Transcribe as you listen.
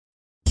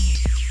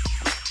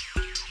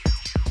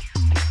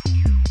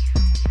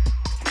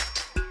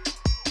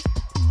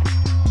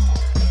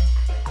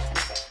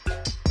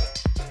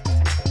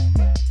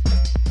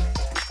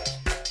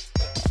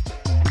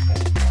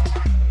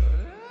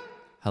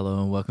Hello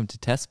and welcome to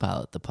Test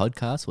Pilot, the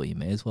podcast where you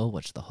may as well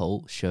watch the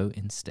whole show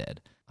instead.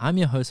 I'm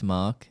your host,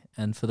 Mark,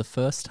 and for the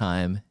first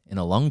time in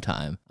a long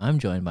time, I'm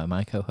joined by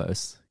my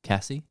co-hosts,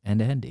 Cassie and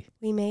Andy.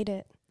 We made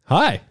it.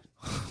 Hi.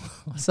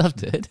 What's up,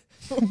 dude?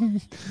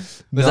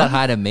 Was that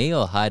hi to me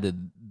or hi to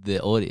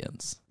the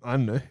audience? I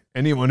don't know.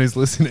 Anyone who's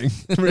listening,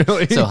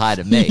 really. So hi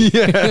to me.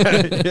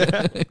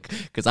 Yeah.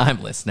 Because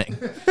I'm listening.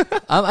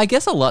 I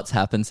guess a lot's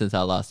happened since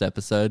our last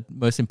episode.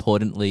 Most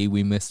importantly,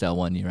 we missed our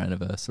 1 year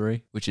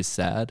anniversary, which is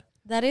sad.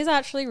 That is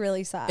actually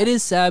really sad. It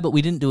is sad, but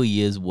we didn't do a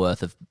year's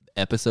worth of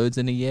episodes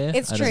in a year.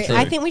 It's I true. don't think.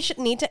 I think we should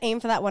need to aim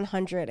for that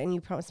 100, and you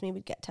promised me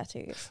we'd get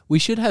tattoos. We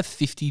should have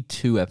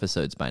 52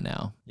 episodes by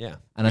now. Yeah.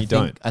 And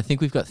I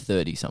think we've got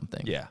 30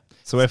 something. Yeah.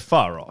 So we're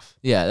far off.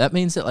 Yeah, that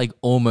means that like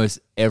almost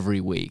every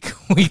week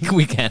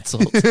we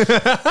cancelled.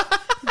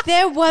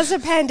 There was a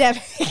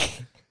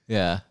pandemic.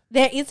 Yeah.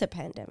 There is a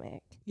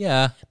pandemic.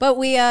 Yeah, But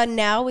we are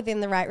now within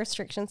the right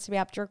restrictions to be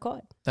able to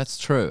record. that's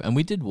true. And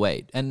we did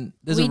wait. And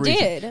there's we a reason.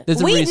 did.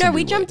 There's a reason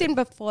We jumped waited. in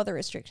before the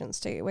restrictions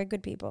too. We're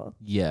good people.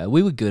 Yeah,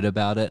 we were good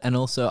about it. And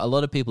also a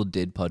lot of people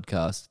did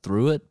podcast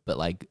through it, but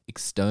like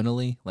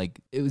externally,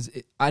 like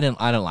I don't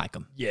like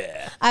them.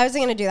 Yeah. I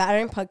wasn't going to do that. I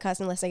don't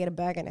podcast unless I get a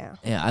burger now.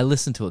 Yeah, I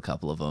listened to a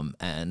couple of them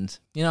and,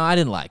 I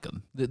didn't like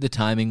them. The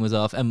timing was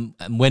off and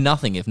we're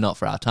nothing if not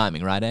for our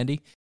timing, right,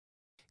 Andy?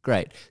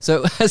 Great.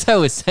 So as I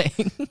was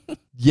saying...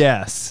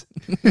 Yes.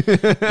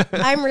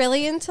 I'm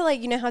really into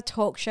how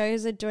talk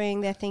shows are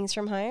doing their things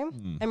from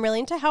home. I'm really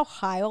into how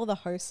high all the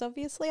hosts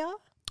obviously are.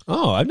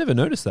 Oh, I've never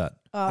noticed that.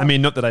 I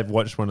mean, not that I've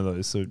watched one of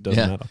those, so it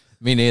doesn't matter.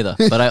 Me neither,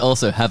 but I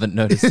also haven't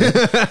noticed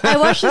it. I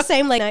watch the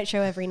same late night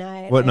show every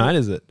night. What night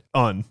is it?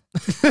 On.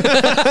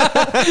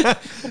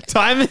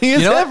 Timing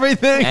is know what?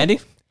 everything. Andy,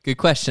 good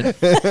question.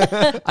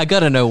 I got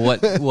to know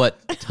what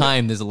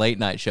time this late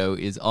night show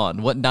is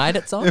on. What night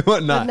it's on? What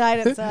What night?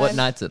 night it's on. What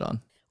night's it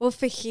on? Well,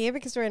 for here,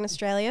 because we're in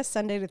Australia,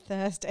 Sunday to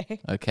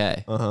Thursday.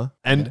 Okay. Uh-huh.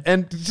 And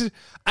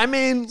I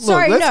mean, look,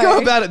 Sorry, let's no. go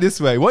about it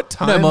this way. What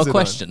time No more is it on?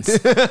 questions.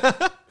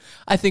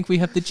 I think we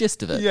have the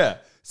gist of it. Yeah.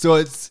 So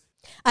it's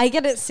I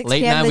get it at 6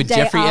 Late p.m. night the with day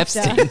Jeffrey after.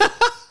 Epstein.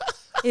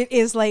 It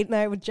is late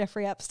night with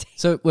Jeffrey Epstein.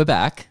 So we're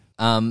back.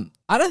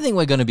 I don't think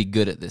we're going to be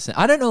good at this.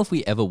 I don't know if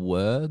we ever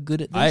were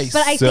good at this.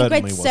 But I think certainly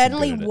it's wasn't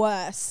certainly good at it.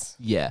 worse.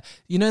 Yeah.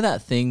 You know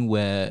that thing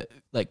where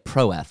like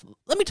pro athlete.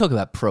 Let me talk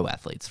about pro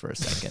athletes for a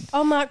second.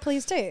 Oh, Mark,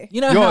 please do.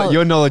 You know how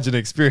your knowledge and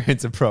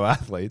experience of pro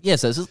athletes. Yeah,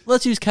 so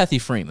let's use Kathy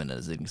Freeman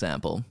as an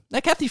example. Now,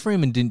 Kathy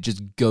Freeman didn't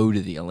just go to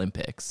the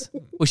Olympics.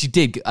 Well, she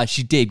did.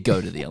 She did go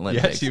to the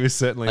Olympics. Yeah, she was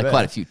certainly like there.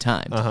 quite a few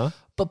times. Uh-huh.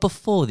 But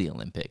before the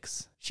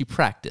Olympics, she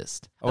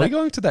practiced. Are we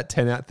going to that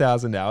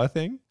 10,000 hour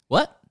thing?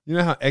 What? You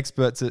know how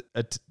experts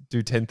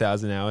do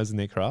 10,000 hours in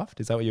their craft?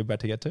 Is that what you're about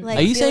to get to? Like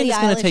Are you saying Billie it's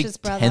going to Eilish's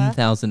take brother.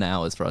 10,000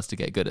 hours for us to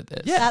get good at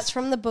this? Yeah. That's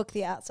from the book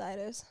The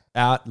Outsiders.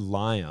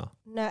 Outlier.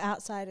 No,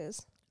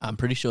 Outsiders. I'm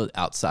pretty sure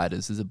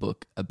Outsiders is a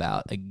book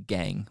about a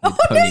gang Oh, with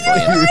Tony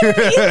Blair.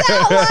 It's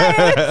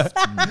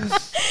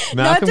Outliers.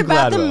 No, Malcolm it's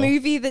about the Gladwell.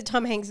 movie that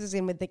Tom Hanks is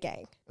in with the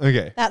gang.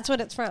 Okay. That's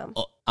what it's from.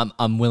 Oh,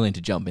 I'm willing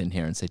to jump in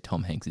here and say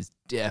Tom Hanks is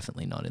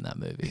definitely not in that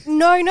movie.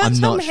 No, not I'm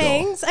Tom not sure.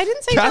 Hanks. I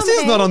didn't say Tom Cassie's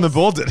Hanks. not on the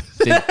ball today.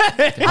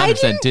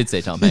 100% did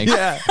say Tom Hanks.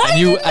 Yeah. And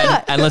you did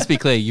not. and let's be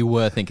clear, you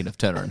were thinking of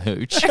Turner and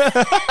Hooch, No,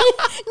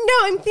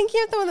 I'm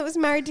thinking of the one that was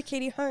married to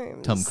Katie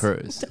Holmes. Tom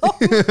Cruise. Tom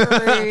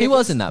Cruise. He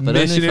was in that, but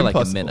Mission only for like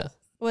Impossible. a minute.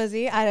 Was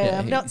he? I don't know.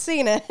 I've he- not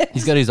seen it.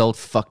 He's got his old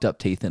fucked up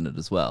teeth in it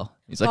as well.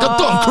 He's like, I'm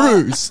Tom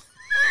Cruise.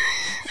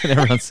 And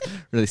everyone's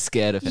really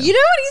scared of him. You know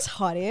what he's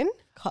hot in?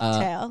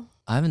 Cocktail.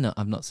 I've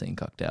not seen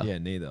Cocktail. Yeah,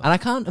 neither. And I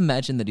can't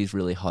imagine that he's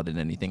really hot in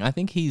anything. I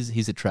think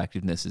his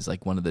attractiveness is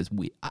like one of those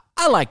weird...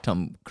 I like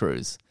Tom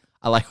Cruise.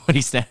 I like what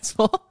he stands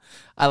for.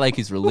 I like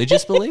his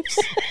religious beliefs.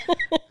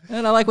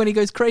 And I like when he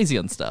goes crazy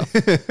on stuff.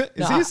 Is he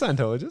a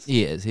Scientologist?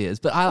 He is.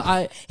 But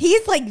I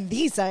He's like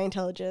the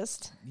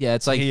Scientologist. yeah,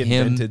 it's like He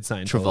him, invented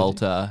Scientology.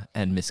 Travolta,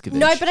 and Miscavige.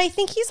 No, but I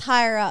think he's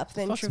higher up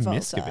than What's Travolta.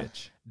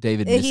 Miscavige?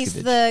 David He's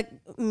Miscavige.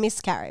 the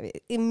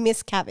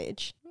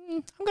Miscavige.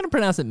 I'm going to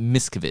pronounce it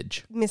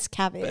Miscavige.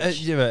 Miscavige.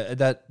 Yeah, but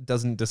that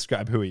doesn't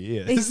describe who he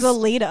is. He's the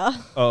leader.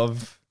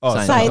 of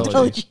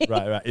Scientology.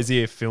 Right. Is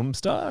he a film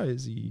star?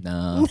 Is he?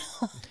 No.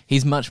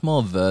 He's much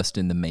more versed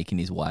in the making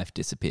his wife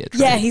disappear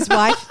trend. Yeah, his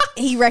wife.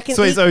 He reckons.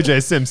 So he's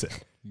O.J. Simpson.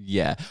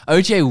 Yeah.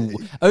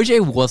 OJ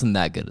wasn't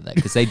that good at that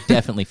because they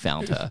definitely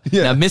found her.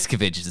 Yeah. Now,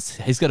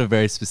 Miscavige, he's got a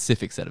very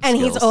specific set of and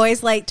skills. he's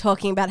always like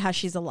talking about how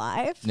she's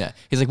alive. Yeah.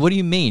 He's like, what do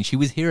you mean? She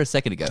was here a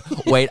second ago.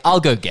 Wait, I'll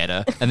go get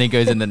her. And then he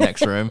goes in the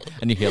next room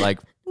and you hear like,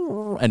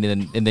 and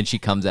then she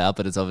comes out,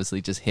 but it's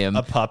obviously just him.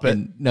 A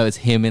puppet? No, it's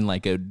him in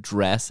like a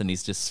dress and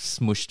he's just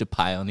smushed a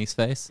pie on his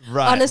face.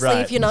 Right. Honestly, right.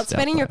 if you're not Step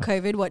spending your up.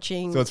 COVID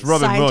watching So it's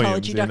Robin Scientology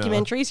Williams, you know.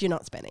 documentaries, you're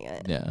not spending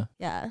it. Yeah.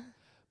 Yeah.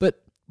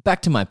 But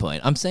back to my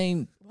point. I'm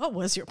saying, What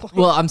was your point?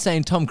 well, I'm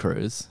saying Tom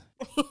Cruise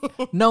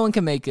No one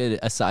can make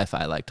a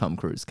sci-fi like Tom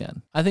Cruise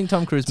can. I think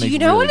Tom Cruise Do makes you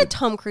know really what a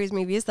Tom Cruise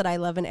movie is that I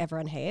love and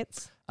everyone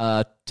hates?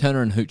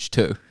 Turner and Hooch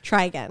 2.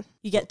 Try again.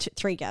 You get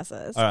 3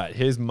 guesses. All right,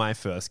 here's my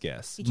first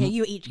guess. Okay,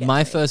 you each get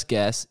My 3. first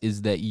guess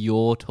is that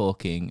you're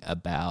talking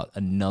about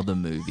another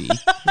movie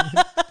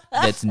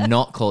that's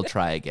not called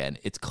Try Again.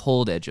 It's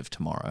called Edge of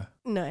Tomorrow.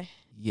 No,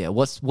 Yeah,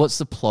 what's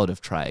the plot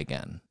of Try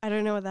Again? I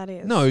don't know what that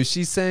is. No,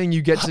 she's saying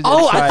you get to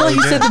Oh, try I thought you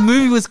again. said the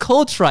movie was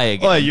called Try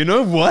Again. Oh, you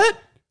know what?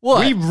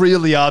 What? We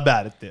really are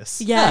bad at this.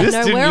 Yeah, this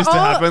no, didn't we're used to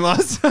all- happen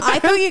last time. I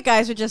thought you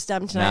guys were just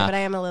dumb tonight, Nah. but I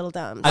am a little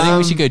dumb. I think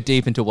we should go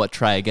deep into what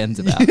Try Again's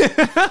about.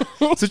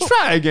 So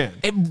try again.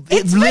 It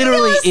It's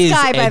literally Vanilla is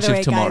Sky, by Edge the way,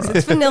 of Tomorrow. guys.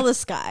 It's Vanilla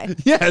Sky.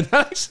 Yeah, that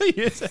actually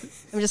is.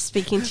 I'm just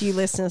speaking to you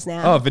listeners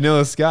now. Oh,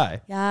 Vanilla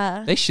Sky.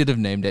 Yeah. They should have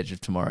named Edge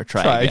of Tomorrow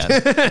Try, Try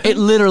Again. It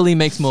literally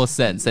makes more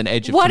sense than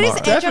Edge of What is Tomorrow.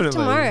 Edge Definitely. of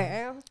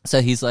Tomorrow? So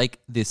he's like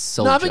this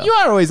soldier. No, but you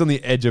are always on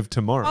the edge of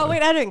tomorrow. Oh,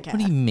 wait, I don't care. What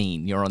do you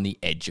mean you're on the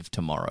edge of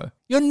tomorrow?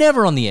 You're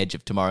never on the edge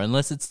of tomorrow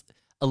unless it's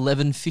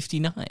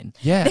 11:59.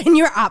 Yeah. Then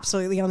you're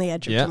absolutely on the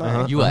edge of Yeah,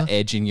 tomorrow. You are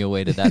edging your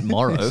way to that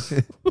morrow.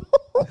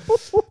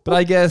 But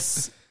I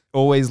guess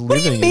always What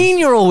do living. you mean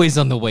you're always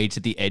on the way to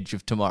the edge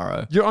of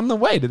tomorrow? You're on the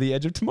way to the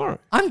edge of tomorrow.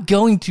 I'm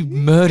going to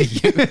murder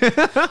you.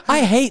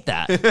 I hate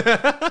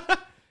that.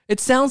 It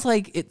sounds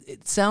like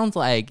it sounds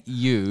like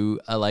you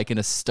are like in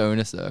a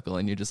stoner circle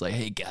and you're just like,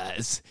 hey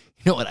guys,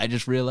 you know what I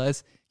just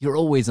realized? You're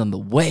always on the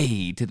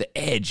way to the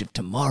edge of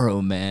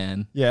tomorrow,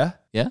 man. Yeah.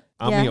 Yeah?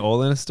 Aren't Yeah. we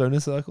all in a stoner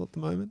circle at the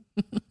moment?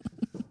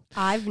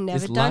 I've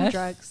never Is done life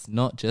drugs.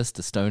 not just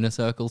a stoner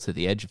circle to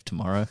the edge of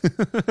tomorrow?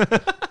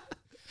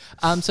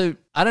 So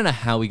I don't know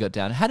how we got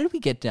down. How did we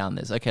get down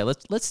this? Okay,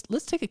 let's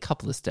take a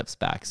couple of steps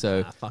back.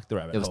 So Fuck the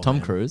rabbit there was hole, Tom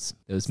man. Cruise.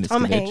 There was Mr.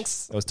 Tom Mitch.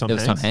 Hanks. That was Tom There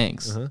was Hanks. Tom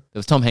Hanks. Uh-huh. There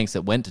was Tom Hanks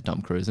that went to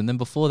Tom Cruise, and then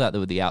before that, there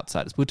were the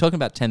Outsiders. We were talking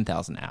about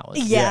 10,000 hours.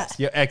 Yeah. Yes,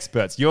 you're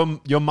experts.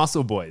 You're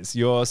muscle boys.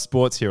 You're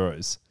sports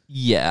heroes.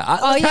 Yeah.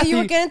 Oh, yeah, you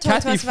were Kathy- going to talk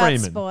to Kathy us about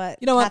Freeman. sport.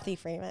 You know what? Kathy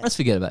Freeman. Let's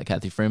forget about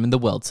Kathy Freeman. The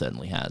world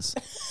certainly has.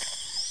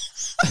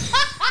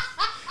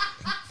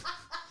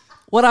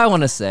 What I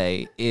want to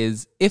say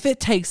is, if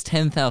it takes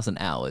 10,000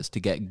 hours to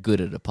get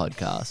good at a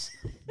podcast,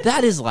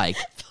 that is like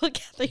Poor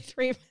Kathy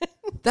Freeman.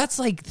 that's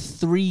like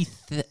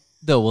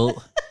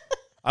well,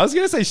 I was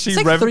gonna say she. It's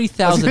like I was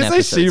 3,000 gonna say she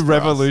episodes for us.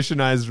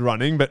 revolutionized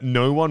running, but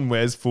no one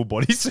wears full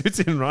body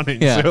suits in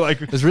running. yeah, So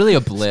like, it was really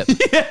a blip.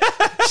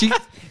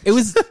 It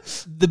was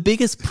the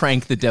biggest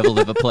prank the devil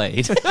ever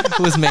played.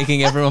 Was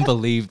making everyone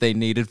believe they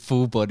needed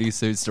full body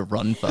suits to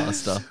run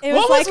faster. It was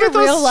What like was a with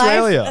real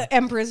Australia? life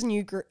Emperor's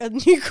New Groove.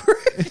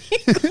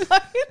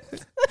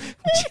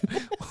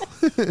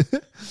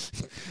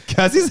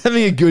 Cassie's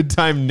having a good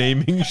time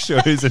naming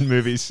shows and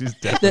movies she's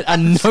done. That are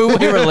no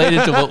way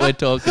related to what we're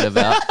talking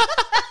about.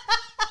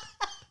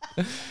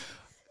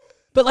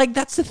 But like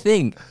that's the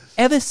thing.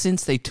 Ever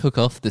since they took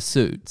off the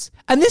suits,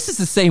 and this is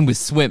the same with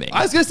swimming.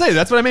 I was gonna say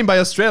that's what I mean by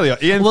Australia.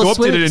 Ian Thorpe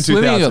did it in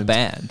swimming 2000. got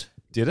banned.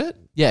 Did it?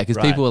 Yeah, because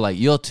Right. people were like,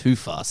 "You're too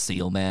fast,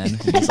 seal man."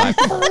 And he's like,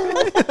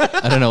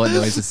 "I don't know what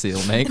noise a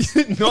seal makes."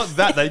 Not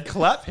that they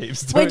clap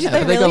heaps. Wait, don't did they?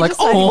 they They really go like,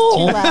 decide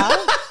 "Oh." it's too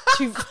loud?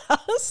 Too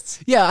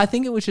fast? Yeah, I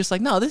think it was just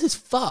like, "No, this is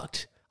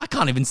fucked. I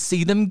can't even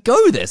see them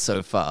go there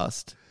so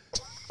fast."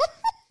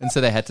 And so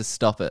they had to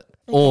stop it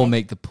or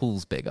make the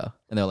pools bigger.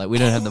 And they were like, "We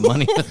don't have the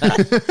money for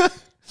that."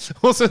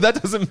 Also,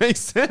 that doesn't make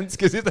sense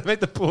because if they make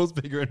the pools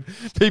bigger and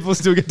people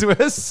still get to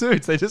wear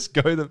suits, they just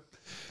go them.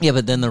 Yeah,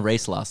 but then the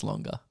race lasts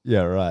longer.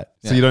 Yeah, right.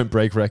 So Yeah. you don't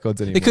break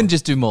records anymore. They couldn't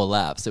just do more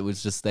laps. It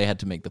was just they had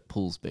to make the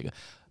pools bigger.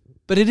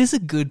 But it is a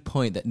good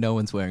point that no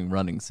one's wearing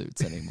running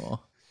suits anymore.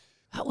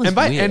 That was And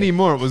by weird.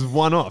 anymore, it was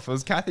one off. It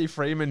was Kathy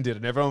Freeman did it,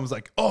 and everyone was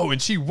like, "Oh,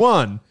 and she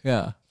won."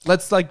 Yeah.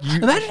 Let's like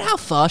you. Imagine how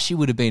fast she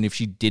would have been if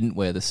she didn't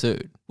wear the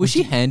suit. Was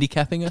she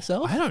handicapping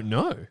herself? I don't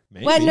know.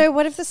 Maybe. Well, no,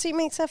 what if the suit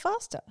makes her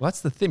faster? Well, that's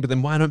the thing. But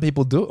then why don't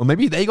people do it? Or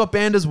maybe they got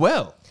banned as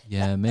well.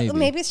 Yeah, maybe.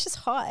 Maybe it's just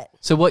hot.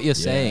 So what you're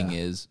saying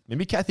is,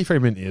 Maybe Kathy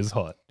Freeman is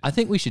hot. I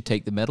think we should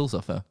take the medals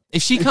off her.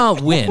 If she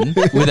can't win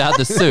without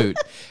the suit,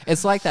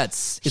 it's like that.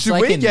 It's Should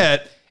like we in,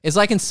 get- It's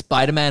like in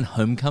Spider-Man: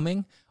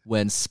 Homecoming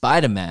when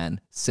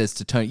Spider-Man says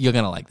to Tony, "You're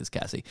gonna like this,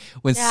 Cassie."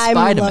 When Yeah, I'm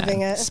loving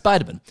Spider-Man, it.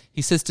 Spider-Man,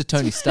 he says to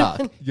Tony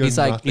Stark, You're he's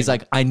nothing.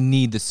 like, "I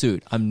need the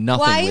suit. I'm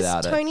nothing Why without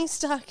is it." Tony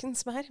Stark in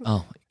Spider-Man? Oh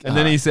my god! And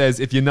then he says,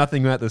 "If you're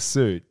nothing without the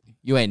suit."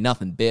 You ain't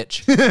nothing,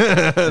 bitch.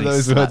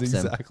 Those slaps words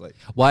him. exactly.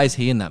 Why is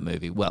he in that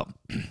movie? Well,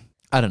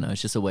 I don't know.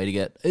 It's just a way to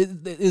get.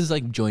 It is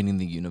like joining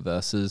the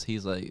universes.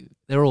 He's like,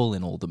 they're all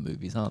in all the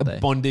movies, aren't they?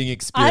 Bonding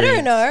experience. I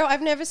don't know.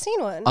 I've never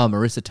seen one. Oh,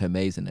 Marissa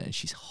Tomei's in it. And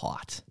she's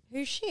hot.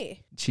 Who's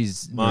she?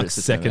 She's Mark's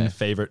Marissa second Tomei.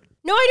 favorite.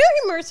 No, I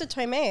know who Marissa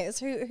Tomei is.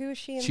 Who is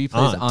she in? She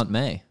plays Aunt. Aunt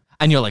May,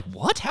 and you're like,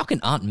 what? How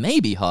can Aunt May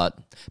be hot?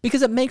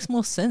 Because it makes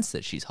more sense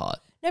that she's hot.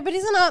 No, but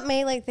isn't Aunt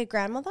May like the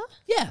grandmother?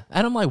 Yeah,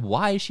 and I'm like,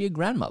 why is she a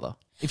grandmother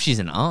if she's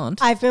an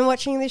aunt? I've been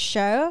watching this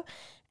show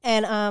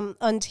and on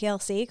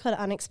TLC called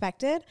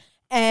Unexpected,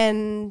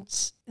 and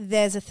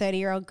there's a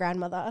 30-year-old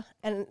grandmother,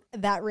 and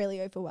that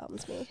really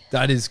overwhelms me.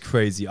 That is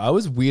crazy. I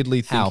was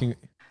weirdly How? thinking.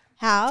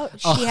 How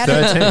Oh, she had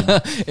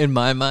a 13. In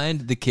my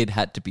mind, the kid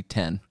had to be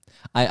 10.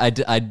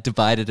 I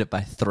divided it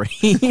by 3.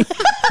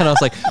 And I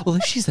was like, well,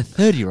 if she's a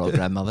 30-year-old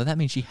grandmother, that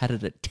means she had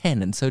it at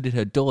 10, and so did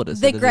her daughter.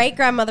 So The great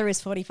grandmother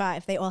is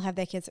 45. They all have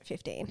their kids at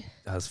 15.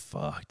 That's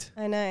fucked.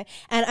 I know.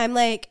 And I'm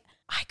like,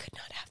 I could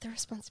not have the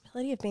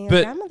responsibility of being a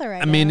But, grandmother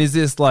right I mean, now. is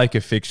this like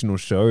a fictional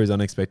show or is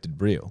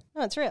Unexpected real?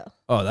 No, it's real.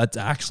 Oh, that's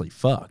actually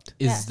fucked.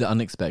 Is the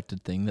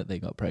unexpected thing that they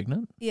got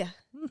pregnant? Yeah.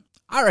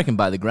 I reckon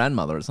by the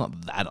grandmother, it's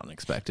not that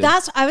unexpected.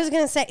 That's, I was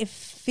going to say, it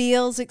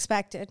feels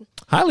expected.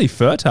 Highly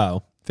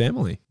fertile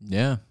family.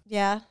 Yeah.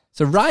 Yeah.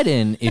 So write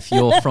in if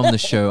you're from the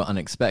show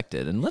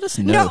Unexpected and let us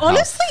know No, how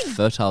honestly-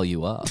 fertile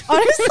you are.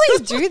 Honestly,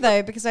 do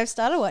though, because I've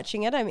started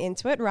watching it. I'm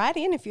into it. Write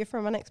in if you're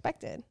from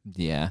Unexpected.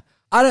 Yeah.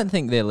 I don't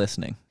think they're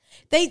listening.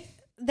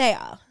 They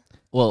are.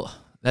 Well,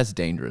 that's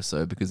dangerous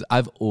though, because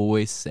I've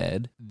always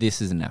said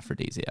this is an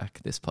aphrodisiac,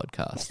 this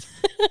podcast.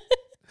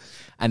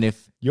 and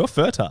if You're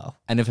fertile.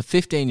 a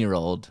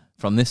 15-year-old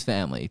from this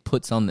family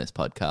puts on this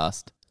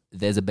podcast,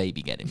 there's a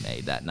baby getting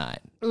made that night.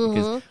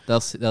 Because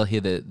they'll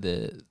hear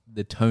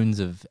the tones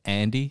of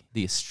Andy,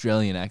 the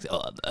Australian accent.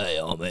 Oh, hey,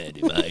 I'm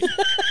Andy, mate.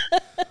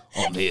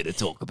 I'm here to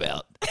talk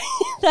about.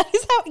 That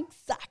is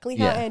exactly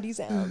how Yeah. Andy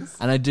sounds.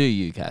 And I do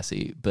you,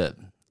 Cassie, but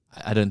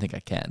I don't think I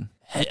can.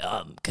 Hey,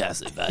 I'm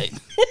Cassie, mate.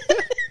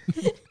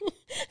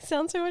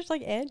 Sounds so much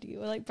like Andy.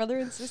 We're like brother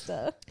and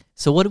sister.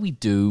 So what do we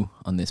do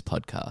on this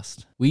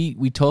podcast?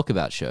 We talk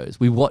about shows.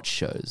 We watch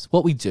shows.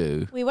 What we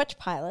do We watch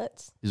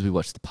pilots. is we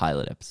watch the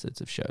pilot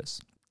episodes of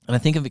shows. And I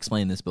think I've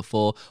explained this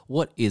before.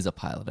 What is a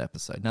pilot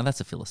episode? Now,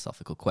 that's a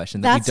philosophical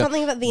question. That's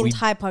something that the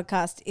entire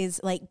podcast is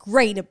like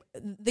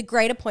the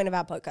greater point of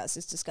our podcast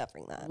is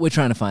discovering that. We're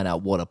trying to find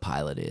out what a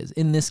pilot is.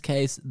 In this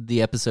case,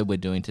 the episode we're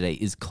doing today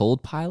is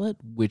called Pilot,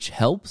 which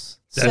helps.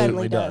 Certainly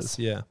Definitely does. does.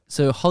 Yeah.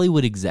 So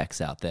Hollywood execs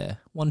out there,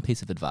 one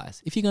piece of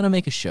advice. If you're going to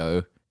make a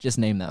show, just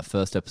name that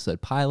first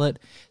episode Pilot.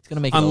 It's going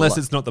to make it Unless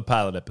it's not the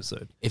pilot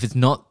episode. If it's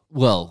not,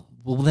 well,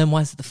 then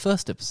why is it the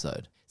first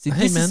episode? See,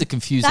 Hey, this man. is the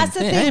confusing That's the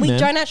thing. Hey, we man.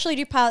 don't actually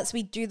do pilots.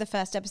 We do the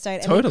first episode.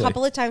 And Totally. a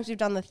couple of times we've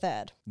done the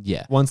third.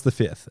 Yeah. Once the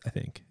 5th, I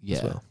think. Yeah.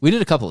 As well. We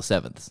did a couple of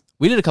 7ths.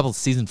 We did a couple of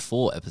season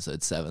 4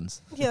 episode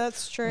 7s. Yeah,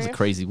 that's It true. was a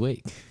crazy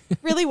week. It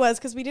really was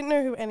because we didn't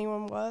know who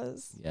anyone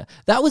was. Yeah.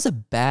 That was a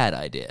bad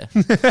idea.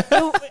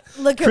 Oh,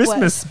 look at Christmas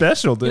what.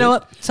 special, dude. You know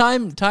what?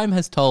 Time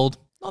has told,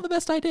 not the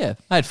best idea.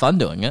 I had fun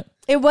doing it.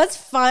 It was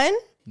fun.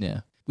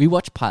 Yeah. We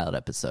watch pilot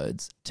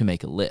episodes to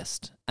make a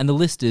list. And the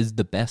list is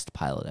the best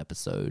pilot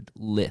episode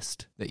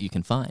list that you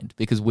can find.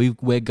 Because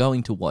we're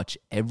going to watch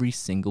every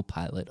single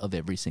pilot of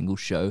every single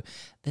show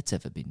that's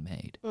ever been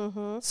made.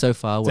 Mm-hmm. So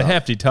far, It's a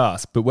hefty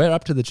task, but we're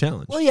up to the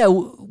challenge. well, yeah,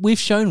 we've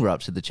shown we're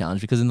up to the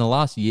challenge because in the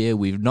last year,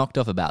 we've knocked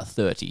off about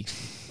 30.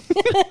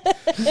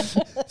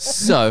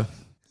 So,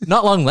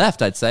 not long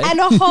left, I'd say. And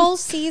a whole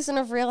season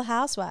of Real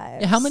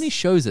Housewives. Yeah, how many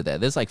shows are there?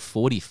 There's like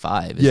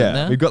 45, isn't yeah,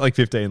 there? we've got like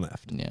 15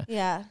 left. Yeah.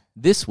 Yeah.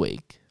 This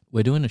week,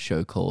 we're doing a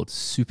show called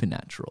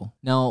Supernatural.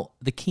 Now,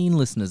 the keen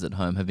listeners at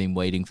home have been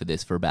waiting for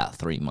this for about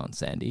 3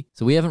 months, Andy.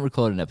 So we haven't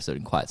recorded an episode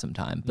in quite some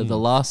time. But the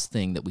last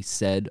thing that we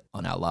said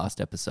on our last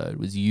episode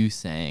was you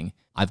saying,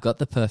 I've got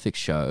the perfect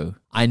show.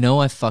 I know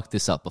I fucked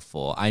this up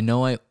before. I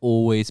know I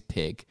always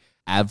pick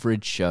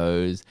average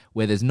shows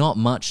where there's not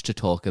much to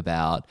talk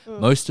about.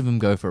 Most of them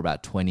go for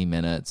about 20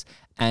 minutes.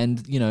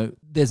 And, you know,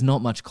 there's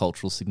not much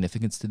cultural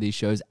significance to these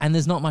shows. And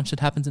there's not much that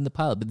happens in the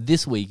pilot. But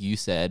this week you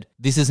said,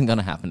 this isn't going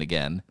to happen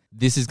again.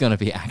 This is going to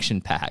be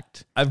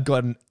action-packed. I've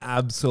got an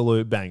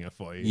absolute banger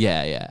for you.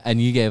 Yeah, yeah. And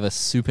you gave us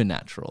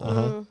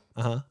Supernatural.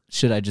 Uh-huh.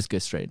 Should I just go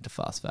straight into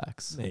fast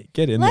facts? Mate,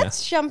 get in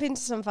Let's jump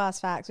into some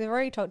fast facts. We've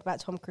already talked about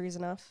Tom Cruise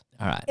enough.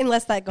 All right.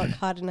 Unless that got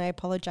cut and I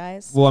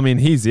apologize. there. Well, I mean,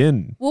 he's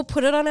in We'll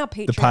put it on our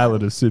Patreon. the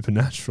pilot of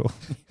Supernatural.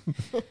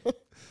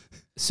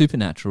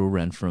 Supernatural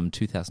ran from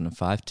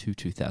 2005 to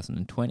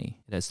 2020.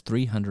 It has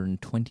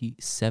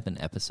 327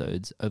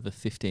 episodes over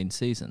 15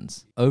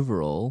 seasons.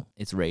 Overall,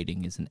 its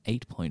rating is an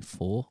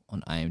 8.4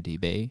 on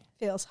IMDb.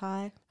 Feels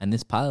high. And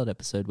this pilot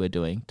episode we're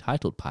doing,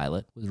 titled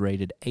Pilot, was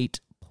rated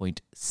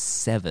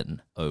 8.7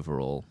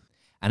 overall.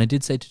 And I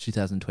did say to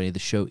 2020, the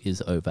show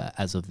is over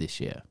as of this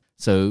year.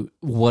 So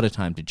what a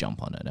time to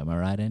jump on it. Am I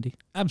right, Andy?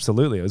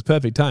 Absolutely. It was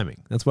perfect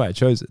timing. That's why I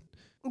chose it.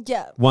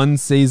 Yeah. One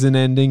season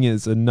ending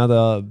is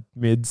another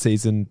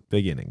mid-season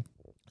beginning.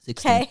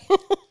 16, Okay.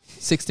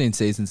 16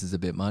 seasons is a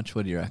bit much.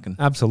 What do you reckon?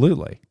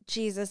 Absolutely.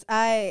 Jesus. How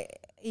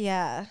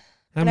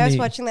When I was many-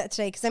 watching that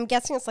today, because I'm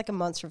guessing it's like a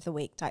Monster of the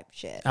Week type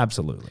shit.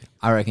 Absolutely.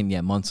 I reckon, yeah,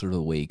 Monster of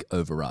the Week,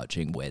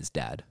 overarching, Where's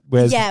Dad?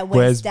 Where's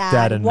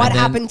Dad? and What And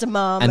then- happened to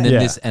Mom? And then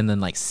Yeah. and then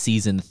like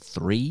season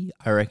 3,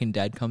 I reckon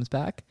Dad comes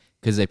back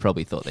because they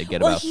probably thought they'd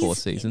get about 4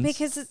 seasons.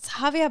 Because it's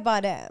Javier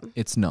Bardem.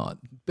 It's not,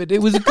 but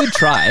it was a good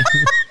try.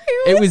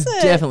 Who It is was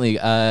definitely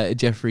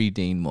Jeffrey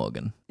Dean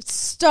Morgan.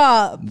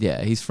 Stop.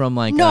 Yeah, he's from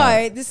like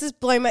No, this is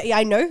blowing my...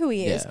 I know who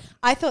he is. Yeah.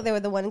 I thought they were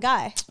the one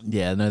guy.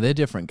 yeah, no, they're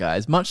different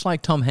guys. Much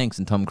like Tom Hanks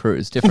and Tom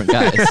Cruise, different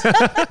guys.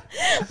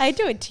 I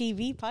do a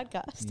TV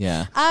podcast.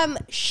 Yeah.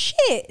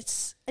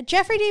 Shit.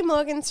 Jeffrey Dean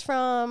Morgan's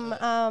from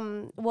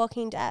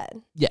Walking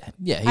Dead. Yeah,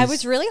 yeah. I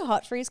was really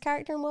hot for his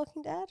character in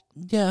Walking Dead.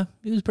 Yeah,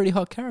 he was a pretty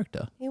hot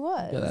character. He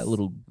was. Got that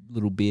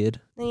little beard.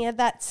 And he had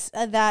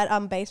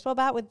that baseball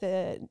bat with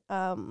the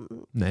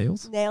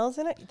Nails. nails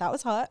in it. That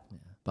was hot.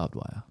 Barbed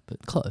wire,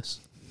 but close.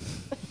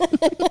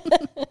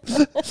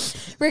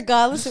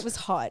 Regardless, it was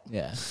hot.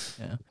 Yeah,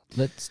 yeah.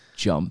 Let's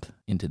jump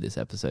into this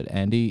episode.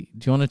 Andy,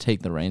 do you want to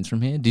take the reins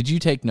from here? Did you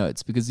take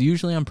notes? Because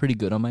usually I'm pretty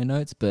good on my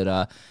notes,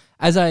 but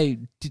as I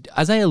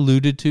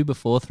alluded to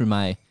before through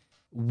my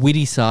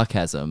witty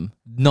sarcasm,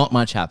 not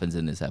much happens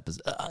in this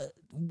episode.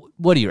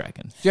 What do you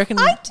reckon? Do you reckon?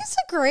 I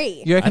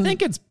disagree. You reckon? I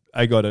think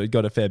I got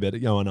a fair bit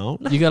going on.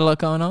 you got a lot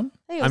going on.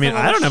 I mean,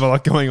 I don't have a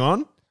lot going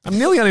on. I'm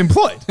nearly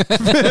unemployed.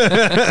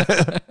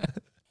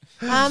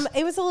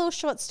 It was a little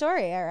short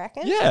story, I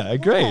reckon. Yeah,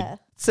 agreed. Yeah.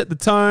 Set the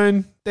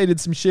tone. They did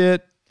some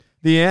shit.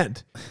 The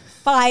end.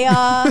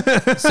 Fire.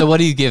 So what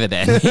do you give it,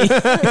 Andy?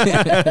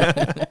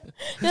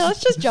 No,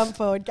 let's just jump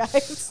forward,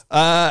 guys. All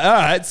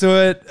right. So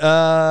it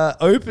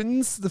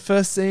opens the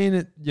first scene.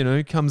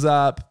 It comes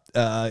up.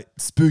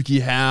 Spooky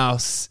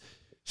house.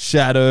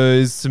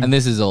 Shadows. Some, And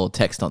this is all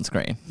text on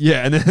screen.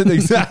 yeah, and then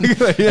exactly.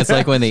 It's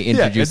like when they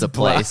introduce it's a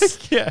place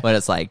black, yeah. when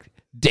it's like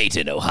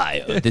Dayton,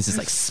 Ohio. This is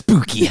like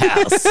spooky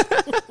house.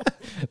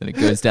 And it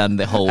goes down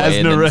the hallway As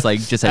and then narra- it's like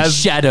just has as-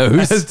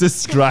 shadows. As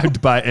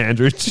described by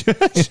Andrew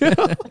Churchill.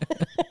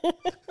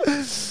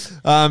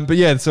 But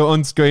yeah, so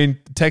on screen,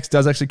 text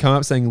does actually come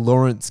up saying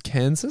Lawrence,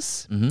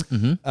 Kansas.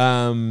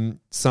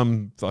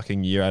 Some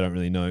fucking year, I don't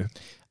really know.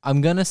 I'm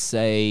going to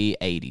say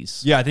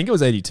 80s. Yeah, I think it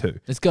was 82.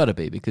 It's got to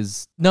be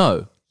because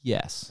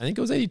yes. I think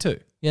it was 82.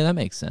 Yeah, that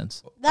makes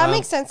sense. That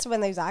makes sense to when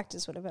those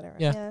actors would have been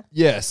around. Yeah. Yeah.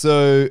 Yeah,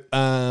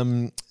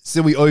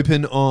 so we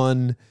open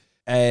on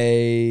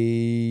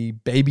a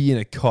baby in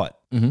a cot,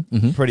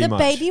 pretty The much.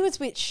 baby was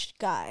which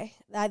guy?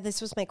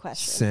 This was my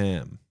question.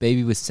 Sam.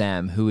 Baby with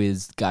Sam, who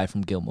is guy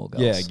from Gilmore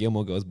Girls. Yeah,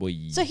 Gilmore Girls boy.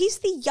 So he's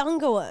the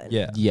younger one.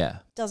 Yeah. Yeah.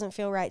 Doesn't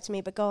feel right to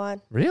me, but go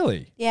on.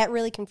 Really? Yeah, it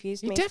really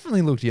confused He me.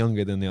 definitely looked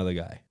younger than the other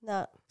guy.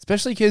 No.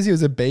 Especially because he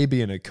was a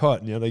baby in a cot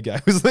and the other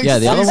guy was like Yeah,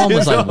 the other 6 one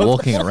was years like old.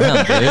 walking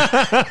around, dude.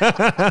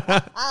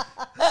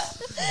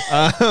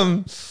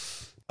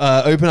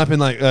 Open up in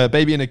like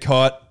baby in a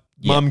cot.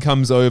 Yeah. Mum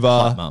comes over.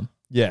 Hot mum.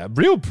 Yeah,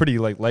 real pretty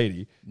like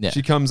lady. Yeah.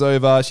 She comes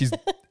over. She's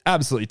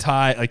absolutely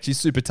tired. Like she's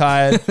super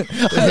tired.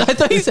 I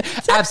thought he said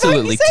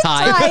absolutely You said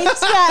tight.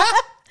 tight,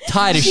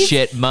 Tight as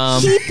shit,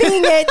 mum. yeah.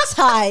 Keeping it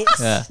tight.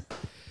 Yeah.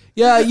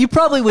 Yeah, you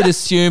probably would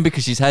assume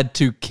because she's had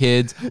 2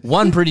 kids,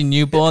 one pretty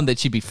newborn, that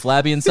she'd be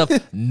flabby and stuff.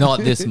 Not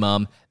this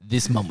mum.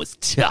 This mum was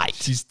tight.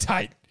 She's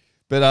tight.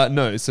 But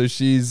no, so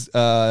she's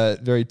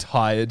very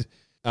tired.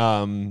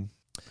 And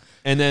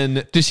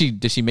then Does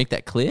she make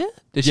that clear?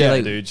 Does yeah,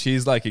 she dude,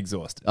 she's like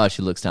exhausted. Oh,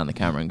 she looks down the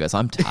camera and goes,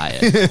 "I'm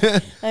tired."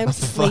 I'm Fucking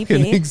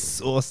sleepy.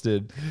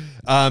 exhausted.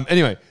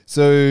 Anyway,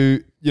 so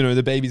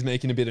the baby's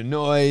making a bit of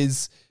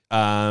noise.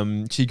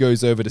 She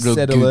goes over to Real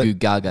settle goo it. goo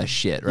gaga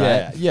shit,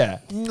 right? Yeah,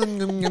 yeah.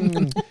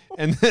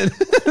 and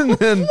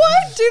then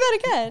What? Do that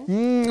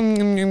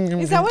again.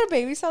 Is that what a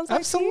baby sounds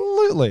like? to you?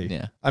 absolutely.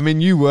 Yeah. I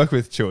mean, you work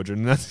with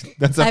children. That's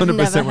 100%. I've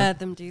never what- heard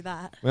them do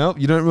that. Well,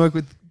 you don't work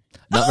with.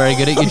 Not very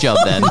good at your job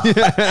then. And he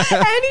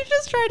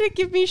just tried to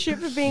give me shit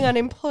for being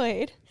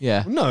unemployed.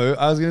 Yeah. No,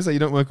 I was going to say you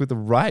don't work with the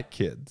right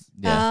kids.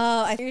 Yeah.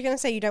 Oh, I think you were going to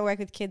say you don't work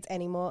with kids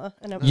anymore.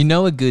 And I'm You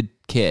know a good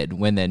kid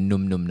when they're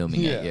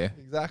numbing at you.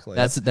 exactly.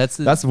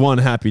 That's one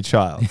happy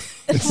child.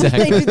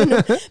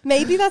 exactly.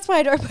 maybe that's why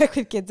I don't work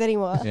with kids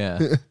anymore. Yeah.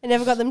 I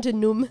never got them to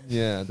num.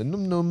 Yeah, the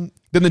num.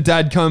 Then the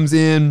dad comes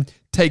in,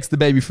 takes the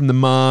baby from the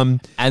mom,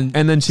 And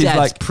then she's Dad's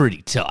like,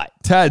 pretty tight.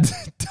 Tad's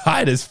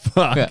tight as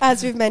fuck. Yeah.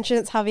 As we've mentioned,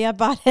 it's Javier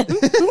Bardem.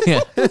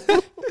 Yeah.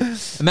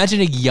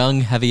 Imagine a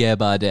young Javier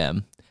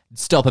Bardem.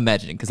 Stop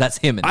imagining, because that's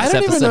him in I this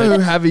don't episode. even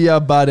know who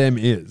Javier Bardem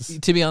is.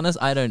 To be honest,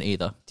 I don't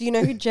either. Do you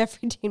know who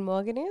Jeffrey Dean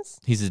Morgan is?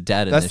 He's his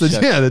dad in That's this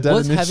the- show. yeah, the dad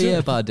What's in this Javier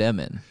show.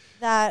 Bardem in?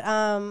 That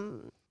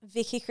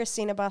Vicky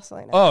Cristina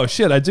Barcelona. Oh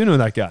shit, I do know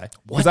that guy.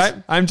 Because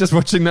I'm just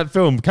watching that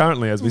film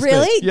currently as we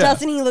really? speak. Yeah.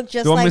 Doesn't he look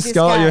just The one like with this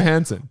Scarlett guy?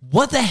 Johansson.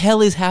 What the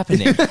hell is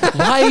happening?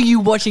 Why are you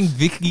watching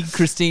Vicky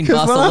Christine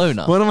 'Cause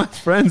Barcelona? One of my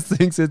friends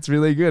thinks it's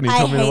really good. And he I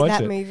told me to hate watch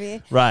that it.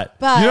 movie. Right.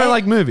 But- you don't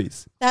like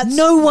movies. That's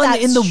No one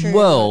that's in the true.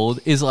 world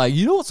is like,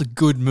 you know what's a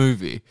good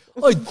movie?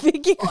 Oh,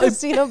 Vicky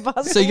Cristina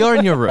Barcelona. so you're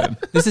in your room.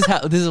 This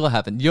is what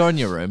happened. You're in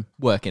your room,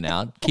 working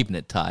out, keeping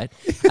it tight,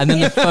 and then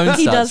the phone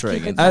He does starts keep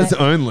ringing. it tight. As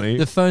only.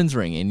 The phone's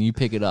ringing, you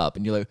pick it up,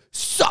 and you're like,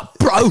 "Sup,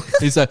 bro?"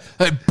 He's like,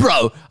 "Hey,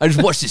 bro, I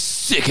just watched this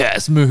sick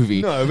ass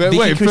movie." No, but Vicky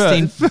wait,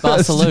 Christine first you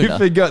Barcelona.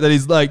 forgot that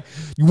he's like,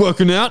 you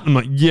working out? I'm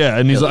like, yeah.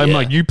 And he's Yeah, like, I'm yeah.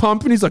 like, you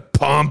pumping? He's like,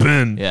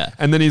 pumping. Yeah.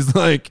 And then he's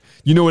like,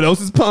 you know what else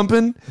is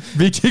pumping?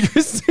 Vicky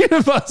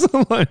Cristina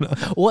Barcelona.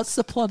 What's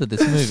the plot of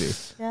this movie?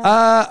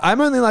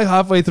 I'm only like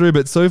halfway through,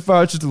 but so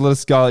far it's just a lot of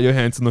Scarlett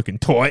Johansson looking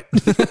tight.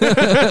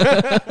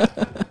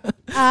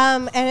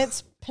 And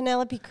it's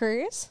Penelope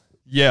Cruz.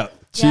 Yeah,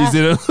 she's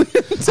in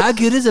it. How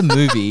good is a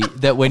movie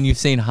that when you've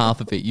seen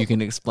half of it, you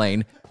can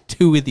explain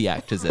two of the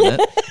actors in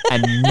it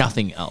and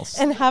nothing else?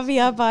 And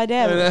Javier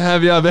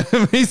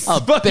Bardem. He's Oh,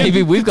 fucking-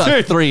 baby, we've got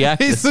dude, 3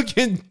 actors. He's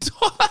looking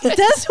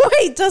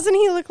tight. Doesn't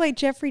he look like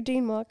Jeffrey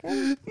Dean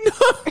Morgan? No.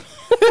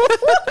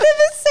 They're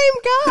the same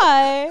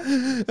guy.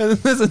 And then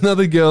there's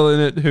another girl in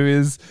it who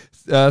is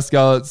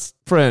Scarlett's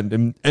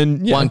friend.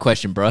 And yeah. One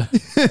question, bro.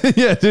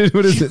 Yeah, dude,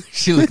 what is it?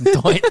 She looking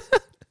tight.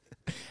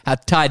 How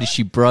tight is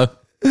she, bro?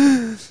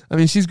 I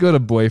mean, she's got a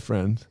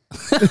boyfriend.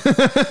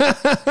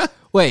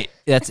 Wait,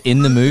 that's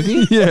in the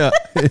movie? Yeah.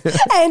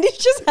 And he's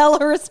just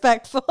hella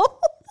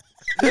respectful.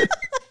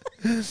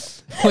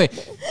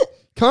 Wait,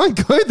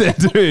 Can't go there,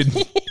 dude.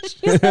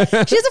 She has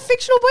a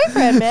fictional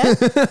boyfriend, man.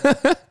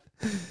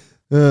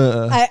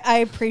 I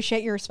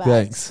appreciate your respect.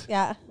 Thanks.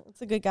 Yeah,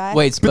 it's a good guy.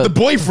 wait, But the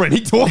boyfriend,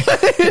 he taught.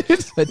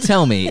 but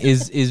tell me,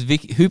 is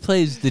Vicky, who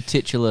plays the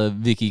titular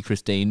Vicky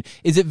Christine?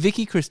 Is it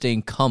Vicky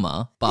Christine,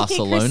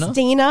 Barcelona?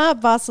 Christina,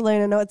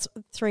 Barcelona. No, it's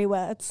 3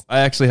 words. I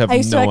actually have I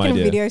used to no work in a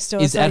idea. video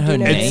store. Is so that I do her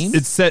know name?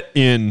 this. It's set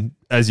in,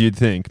 as you'd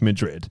think,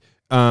 Madrid.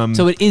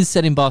 So it is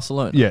set in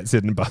Barcelona. Yeah, it's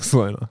set in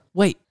Barcelona.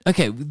 Wait,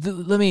 okay.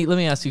 Let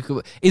me ask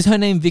you. Is her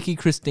name Vicky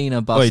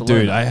Christina Barcelona?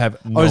 Wait, dude, I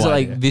have no Or is it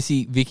idea. like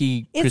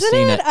Vicky Isn't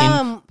Christina it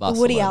in Barcelona?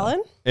 Woody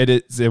Allen? It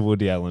is a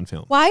Woody Allen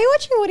film. Why are you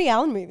watching a Woody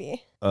Allen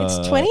movie? It's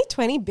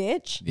 2020,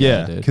 bitch.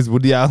 Yeah, dude. because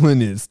Woody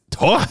Allen is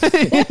tight.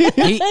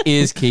 He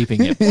is keeping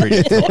it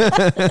pretty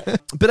tight.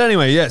 But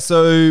anyway, yeah,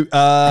 so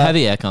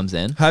Javier comes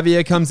in.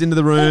 Javier comes into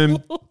the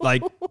room,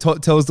 like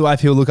tells the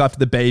wife he'll look after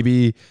the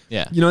baby.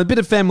 Yeah. You know, a bit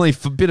of family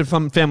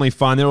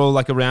fun. They're all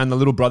like around. The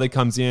little brother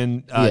comes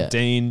in, Yeah.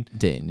 Dean.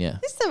 Dean, yeah.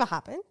 This never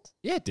happened.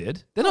 Yeah, it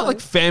did. They're not like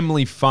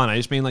family fun. I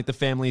just mean like the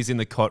family's in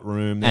the cot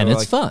room. They're And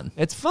all, it's like- fun.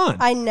 It's fun.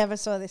 I never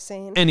saw this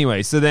scene.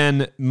 Anyway, so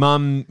then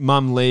mum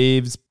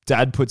leaves.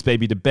 Dad puts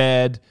baby to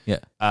bed. Yeah.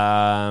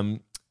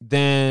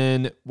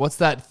 Then what's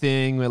that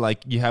thing where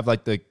like you have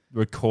like the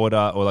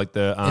recorder or like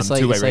the It's like-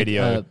 two-way it's like,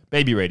 radio,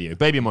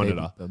 baby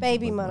monitor.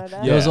 Baby monitor.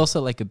 There was Yeah.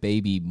 also like a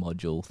baby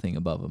module thing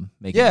above him.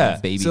 Making Yeah,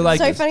 a baby. so, like-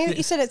 So funny that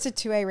you said it's a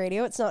 2-way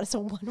radio. It's not. It's a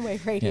 1-way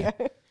radio.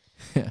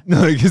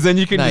 No, because then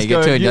you can no, just you get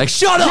go. to it and you're like,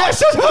 shut up! Yeah,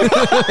 shut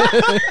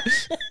up.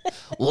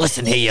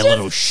 Listen here, you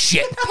little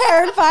shit.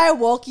 Parent fire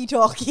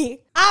walkie-talkie.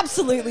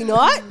 Absolutely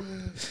not.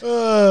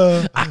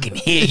 I can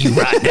hear you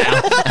right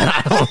now, and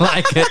I don't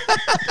like it.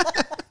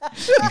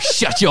 You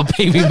shut your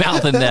baby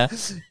mouth in there.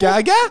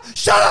 Gaga,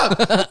 shut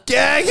up.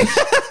 Gaga.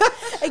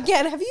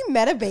 Again, have you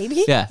met a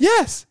baby? Yeah.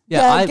 Yes.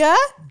 Yeah. Gaga?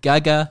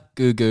 Gaga,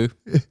 goo goo.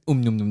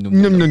 Num num num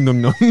Num num.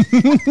 num num num.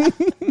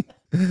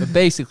 But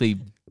basically,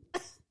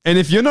 And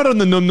if you're not on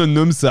the num num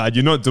num side,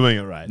 you're not doing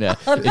it right. yeah.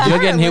 If you're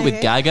getting hit with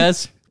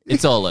gagas,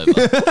 it's all over.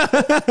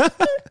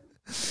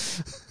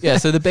 Yeah,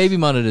 so the baby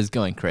monitor's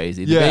going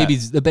crazy. Yeah.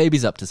 The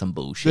baby's up to some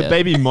bullshit. The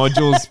baby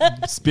module's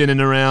spinning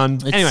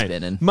around. It's anyway,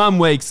 spinning. Mum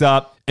wakes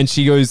up and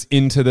she goes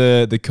into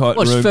the cot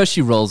Well, room. first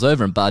she rolls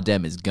over and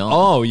Bardem is gone.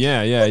 Oh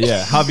yeah.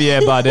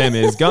 Javier Bardem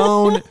is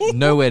gone.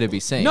 Nowhere to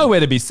be seen. Nowhere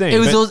to be seen. It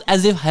was but- all,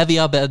 as if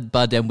Javier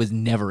Bardem was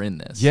never in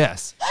this.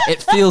 yes.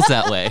 It feels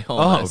that way Oh,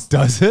 almost.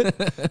 does it?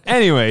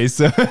 Anyway,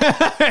 so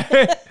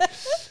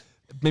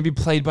maybe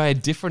played by a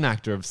different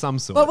actor of some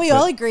sort. But we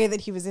all agree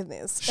that he was in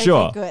this.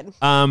 Sure. Okay,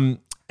 good.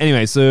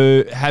 Anyway,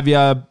 so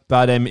Javier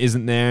Bardem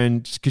isn't there,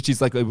 and because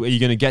she's like, "Are you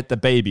going to get the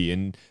baby?"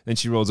 And then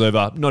she rolls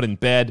over, not in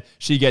bed.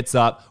 She gets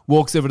up,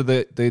 walks over to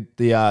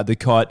the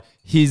cot.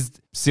 His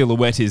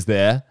silhouette is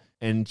there,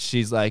 and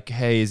she's like,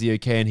 "Hey, is he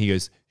okay?" And he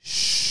goes,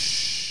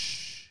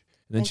 "Shh."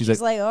 And then And she's she's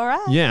like, like, all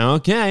right. "Yeah,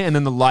 okay." And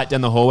then the light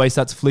down the hallway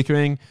starts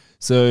flickering.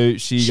 So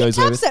she goes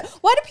over. Taps it.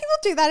 Why do people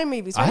do that in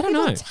movies? Why I do don't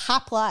people know.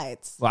 tap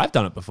lights? Well, I've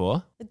done it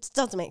before. It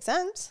doesn't make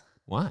sense.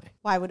 Why?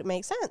 Why would it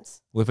make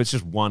sense? Well, if it's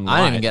just one light. I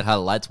don't even get how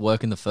the lights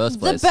work in the first The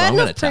place, so I'm burden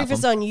going to of tap proof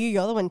is them. on you.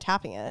 You're the one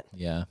tapping it.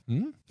 Yeah.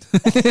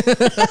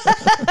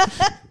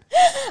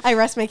 I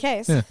rest my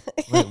case.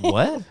 Wait,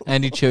 what?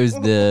 And he chose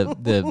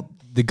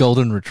the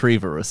golden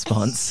retriever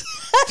response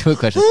to a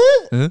question.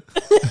 Huh?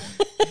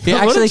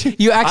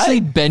 You actually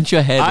bent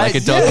your head like a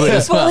dog would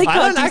as well. Fully I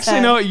don't cocked his actually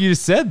head. know what you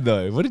said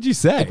though. What did you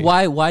say?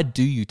 Why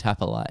do you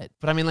tap a light?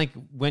 But I mean, like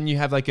when you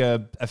have like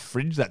a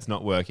fridge that's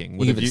not working,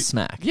 You give it a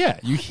smack. Yeah,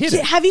 you hit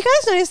it. Have you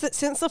guys noticed that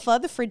since the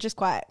flood, the fridge is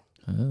quiet?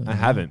 I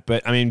haven't,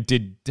 but I mean,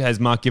 has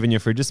Mark given your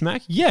fridge a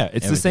smack? Yeah, it's the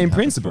Everything same happens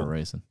principle. for a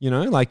reason. You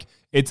know, like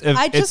it's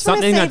I it's just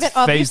want to something say that's that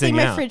obviously phasing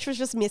my out fridge was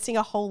just missing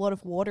a whole lot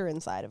of water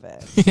inside of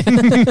it.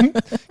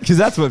 because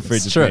that's what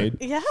fridge is true. made.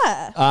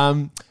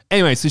 Yeah.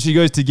 Anyway, so she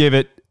goes to give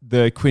it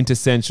the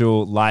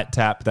quintessential light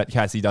tap that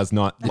Cassie does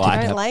not I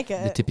like. don't like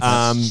it. The tippy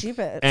It's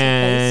stupid. It's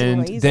And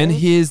a basic then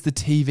reason. here's the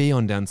TV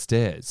on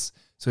downstairs.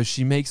 So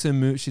she makes her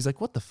move. She's like,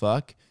 "What the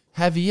fuck?"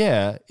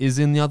 Javier is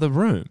in the other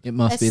room. It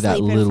must be that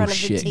Asleep in little front of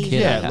the shit TV.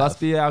 kid. Yeah, I it must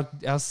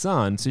have. be our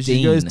son. So she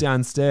Dean. goes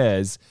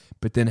downstairs,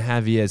 but then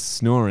Javier's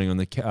snoring on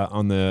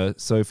the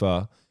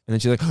sofa, and then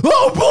she's like,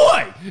 "Oh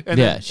boy, And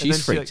Yeah, then she's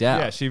she, freaked out.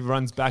 Yeah, she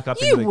runs back up.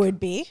 You into the, would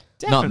be.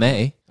 Not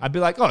me. I'd be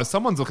like, oh,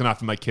 someone's looking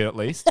after my kid at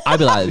least. I'd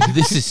be like,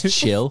 this is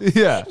chill.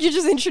 Yeah. You're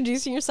just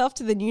introducing yourself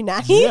to the new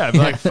nanny. Yeah, I'd be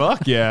like,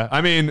 fuck yeah.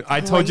 I mean, I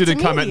told you to Wait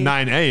to come at meet.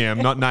 9 a.m.,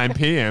 not 9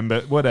 p.m.,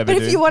 but whatever, But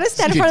dude. if you want to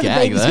stand in Good front of the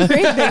gag, baby's though.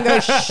 crib, then go,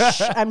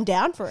 shh, I'm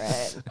down for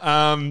it.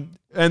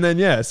 And then,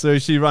 yeah, so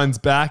she runs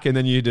back, and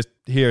then you just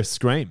hear a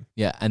scream.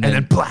 Yeah, and And then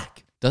then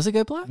black. does it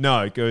go black?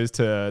 No, it goes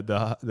to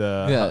the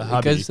Yeah,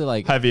 hubby. it goes to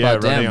like Javier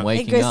Bardem running up. It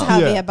waking goes up. to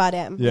Javier Yeah.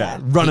 Bardem. Yeah,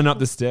 running up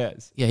the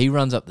stairs. Yeah, he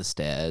runs up the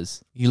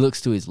stairs. He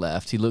looks to his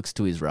left. He looks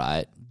to his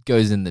right.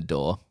 Goes in the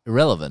door.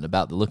 Irrelevant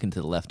about the looking to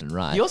the left and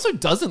right. He also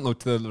doesn't look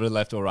to the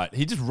left or right.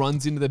 He just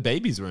runs into the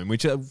baby's room,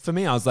 which for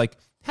me, I was like,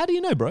 how do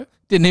you know, bro?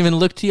 Didn't even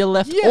look to your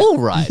left Yeah. or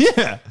right.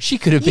 Yeah. She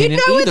could have You been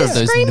know in where either the of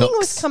those screaming nooks.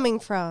 was coming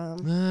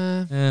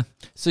from. Yeah.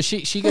 So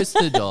she goes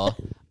to the door.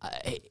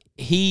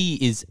 He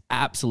is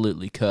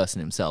absolutely cursing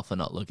himself for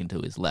not looking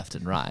to his left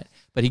and right.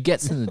 But he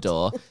gets in the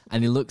door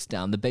and he looks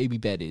down. The baby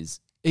bed is.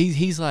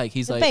 He's like.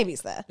 The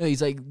baby's there. No,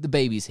 he's like, the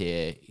baby's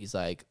here. He's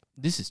like,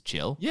 this is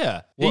chill.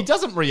 Yeah. He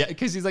doesn't react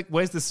because he's like,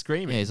 where's the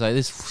screaming? Yeah, he's like,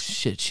 this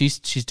shit. She's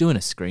doing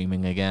a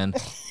screaming again.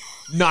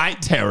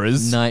 Night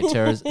terrors. Night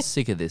terrors.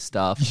 Sick of this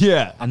stuff.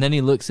 Yeah. And then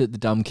he looks at the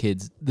dumb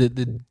kids.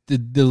 The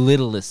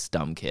littlest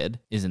dumb kid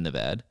is in the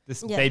bed,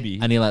 This Yeah. baby.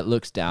 and he like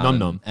looks down. Nom and,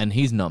 nom. and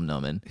he's nom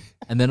nomming.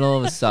 And then all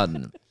of a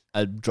sudden,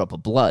 a drop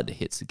of blood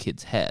hits the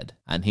kid's head,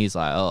 and he's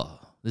like, "Oh,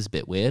 this is a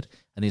bit weird."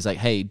 And he's like,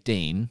 "Hey,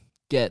 Dean,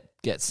 get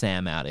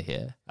Sam out of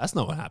here." That's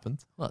not what happened.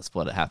 Well, that's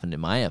what happened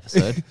in my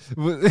episode.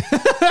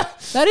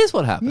 That is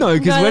what happened. No,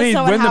 because No, when that's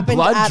not what when the happened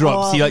blood at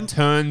drops, he all. like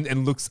turns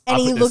and looks And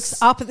up he at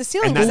looks up at the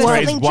ceiling and because that's there's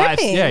where his something wife-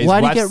 dripping. yeah, his Why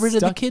did he wife's get rid of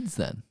the stuck- kids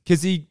then?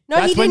 Because he. No,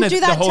 that's he when didn't do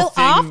that the whole till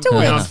thing afterwards.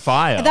 went on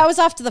fire. That was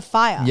after the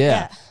fire.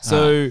 Yeah.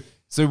 So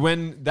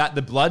when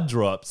the blood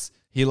drops,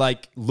 he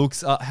like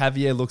looks up.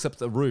 Javier looks up at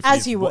the roof, and As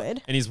his you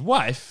would. and his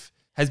wife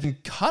has been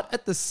cut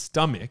at the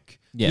stomach.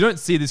 Yeah. You don't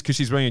see this because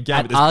she's wearing a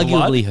gown, And but there's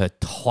arguably blood. her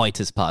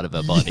tightest part of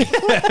her body.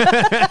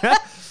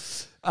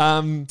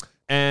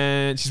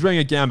 And she's wearing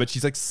a gown, but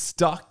she's like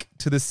stuck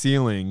to the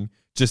ceiling,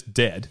 just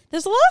dead.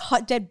 There's a lot of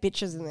hot dead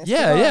bitches in this. Yeah,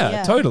 as well,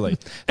 yeah, totally.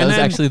 That And was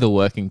then- actually the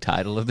working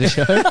title of the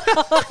show.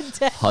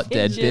 Hot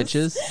Dead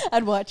Bitches.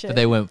 I'd watch it. But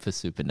they went for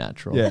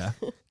Supernatural. yeah,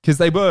 because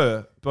they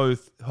were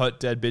both hot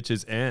dead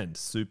bitches and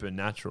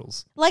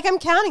supernaturals. Like I'm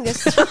counting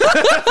this.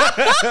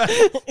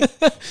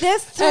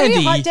 There's 3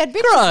 Andy, hot dead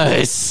bitches.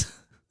 gross.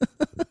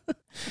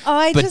 Oh,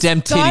 I But just them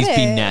got titties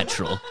be it.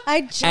 natural.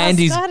 I just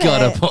Andy's got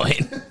got it. a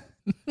point.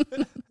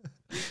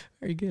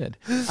 Very good.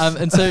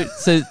 And so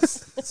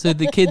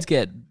the kids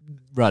they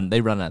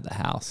run out of the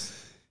house.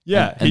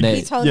 Yeah, And they-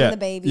 He's holding the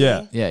baby.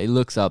 Yeah. Yeah, he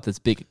looks up, this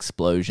big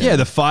explosion. Yeah,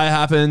 the fire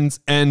happens,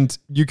 and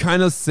you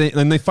kind of see,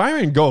 and the fire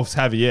engulfs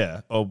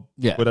Javier, or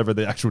Yeah. whatever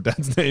the actual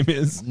dad's name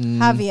is.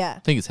 Javier. I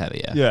think it's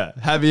heavy, yeah. Yeah,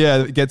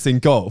 Javier gets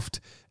engulfed,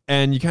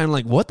 and you kind of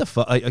like, what the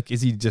fuck? Like,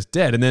 is he just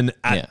dead? And then,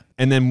 Yeah.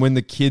 and then when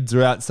the kids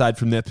are outside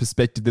from their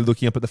perspective, they're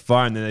looking up at the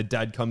fire, and then their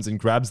dad comes and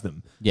grabs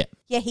them. Yeah.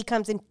 Yeah, he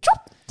comes in.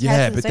 Chop,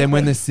 Yeah, tears but them then so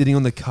when they're quick. sitting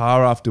on the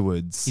car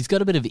afterwards, He's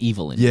got a bit of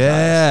evil in his eyes.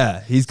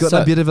 yeah, he's got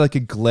So- a bit of like a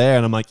glare,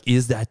 and I'm like,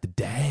 is that the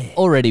dad?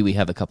 Already we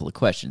have a couple of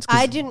questions.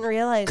 I didn't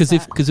realize Because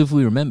that. if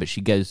we remember,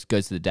 she goes to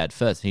the dad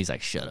first, and he's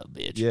like, "Shut up,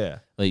 bitch." Yeah.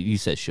 Like you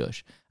said,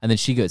 shush, and then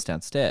she goes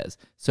downstairs.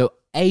 So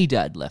a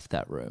dad left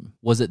that room.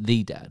 Was it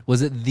the dad?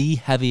 Was it the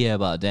Javier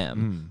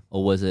Bardem,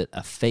 or was it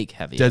a fake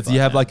Javier? Does he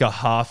have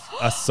Bardem? like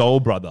a soul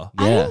brother?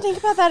 I Yeah. didn't think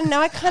about that, and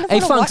now I kind of a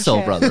want to funk watch soul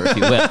it. brother, if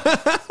you will?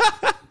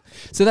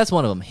 So that's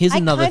one of them. Here's I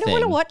another kind of thing.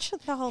 want to watch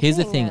the whole Here's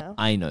thing the thing now.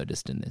 I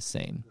noticed in this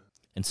scene.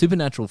 And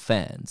Supernatural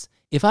fans,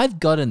 if I've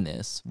gotten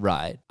this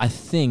right, I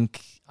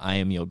think I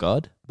am your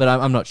god, but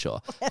I'm not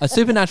sure. A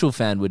Supernatural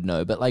fan would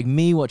know, but like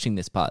me watching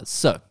this part.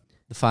 So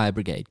the fire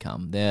brigade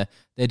come. They're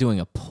doing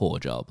a poor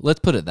job. Let's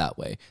put it that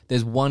way.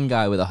 There's one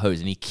guy with a hose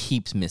and he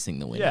keeps missing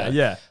the window. Yeah,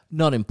 yeah.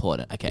 Not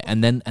important. Okay.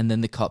 And then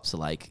the cops are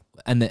like,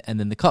 and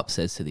then the cop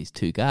says to these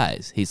two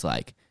guys, he's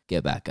like,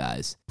 "Get back,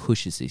 guys."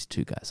 Pushes these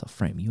two guys off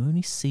frame. You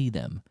only see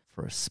them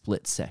for a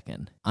split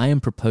second. I am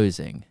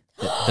proposing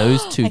that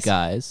those two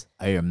guys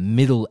are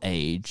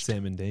middle-aged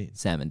Sam and Dean.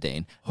 Sam and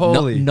Dean.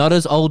 Holy. Not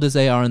as old as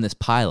they are in this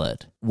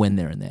pilot when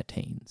they're in their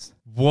teens.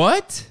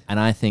 What? And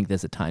I think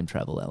there's a time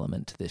travel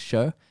element to this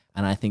show.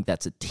 And I think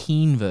that's a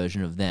teen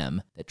version of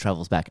them that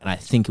travels back. And I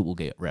think it will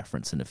get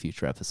referenced in a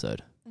future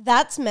episode.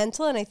 That's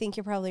mental, and I think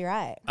you're probably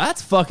right.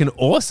 That's fucking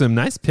awesome.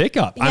 Nice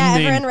pickup. Yeah, I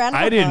mean, everyone round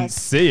of I didn't applause.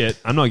 see it.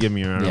 I'm not giving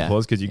you a round of Yeah.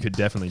 applause because you could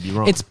definitely be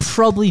wrong. It's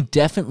probably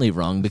definitely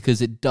wrong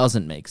because it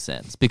doesn't make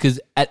sense. Because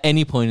at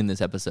any point in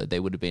this episode, they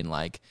would have been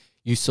like,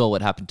 "You saw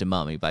what happened to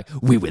Mum." You'd be like,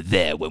 "We were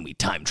there when we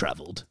time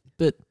traveled."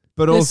 But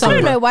But there's also- I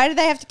some- don't know. Why do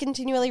they have to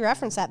continually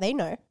reference that? They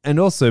know.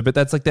 but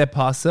that's like their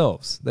past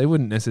selves. They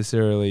wouldn't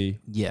necessarily.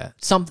 yeah,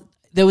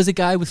 there was a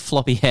guy with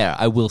floppy hair.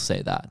 I will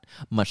say that,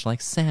 much like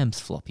Sam's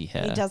floppy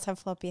hair. He does have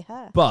floppy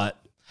hair. But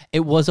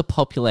It was a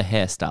popular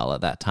hairstyle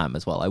at that time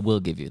as well. I will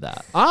give you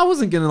that. I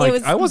wasn't gonna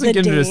was I wasn't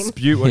the gonna Dean.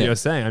 dispute what Yeah. you're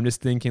saying. I'm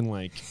just thinking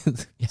like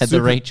You had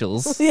the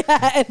Rachels. Yeah,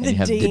 and And you the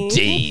have Dean. the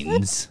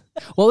Deans.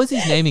 What was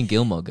his name in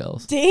Gilmore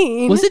Girls?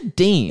 Dean. Was it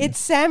Dean? It's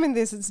Sam in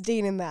this. It's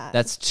Dean in that.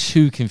 That's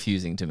too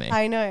confusing to me.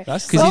 I know.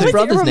 That's because What his was it?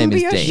 brother's name Remember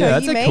is your Dean. show Yeah,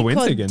 that's you a made called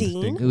coincidence,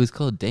 Dean? Dean. It was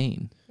called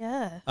Dean.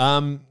 Yeah.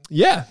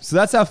 Yeah, so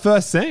that's our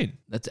first scene.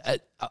 That's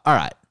all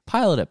right.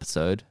 Pilot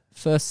episode,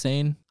 first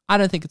scene. I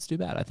don't think it's too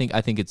bad. I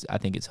think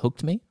it's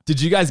hooked me.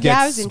 Did you guys Yeah, I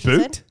get was spooked?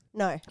 interested.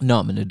 No. No,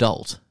 I'm an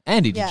adult.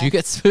 Andy, did Yeah. you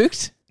get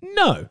spooked?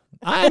 No.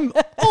 I'm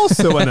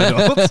also an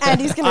adult.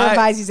 Andy's going to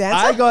revise his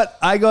answer.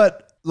 I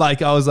got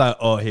like, I was like,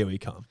 oh, here we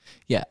come.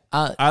 Yeah.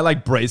 I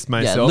like braced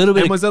myself little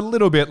bit and of- was a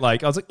little bit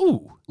like, I was like,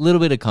 ooh. Little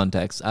bit of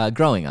context.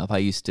 Growing up, I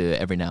used to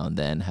every now and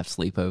then have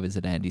sleepovers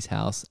at Andy's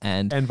house,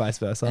 and vice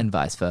versa. and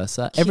vice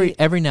versa. Cute.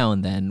 Every now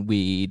and then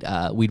we'd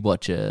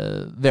watch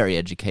a very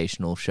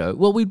educational show.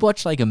 Well, we'd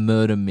watch like a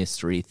murder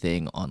mystery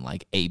thing on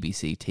like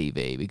ABC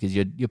TV because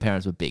your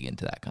parents were big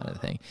into that kind of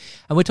thing.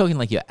 And we're talking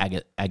like your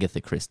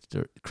Agatha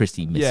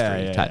Christie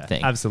mystery type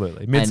thing.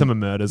 Absolutely. Midsummer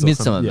Murders or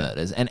Midsummer something. Yeah.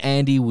 Murders. And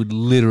Andy would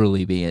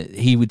literally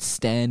he would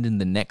stand in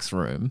the next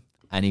room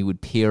and he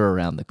would peer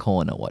around the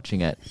corner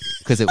watching it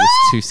because it was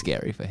too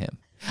scary for him.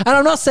 And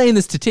I'm not saying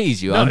this to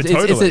tease you. No,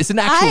 totally. It's an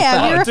actual I am.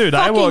 fact. You're Dude, a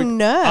I fucking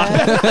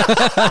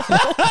nerd.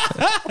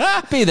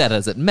 Be that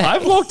as it may. I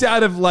walked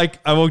out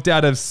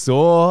of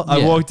Saw. I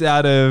Yeah. walked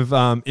out of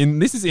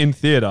this is in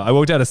theater. I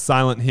walked out of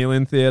Silent Hill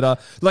in theater.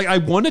 Like I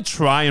want to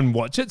try and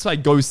watch it, so I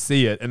go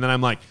see it, and then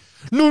I'm like,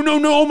 no,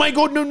 oh my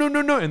god, no,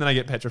 and then I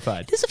get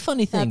petrified. It is a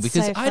funny thing That's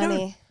because so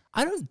funny.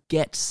 I don't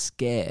get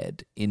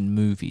scared in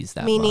movies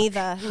that Me much.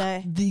 neither.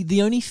 No.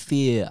 The only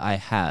fear I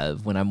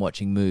have when I'm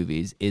watching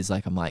movies is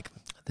like I'm like,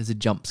 there's a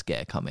jump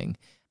scare coming,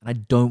 and I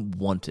don't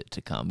want it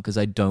to come because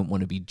I don't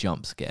want to be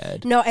jump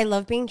scared. No, I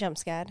love being jump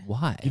scared.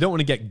 Why? You don't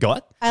want to get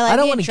got. I like I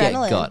don't the want to get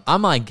adrenaline. got.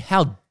 I'm like,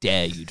 how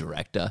dare you,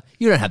 director?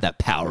 You don't have that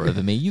power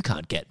over me. You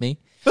can't get me.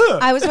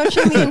 I was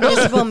watching The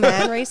Invisible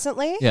Man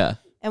recently. Yeah.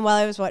 And while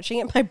I was watching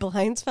it, my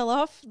blinds fell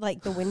off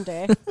like the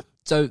window.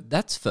 So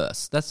that's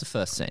first. That's the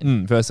first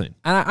scene. First scene.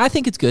 And I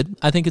think it's good.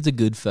 I think it's a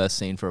good first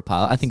scene for a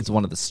pilot. I think it's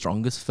one of the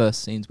strongest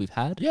first scenes we've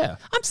had. Yeah.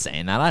 I'm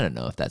saying that. I don't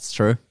know if that's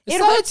true. It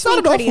hurts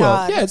me pretty well.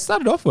 hard. Yeah, it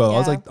started off well.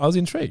 Yeah. I was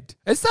intrigued.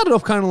 It started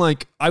off kind of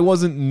like I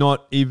wasn't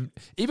not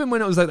even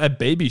when it was like that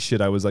baby shit.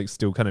 I was like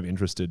still kind of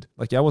interested.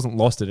 Like I wasn't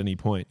lost at any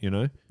point. You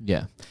know.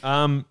 Yeah.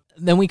 Um,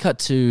 Then we cut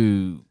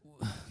to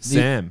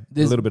Sam, a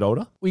there's- little bit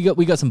older. we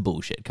got some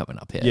bullshit coming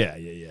up here.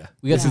 Yeah.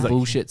 We got Yeah. some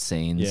bullshit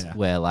scenes Yeah.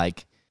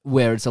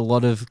 where it's a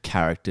lot of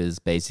characters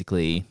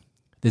basically.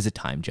 There's a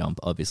time jump,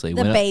 obviously.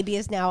 The When baby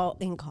is now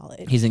in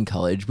college. he's in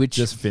college, which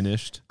Just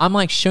finished. I'm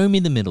like, show me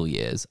the middle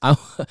years. I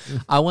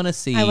want to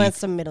see. I want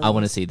some middle I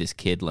want to years. see this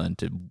kid learn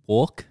to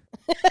walk.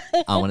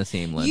 I want to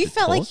see him learn. You to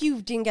felt talk. like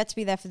you didn't get to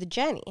be there for the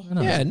journey.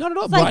 Yeah, not at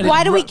all. It's like,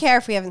 why do we care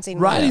if we haven't seen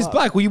Right, him he's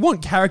before? black. Well, you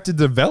want character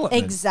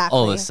development. Exactly.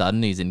 All of a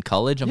sudden he's in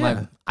college. I'm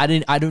Yeah.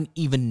 like, I don't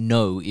even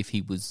know if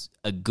he was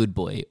a good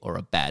boy or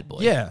a bad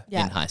boy. Yeah.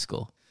 Yeah. in high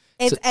school.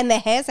 And the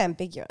hair's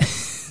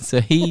ambiguous.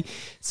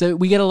 So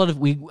we get a lot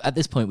of at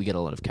this point we get a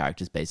lot of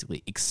characters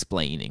basically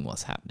explaining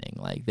what's happening.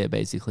 Like they're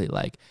basically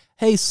like,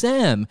 "Hey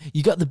Sam,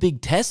 you got the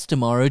big test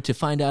tomorrow to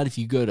find out if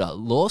you go to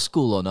law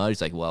school or not."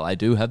 He's like, "Well, I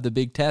do have the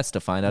big test to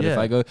find out if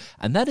Yeah. I go,"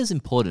 and that is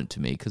important to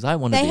me because I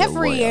want to They be have a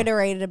lawyer.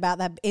 reiterated about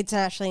that. It's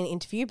actually an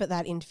interview, but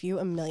that interview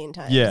a million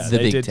times. Yeah, The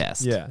they big did-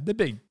 test. Yeah, the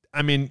big.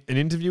 I mean, an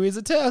interview is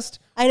a test.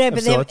 I know, of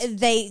but sorts.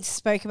 they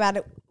spoke about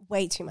it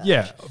way too much.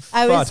 Yeah,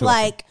 I far was too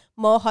like,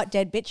 more hot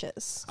dead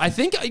bitches. I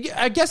think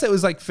I guess it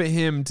was like for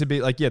him to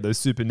be like, yeah, those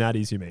super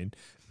natties. You mean?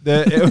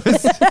 It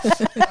was.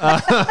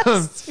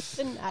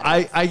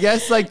 I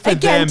guess like for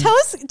Again, them. tell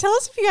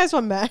us if you guys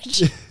want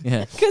merch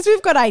Yeah. because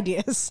we've got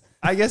ideas.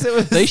 I guess it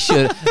was. They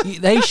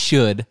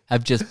should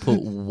have just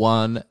put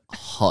one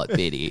hot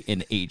biddy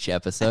in each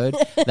episode.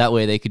 That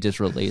way they could just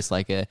release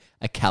like a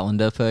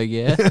calendar per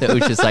year that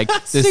was just like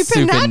the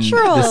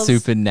Supernaturals.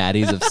 super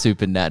natties of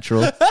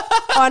Supernatural.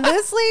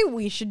 Honestly,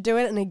 we should do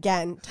it. And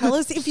again, tell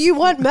us if you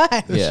want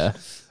merch. Yeah.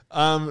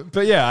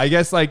 But yeah, I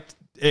guess like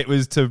it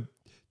was to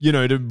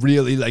to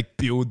really like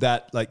build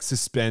that like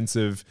suspense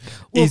of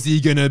is he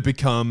gonna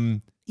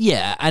become.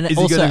 Yeah, and Is he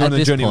also gonna go at on a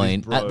this journey with his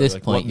point, bro? at this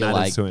Like, point, what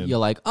matters to him? you're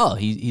like, oh,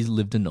 he's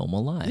lived a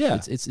normal life. Yeah.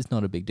 It's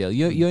not a big deal.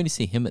 You only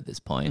see him at this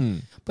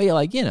point, but you're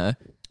like,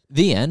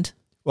 the end.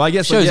 Well, I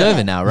guess Show's like, yeah.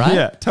 over now, right?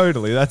 Yeah,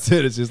 totally. That's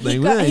it. It's just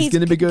like, well, he's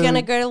gonna be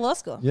gonna go to law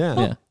school. Yeah,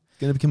 Yeah.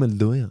 gonna become a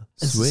lawyer.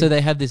 Sweet. So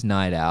they have this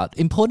night out.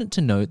 Important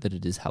to note that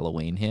it is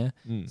Halloween here.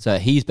 So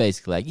he's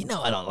basically like,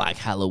 I don't like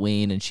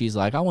Halloween, and she's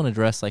like, I want to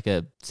dress like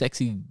a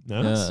sexy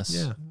nurse.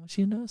 Yeah. Was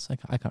she a nurse? I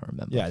can't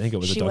remember. yeah, I think it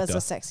was She a was doctor.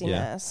 a sexy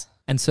Yeah. nurse.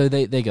 And so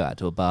they go out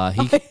to a bar.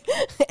 He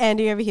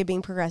Andy over here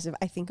being progressive.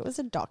 I think it was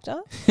a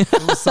doctor.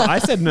 So I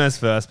said nurse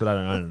first, but I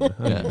don't know.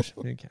 I don't know.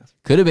 Who cares?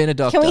 could have been a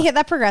doctor. Can we hit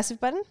that progressive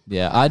button?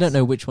 Yeah, I don't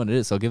know which one it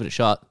is, so I'll give it a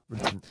shot.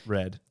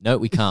 Red. No,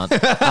 we can't.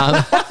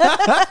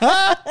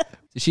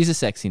 So she's a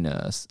sexy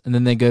nurse, and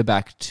then they go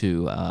back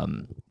to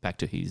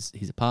his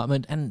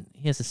apartment, and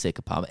he has a sick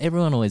apartment.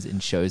 Everyone always in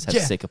shows have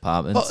Yeah. sick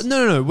apartments. Oh,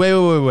 no.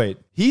 Wait.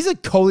 He's a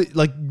college.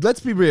 Like, let's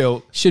be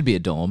real. Should be a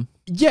dorm.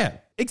 Yeah,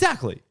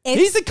 exactly. It's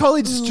He's a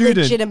college student.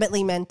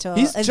 Legitimately mental.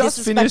 He's And just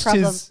this is my finished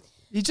problem. his.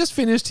 He just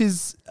finished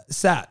his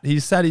sat. He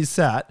sat his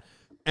sat,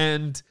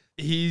 and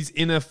he's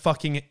in a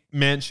fucking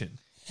mansion.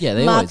 Yeah,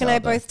 they Mark always and are, I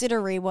though. both did a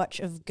rewatch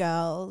of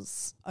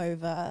Girls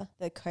over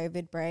the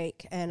COVID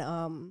break, and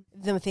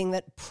the thing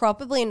that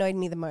probably annoyed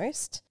me the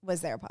most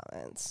was their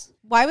apartments.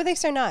 Why were they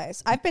so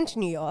nice? I've been to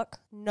New York.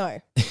 No.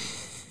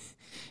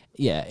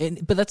 Yeah,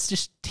 but that's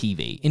just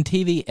TV. In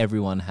TV,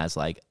 everyone has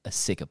like a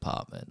sick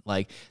apartment.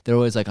 Like they're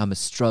always like, I'm a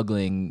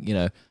struggling,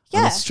 I'm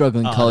Yeah. a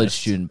struggling college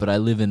student, but I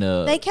live in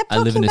a They kept I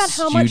live talking in a about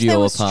how much they studio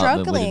were apartment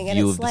with struggling, a and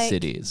view it's of like, the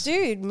cities.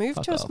 dude, move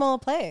Fuck to a off. smaller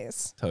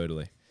place.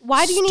 Totally.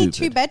 Why do you need 2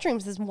 Stupid.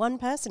 bedrooms? There's one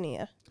person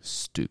here.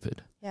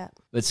 Stupid. Yeah.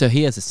 But so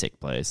he has a sick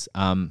place.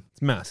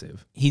 It's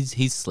massive.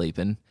 He's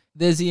sleeping.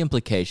 There's the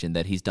implication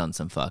that he's done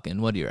some fucking.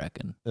 What do you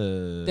reckon?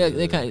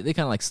 They're kind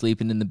of like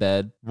sleeping in the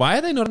bed. Why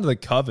are they not under the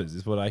covers?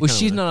 Is what I. Well,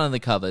 she's not on the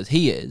covers.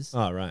 He is.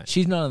 Oh right.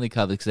 She's not on the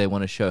covers because they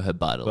want to show her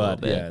butt a little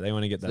But bit. yeah, they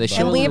want to get that. They butt. show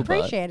And a we little butt.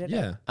 appreciated it.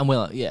 Yeah. And we're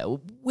like, yeah,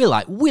 we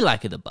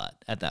like the butt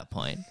at that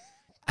point.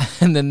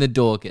 And then the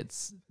door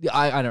gets.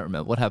 I don't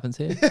remember what happens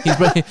here.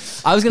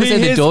 I was going to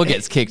say the door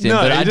gets kicked in,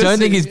 but I don't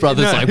think his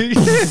brother's like.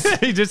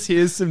 He just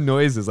hears some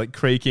noises like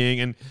creaking,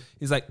 and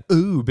he's like,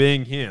 "Ooh,"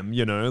 being him,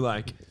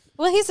 like.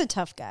 Well, he's a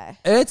tough guy.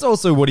 It's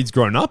also what he's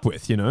grown up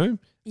with,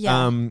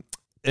 Yeah.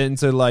 And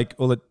so like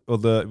all the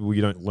well,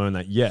 you don't learn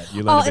that yet.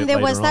 You learn. Oh, a bit and there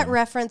was later that on.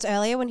 reference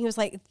earlier when he was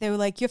like, they were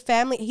like, your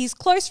family, his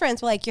close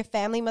friends were like, your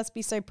family must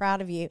be so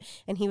proud of you.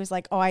 And he was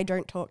like, oh, I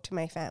don't talk to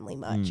my family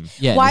much.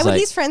 Yeah, Why he's would like-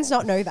 his friends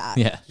not know that?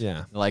 Yeah.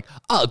 Yeah. They're like,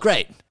 oh,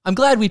 great. I'm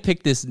glad we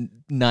picked this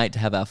night to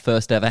have our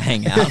first ever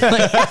hangout.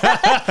 Like,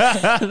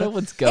 I don't know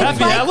what's going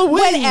It's on. like Halloween.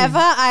 whenever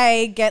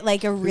I get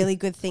like a really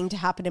good thing to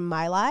happen in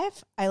my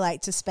life, I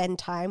like to spend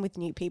time with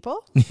new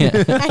people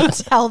and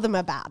tell them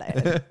about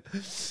it.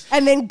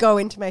 And then go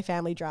into my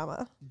family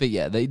drama. But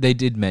yeah, they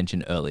did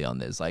mention early on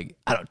there's like,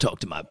 I don't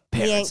talk to my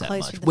parents ain't that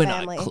close much. with the We're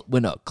family. we're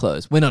not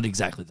close. We're not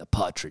exactly the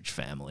Partridge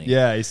family.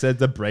 Yeah, he said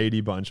the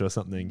Brady Bunch or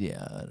something.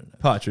 Yeah, I don't know.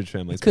 Partridge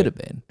family. Could have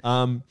been.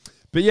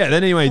 But yeah,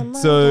 then anyway, Come on,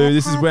 so get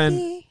this is when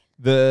happy.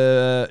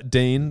 the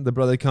Dean, the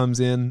brother, comes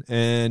in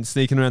and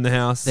sneaking around the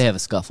house. They have a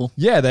scuffle,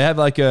 Yeah, they have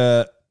like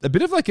a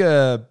bit of like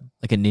a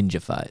like a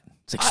ninja fight.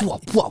 It's like,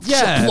 swap, swap,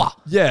 yeah,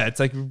 swap. yeah. It's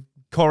like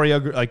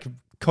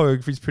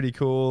choreography's pretty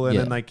cool, and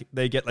Yeah. then like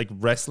they get like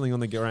wrestling on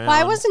the ground.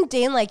 Why wasn't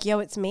Dean like, yo,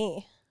 it's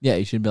me? Yeah,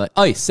 you should be like,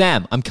 oh,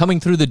 Sam, I'm coming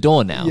through the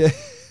door now. Yeah.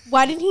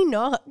 Why did he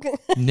knock?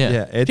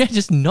 Yeah, it's-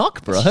 just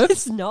knock, bro.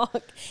 Just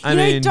knock. I You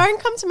know, mean- don't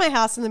come to my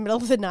house in the middle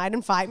of the night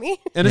and fight me.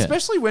 And Yeah.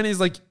 especially when his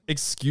like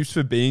excuse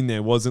for being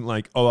there wasn't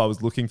like, oh, I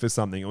was looking for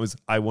something. It was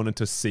I wanted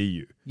to see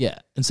you. Yeah,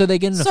 and so they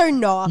get in a So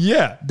knock.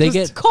 Yeah, they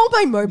Just- get Call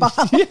my mobile.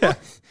 yeah.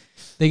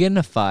 they get in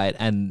a fight,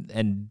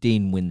 and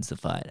Dean wins the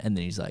fight, and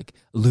then he's like,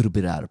 a little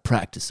bit out of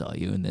practice, are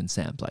you? And then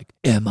Sam's like,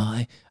 am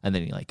I? And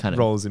then he like kind of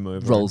Rolls him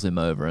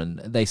over. and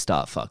they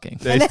start fucking.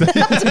 I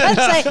was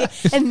about to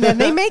say, and then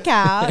they make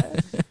out.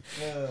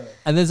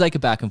 And there's like a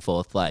back and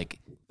forth, like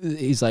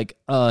he's like,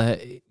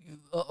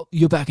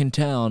 you're back in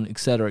town,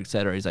 etc.,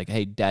 etc. He's like,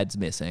 hey, Dad's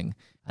missing,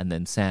 and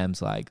then Sam's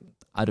like,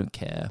 I don't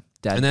care.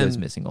 Dad And then- goes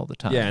missing all the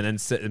time. Yeah, and then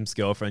Sitham's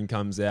girlfriend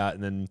comes out,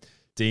 and then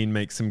Dean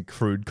makes some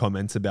crude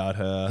comments about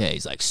her. Yeah,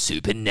 he's like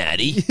super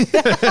natty,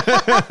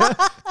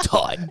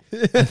 tight,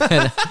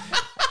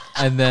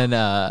 and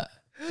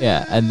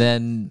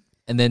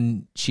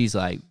then she's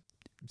like,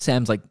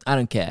 Sam's like, I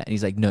don't care, and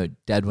he's like, no,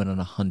 Dad went on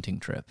a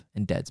hunting trip,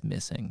 and Dad's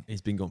missing.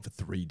 He's been gone for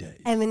 3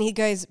 days. And then he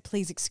goes,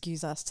 please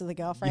excuse us to the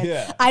girlfriend.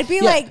 Yeah. I'd be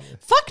like,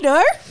 fuck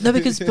no. No,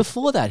 because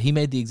before that, he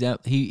made the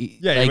example. He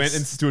Yeah, he like, went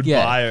and stood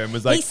yeah. by her and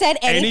was like, He said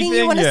anything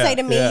you want to Yeah, say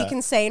to me, yeah. you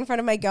can say in front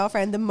of my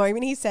girlfriend. The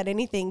moment he said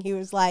anything, he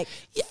was like,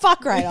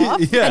 fuck right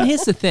off. Yeah. And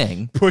here's the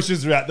thing: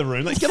 Pushes her out the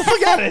room, like, get the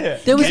fuck out of here.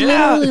 there was Get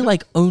out. literally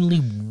like only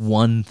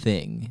one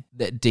thing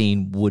that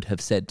Dean would have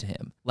said to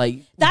him. Like,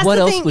 That's what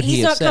the else thing. would he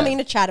He's have not said? coming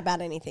to chat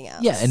about anything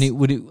else. Yeah, and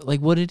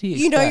what did he?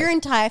 you know, expect? your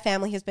entire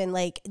family has been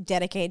like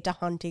dedicated to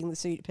hunting the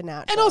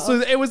supernatural. And also,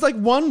 it was like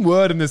one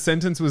word, and the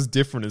sentence was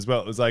different as well.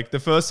 It was like the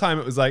first time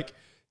it was like,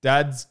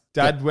 Dad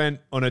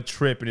went on a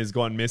trip and has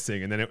gone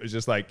missing, and then it was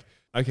just like,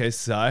 okay,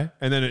 so,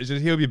 and then it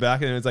just he'll be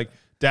back, and then it's like,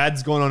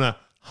 Dad's gone on a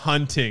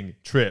hunting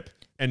trip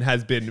and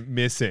has been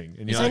missing,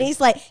 and you're and like, he's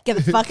like, get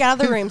the fuck out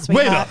of the room, wait,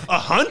 sweetheart. a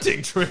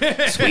hunting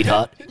trip,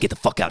 Sweetheart, get the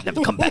fuck out,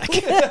 never come back.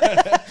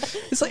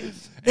 It's like and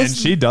there's,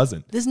 she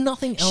doesn't. there's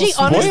nothing else. She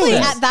honestly,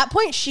 Spoilers. at that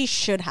point, she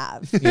should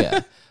have.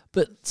 Yeah.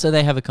 But so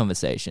they have a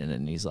conversation,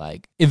 and he's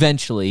like,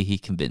 eventually he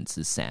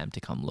convinces Sam to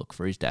come look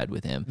for his dad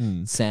with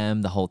him.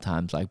 Sam the whole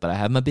time's like, but I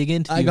have my big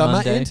interview. I got my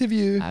Monday.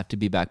 interview. I have to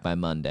be back by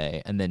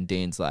Monday. And then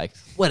Dean's like,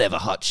 whatever,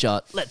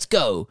 hotshot, let's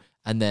go.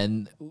 And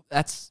then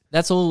that's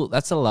all.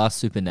 That's the last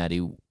Super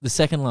Natty, the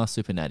second last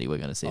Super Natty we're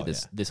going to see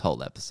this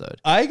whole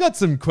episode. I got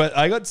some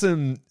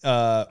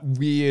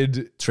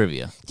weird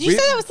Trivia. Did you say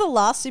that was the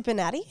last Super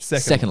Natty?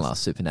 Second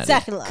last Super Natty.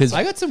 Second last. 'Cause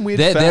I got some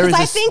weird there facts. is Because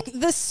a I think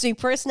the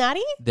Superest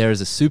Natty there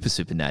is a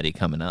Super Natty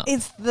coming up.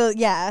 is the,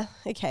 yeah,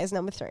 okay, it's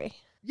number 3.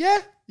 Yeah.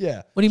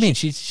 What do you mean?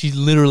 She's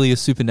literally a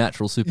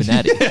supernatural Super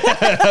Natty.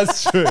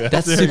 That's true.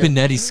 That's Super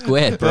Natty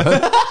squared, bro.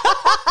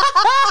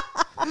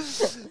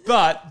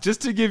 But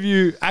just to give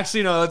you,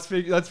 actually no, let's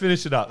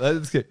finish it up.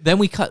 Let's get. Then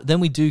we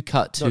do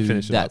cut to Not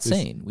finish it that up.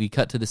 scene. We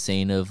cut to the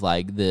scene of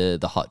like the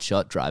hot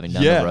shot driving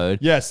down the road.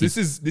 Yes, this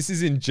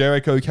is in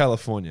Jericho,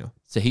 California.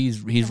 So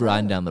he's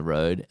riding down the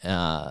road.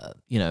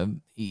 You know,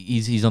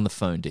 he's on the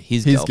phone to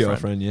his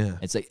girlfriend. Yeah.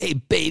 It's like, hey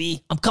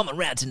baby, I'm coming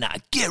around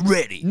tonight. Get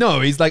ready. No,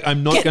 he's like,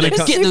 I'm not going to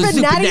come. Get those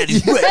Super super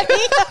natties natties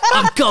ready.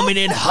 I'm coming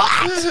in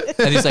hot.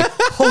 And he's like,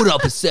 hold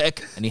up a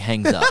sec, and he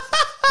hangs up.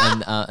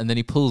 And then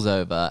he pulls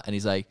over and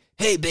he's like,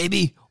 hey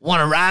baby, want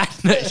to ride?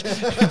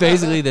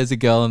 Basically, there's a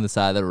girl on the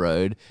side of the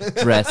road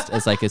dressed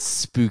as like a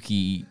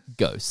spooky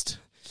ghost.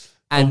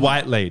 A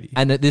white lady.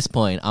 And at this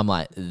point, I'm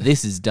like,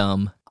 this is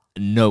dumb.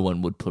 No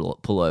one would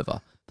pull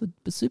over. But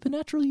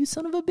Supernatural, you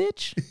son of a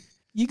bitch.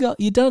 You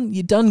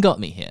done got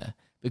me here.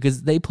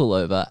 Because they pull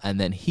over and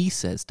then he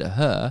says to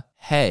her,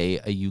 hey,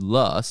 are you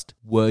lost?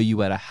 Were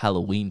you at a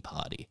Halloween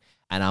party?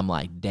 And I'm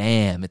like,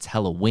 damn, it's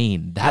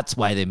Halloween. That's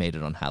why they made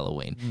it on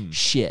Halloween.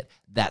 Shit,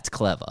 that's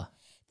clever.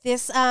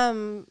 This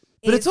But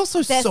it's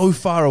also so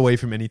far away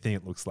from anything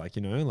it looks like,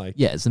 you know? Like,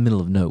 Yeah, it's the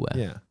middle of nowhere.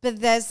 yeah. But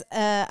there's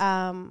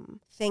a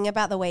thing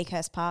about the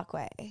Wakehurst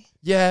Parkway.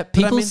 Yeah, but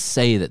People I mean,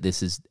 say that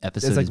this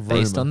episode like is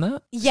based rumor. on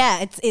that.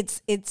 Yeah,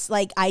 it's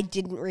like I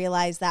didn't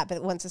realize that,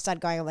 but once I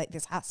started going, I'm like,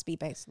 this has to be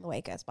based on the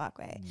Wakehurst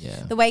Parkway.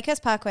 Yeah. The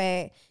Wakehurst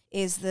Parkway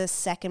is the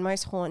second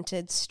most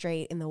haunted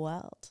street in the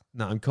world.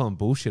 no, I'm calling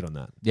bullshit on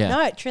that. Yeah.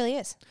 No, it truly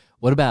is.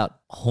 What about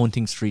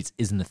haunting streets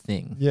isn't a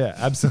thing? Yeah,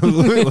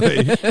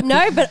 absolutely.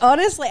 No, but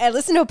honestly, I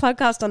listened to a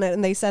podcast on it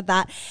and they said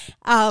that.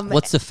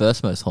 What's the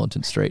first most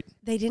haunted street?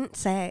 They didn't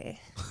say.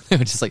 They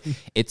were just like,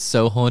 it's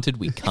so haunted,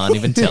 we can't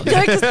even tell you.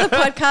 No, because the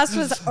podcast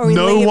was only...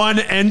 No one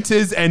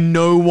enters and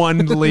no one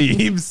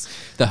leaves.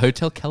 The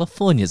Hotel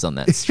California's on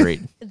that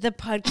street. The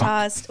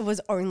podcast was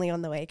only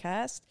on the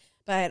Wakehurst.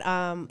 But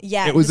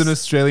yeah. It was an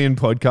Australian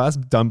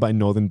podcast done by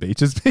Northern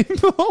Beaches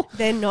people.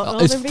 They're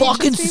not It's Northern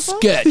fucking Beaches people.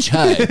 sketch,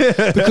 hey?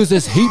 Because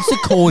there's heaps of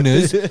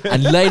corners,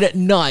 and late at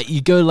night,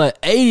 you go like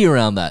 80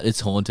 around that.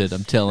 It's haunted,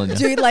 I'm telling you.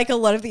 Dude, like a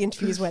lot of the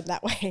interviews went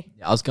that way.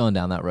 I was going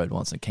down that road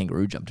once, and a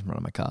kangaroo jumped in front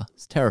of my car.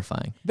 It's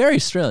terrifying. Very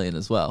Australian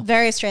as well.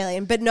 Very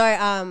Australian. But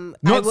no,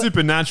 Not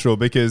supernatural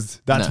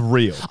because that's No.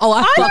 real. Oh,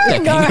 I fucked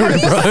that don't know. kangaroo,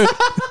 bro.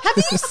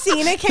 have you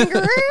seen a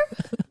kangaroo?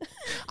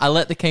 I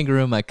let the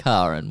kangaroo in my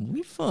car, and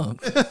we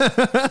fucked.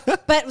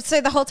 But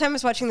so the whole time I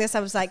was watching this, I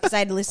was like, because I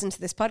had listened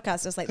to this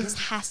podcast, I was like, this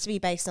has to be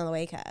based on the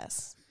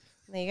Wakehurst.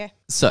 There you go.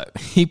 So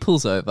he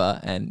pulls over,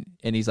 and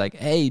he's like,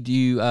 hey,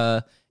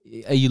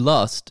 are you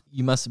lost?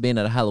 You must have been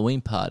at a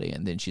Halloween party.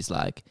 And then she's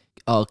like,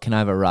 oh, can I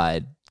have a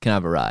ride? Can I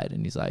have a ride?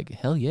 And he's like,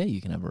 hell yeah,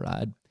 you can have a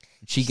ride.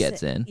 She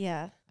gets in.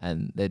 Yeah.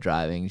 And they're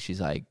driving.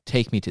 She's like,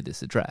 take me to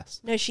this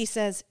address. No, she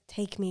says,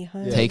 take me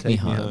home. Yeah, Take me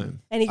home.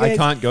 And he I goes,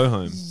 can't go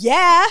home.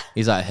 yeah.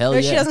 He's like, hell No,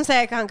 yeah. she doesn't say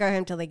I can't go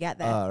home till they get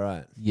there. All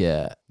right.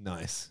 Yeah.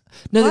 Nice.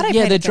 No, Glad I yeah, paid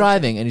they're attention.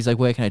 driving. And he's like,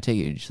 where can I take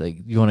you? And she's like,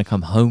 you want to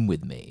come home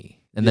with me?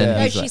 And then Yeah.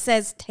 no, he's she like,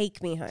 says,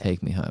 take me home.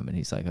 take me home. And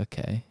he's like,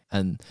 okay.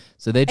 And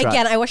so they drive.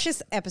 Again, I watched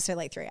this episode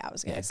like 3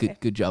 hours ago. Yeah, so.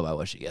 good job. I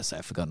watched it yesterday.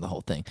 I've forgotten the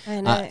whole thing.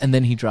 I know. And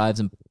then he drives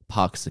and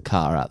parks the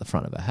car out the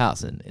front of her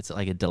house, and it's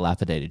like a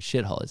dilapidated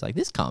shithole. He's like,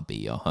 this can't be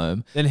your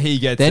home. Then he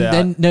gets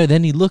out.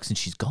 Then he looks and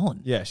she's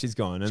gone. Yeah, she's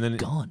gone. And then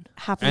Gone.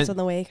 Happens And- on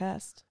the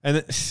Wakehurst. and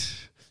then,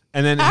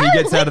 and then he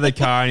gets out of the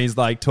car and he's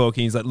like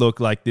talking. He's like, look,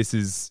 like this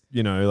is,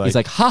 you know, like He's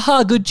like,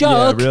 haha, good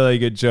yeah, joke. really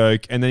good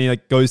joke. And then he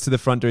like goes to the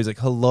front door. He's like,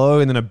 hello.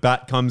 And then a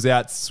bat comes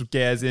out,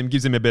 scares him,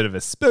 gives him a bit of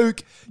a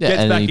spook, Yeah, gets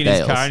and back then in he his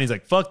bails. car and he's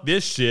like, fuck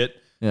this shit.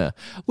 Yeah.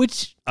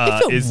 Which,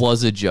 if it is-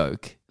 was a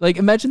joke, like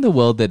imagine the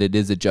world that it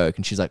is a joke,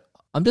 and she's like,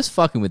 I'm just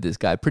fucking with this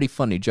guy. Pretty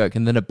funny joke.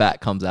 And then a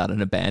bat comes out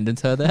and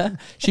abandons her there.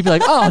 She'd be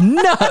like, oh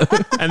no.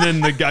 And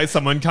then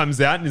someone comes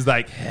out and is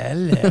like,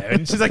 hello.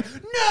 And she's like,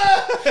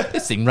 no.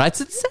 This thing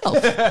writes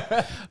itself.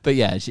 But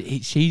yeah,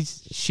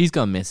 she's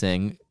gone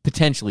missing,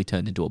 potentially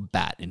turned into a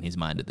bat in his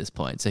mind at this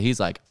point. So he's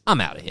like, I'm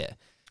out of here.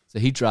 So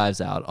he drives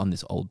out on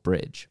this old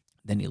bridge.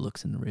 Then he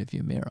looks in the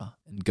rearview mirror,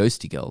 and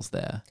Ghosty Girl's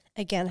there.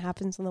 Again,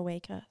 happens on the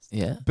Wakehurst.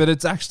 Yeah. But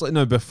it's actually,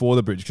 no, before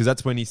the bridge, because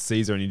that's when he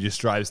sees her and he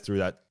just drives through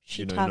that,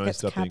 She no targets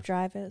stopping. cab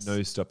drivers.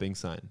 No stopping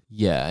sign.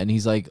 Yeah, and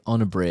he's like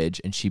on a bridge,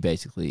 and she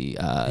basically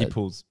He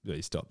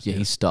stops.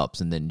 he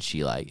stops, and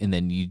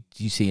then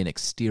you see an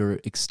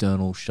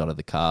external shot of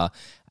the car,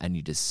 and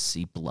you just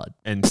see blood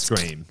And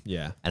scream.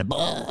 Yeah. and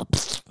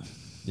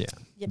Yeah.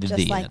 Yep, the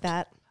just like end.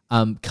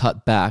 that.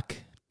 cut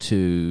back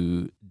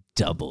to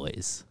Du Bois.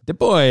 The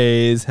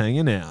boys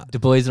hanging out. Du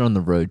Bois are on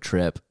the road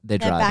trip. They're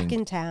They're driving. back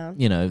in town.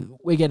 You know,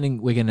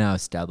 we're now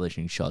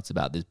establishing shots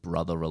about this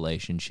brother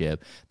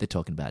relationship. They're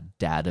talking about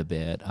dad a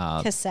bit.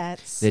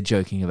 Cassettes. They're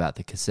joking about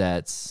the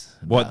cassettes.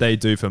 What about- they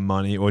do for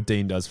money, or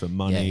Dean does for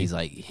money. Yeah, he's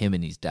like, him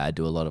and his dad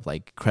do a lot of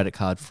like credit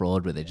card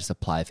fraud where they just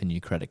apply for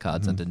new credit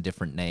cards under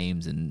different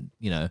names and,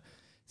 you know,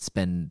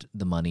 spend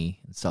the money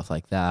and stuff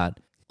like that.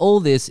 All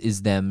this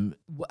is them.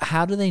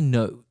 How do they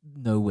know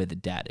where the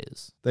dad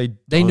is? They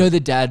don't- know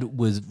the dad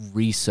was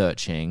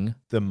researching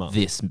the mum.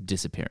 this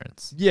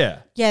disappearance. Yeah.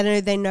 Yeah,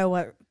 no, they know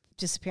what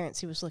disappearance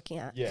he was looking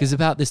at. Yeah. Because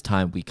about this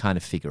time, we kind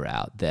of figure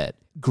out that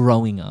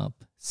growing up,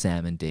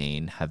 Sam and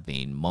Dean have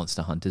been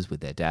monster hunters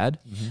with their dad.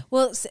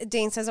 Well,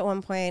 Dean says at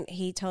one point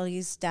he told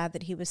his dad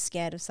that he was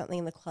scared of something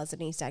in the closet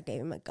and his dad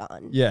gave him a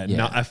gun. Yeah, Yeah.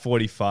 Not at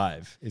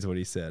 45 is what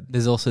he said.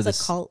 There's also It's a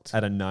this. cult.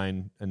 At an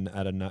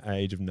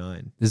age of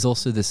 9. There's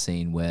also the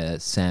scene where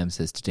Sam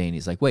says to Dean,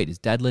 he's like, "Wait, is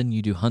Dad letting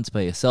you do hunts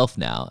by yourself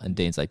now?" And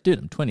Dean's like, "Dude,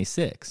 I'm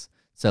 26."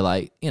 So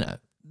like,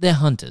 they're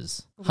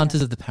hunters,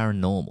 hunters of the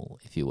paranormal,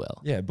 if you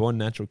will. Yeah, born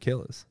natural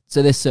killers.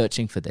 So they're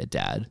searching for their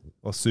dad.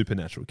 Or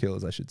supernatural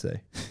killers, I should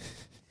say.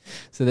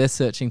 So they're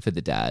searching for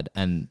the dad,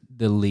 and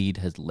the lead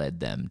has led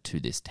them to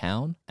this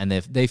town. And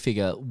they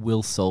figure,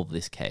 we'll solve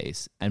this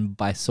case. And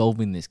by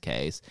solving this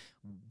case,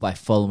 by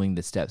following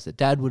the steps that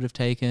Dad would have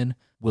taken,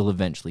 we'll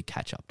eventually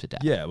catch up to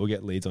Dad. Yeah, we'll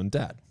get leads on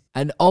Dad.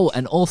 And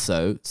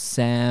also,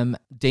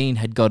 Dean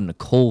had gotten a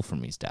call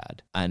from his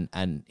dad, and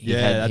he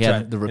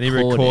had the And he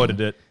recording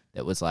recorded it.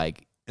 that was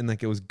like, And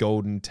like it was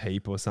golden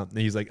tape or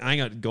something. He's like, I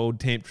got gold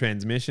tape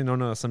transmission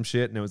on or some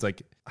shit. And it was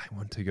like, I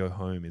want to go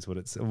home is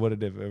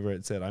whatever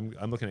it said. I'm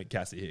looking at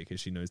Cassie here because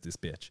she knows this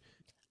bitch.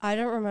 I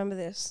don't remember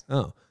this.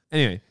 Oh,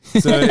 anyway.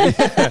 So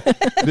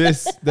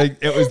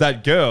it was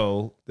that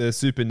girl, the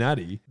super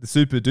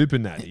duper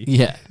natty.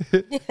 yeah,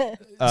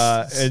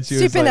 And she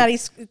was Super like, Natty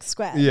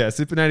Square. yeah,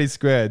 super natty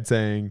squared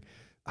saying,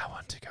 I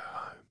want to go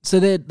home. So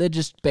they're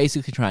just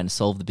basically trying to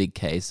solve the big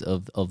case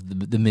of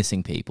the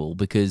missing people,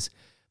 because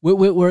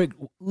we're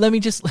let me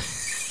just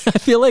I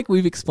feel like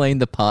we've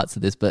explained the parts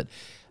of this, but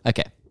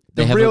okay.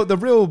 They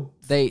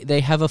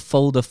have a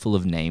folder full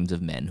of names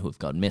of men who have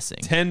gone missing.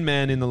 10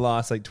 men in the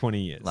last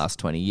 20 years. Last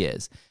 20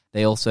 years.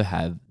 They also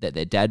have that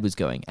their dad was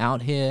going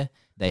out here.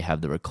 They have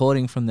the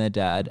recording from their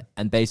dad,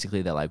 and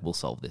basically they're like, we'll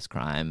solve this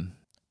crime.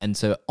 And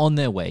so on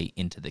their way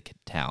into the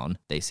town,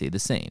 they see the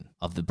scene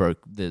of the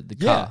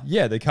car.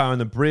 Yeah, the car on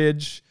the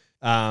bridge.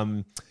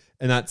 And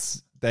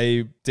that's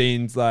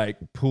Dean's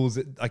pulls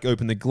it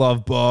open the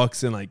glove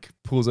box and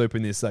pulls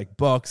open this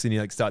box, and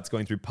he starts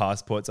going through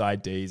passports,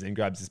 IDs, and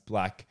grabs this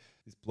black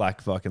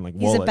fucking wallet.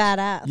 He's a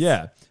badass.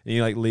 Yeah. And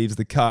he leaves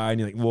the car and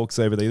he walks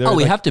over there. Oh,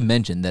 we have to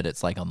mention that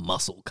it's a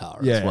muscle car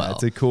as well.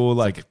 It's a cool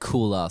a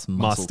cool ass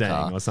muscle Mustang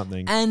car or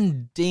something.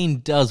 And Dean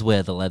does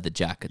wear the leather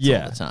jackets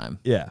all the time.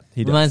 Yeah,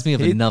 he does. Reminds me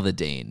of another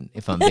Dean,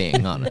 if I'm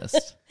being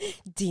honest.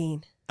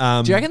 Dean.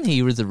 Do you reckon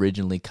he was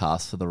originally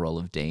cast for the role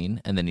of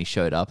Dean, and then he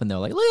showed up and they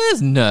were like, look at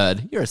this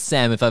nerd. You're a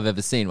Sam if I've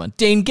ever seen one.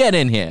 Dean, get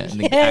in here.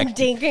 And And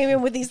Dean came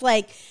in with his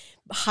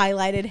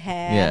highlighted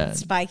hair, Yeah.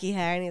 spiky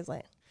hair, and he's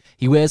like,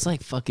 he wears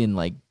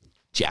fucking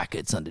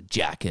jackets under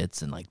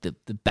jackets, and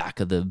the back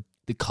of the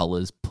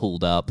collars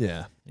pulled up.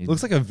 Yeah.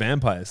 Looks like a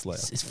vampire slayer.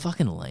 It's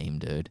fucking lame,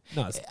 dude.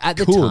 No, it's at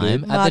the cool,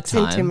 time, dude. Mark's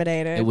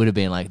intimidated. it would have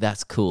been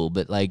that's cool,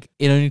 but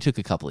it only took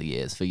a couple of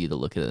years for you to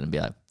look at it and be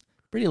like,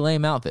 pretty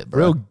lame outfit,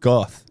 bro. Real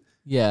goth.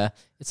 Yeah,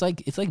 it's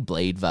like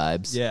Blade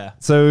vibes. Yeah.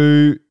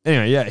 So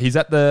anyway, yeah, he's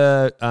at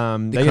the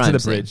they get to crime the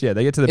scene. bridge. Yeah,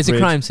 they get to the It's bridge.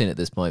 a crime scene at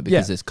this point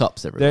because Yeah. there's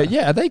cops everywhere.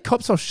 Are they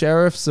cops or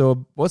sheriffs,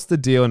 or what's the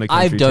deal in a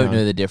I country don't town?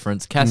 know the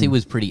difference. Cassie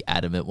was pretty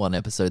adamant one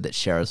episode that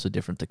sheriffs were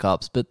different to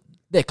cops, but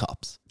they're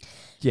cops.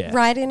 Yeah.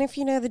 write in if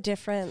you know the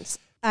difference.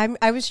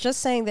 I was just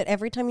saying that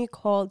every time you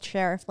called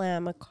Sheriff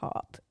Lamb a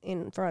cop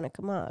in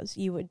Veronica Mars,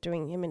 you were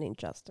doing him an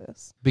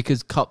injustice.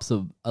 Because cops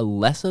are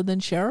lesser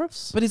than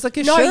sheriffs? But he's like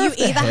a No, sheriff.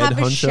 you the either head have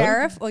a honcho.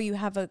 sheriff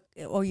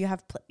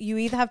you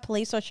either have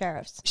police or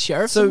sheriffs.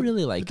 Sheriffs So are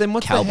really but then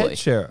what's the cowboy. head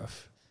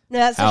sheriff? No,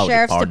 that's the Howdy,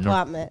 sheriff's partner.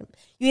 department.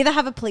 You either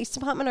have a police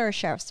department or a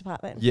sheriff's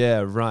department.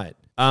 Yeah, right.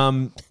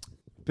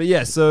 But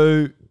yeah,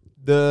 so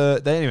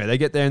they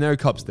get there and there are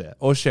cops there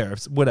or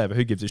sheriffs, whatever.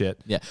 Who gives a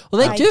shit? Yeah.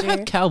 Well, they I do do.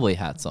 have cowboy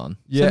hats on.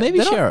 Yeah, So maybe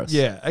they're not- sheriffs.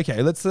 Yeah,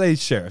 okay. Let's say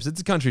sheriffs.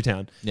 It's a country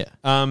town. Yeah.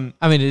 I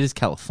mean, it is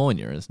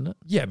California, isn't it?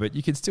 Yeah, but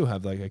you could still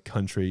have a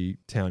country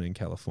town in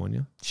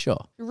California. Sure.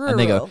 Rural. And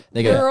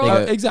they go, Rural.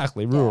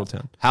 Exactly, rural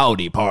town.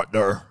 howdy,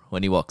 partner,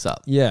 when he walks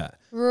up. Yeah,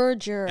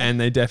 Roger. and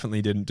they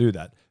definitely didn't do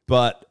that.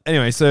 But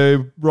anyway,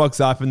 so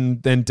rocks up,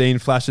 and then Dean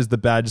flashes the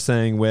badge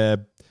saying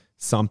we're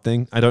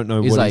something. I don't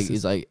know He's what like, he says.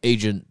 he's like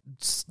Agent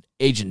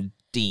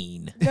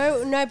Dean.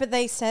 No, but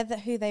they said that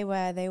who they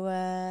were. They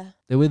were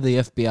They're with the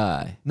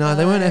FBI. No,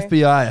 they weren't No.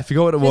 FBI. I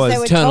forgot what it because was. they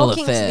were Internal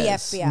talking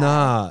affairs. to the FBI.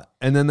 Nah,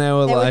 and then they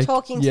were They were like,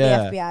 talking to the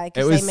yeah, FBI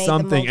 'cause it was they made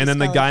them something, and then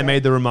the guy multi-scholar.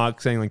 made the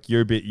remark saying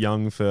you're a bit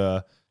young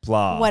for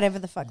blah. Whatever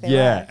the fuck they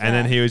Yeah, were. and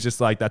then he was just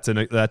like, He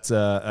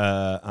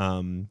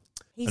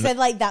said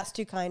that's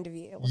too kind of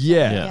you. or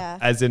yeah, something. Yeah.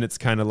 as in it's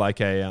kind of like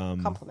a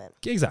Compliment.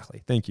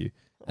 Exactly. Thank you.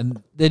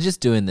 And they're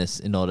just doing this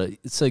in order.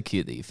 It's so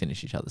cute that you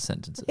finish each other's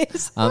sentences.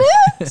 Yes.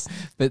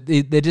 But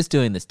they're just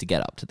doing this to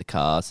get up to the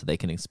car so they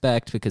can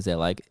inspect, because they're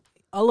like,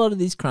 a lot of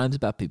these crimes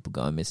about people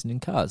going missing in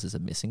cars. There's a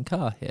missing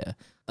car here,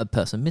 a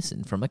person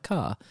missing from a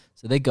car.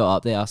 So they go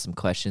up, they ask some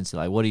questions. They're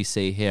like, what do you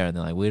see here? And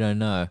they're like, we don't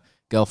know.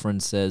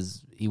 Girlfriend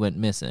says he went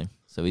missing,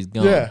 so he's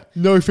gone. Yeah,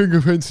 no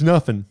fingerprints,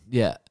 nothing.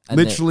 Yeah. And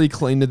Literally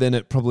cleaner than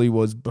it probably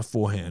was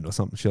beforehand or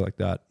something shit like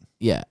that.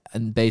 Yeah,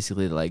 and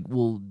basically they're like,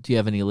 well, do you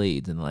have any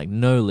leads? And they're like,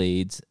 no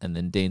leads. And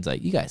then Dean's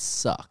like, you guys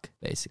suck,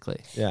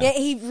 basically. Yeah,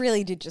 he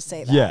really did just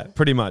say that. Yeah,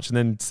 pretty much. And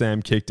then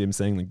Sam kicked him,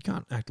 saying, like, you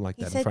can't act like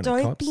He that in said, front of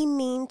don't cops. be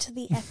mean to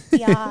the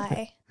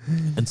FBI.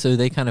 And so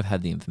they kind of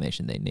have the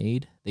information they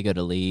need. They go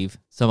to leave.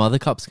 Some other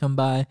cops come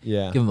by,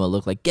 Yeah. give them a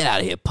look like, get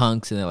out of here,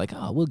 punks. And they're like,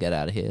 oh, we'll get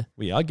out of here.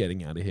 We are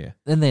getting out of here.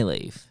 Then they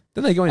leave.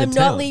 Then they go into I'm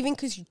town. not leaving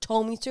because you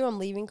told me to. I'm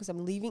leaving because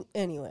I'm leaving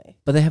anyway.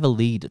 But they have a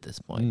lead at this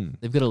point. Mm.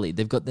 They've got a lead.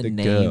 They've got the The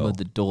name girl. of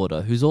the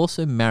daughter, who's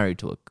also married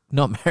to a...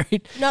 Not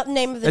married. Not the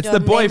name of the It's daughter.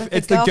 the boy. name of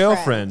It's the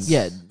girlfriend.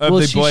 Yeah. Of Well,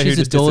 the boy who she's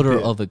a just daughter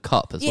disappeared. of a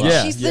cop as Yeah,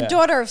 well. she's Yeah. the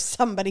daughter of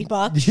somebody,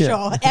 Mark. Yeah.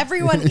 Sure.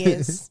 Everyone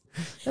is.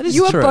 That is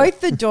You true. are both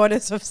the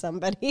daughters of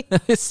somebody.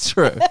 It's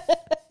true.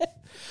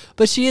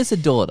 But she is a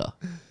daughter.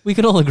 We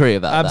can all agree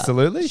about that.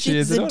 Absolutely. She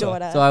She's is the a daughter.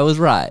 daughter. So I was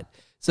right.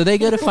 So they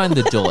go to find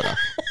the daughter.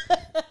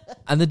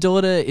 And the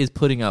daughter is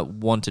putting up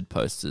wanted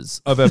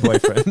posters. Of her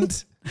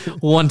boyfriend.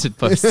 Wanted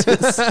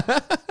posters.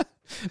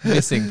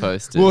 Missing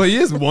posters. Well, he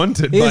is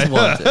wanted He by is her.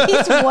 wanted.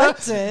 He's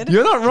wanted.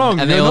 You're not wrong.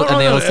 And You're they all, not and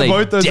they wrong all on say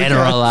both those dead or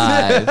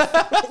accounts.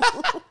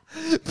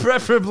 alive.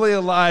 Preferably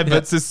alive,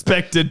 but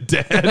suspected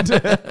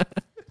dead.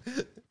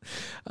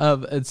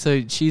 And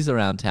so she's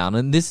around town,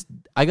 and this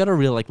I got a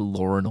real like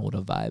Law and Order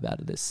vibe out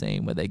of this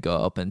scene where they go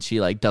up and she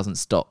like doesn't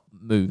stop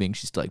moving.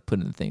 She's like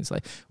putting the things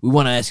like, we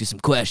want to ask you some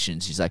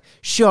questions. She's like,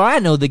 sure, I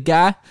know the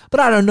guy, but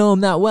I don't know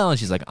him that well. And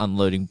she's like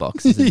unloading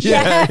boxes and shit.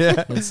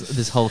 yeah. It's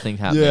this whole thing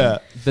happening. Yeah.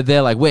 But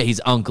they're like, we're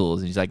his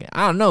uncles. And he's like,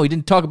 I don't know. He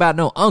didn't talk about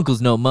no uncles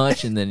no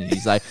much. And then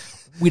he's like,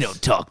 we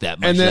don't talk that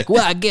much. And She's then- like,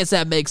 well, I guess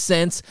that makes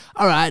sense.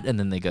 All right. And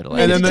then they go to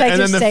like, And then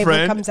Detective the Sable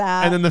friend comes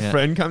out. And then the Yeah.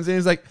 friend comes in.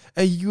 He's like,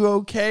 "Are you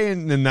okay?"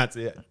 And then that's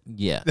it.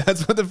 yeah.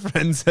 That's what the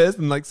friend says,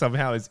 and like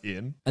somehow is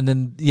in. And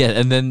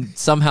then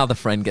somehow the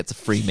friend gets a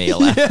free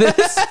meal out of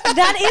this.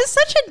 That is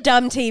such a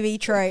dumb TV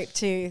trope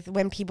too,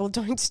 when people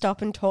don't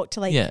stop and talk to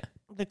like Yeah.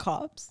 the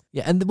cops.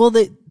 Yeah, and well,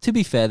 to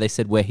be fair, they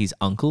said we're his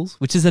uncles,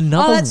 which is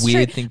another that's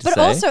weird true. thing to but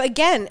say. also,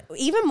 again,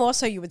 even more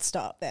so, you would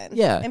stop then.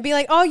 Yeah. And be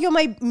like, oh, you're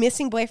my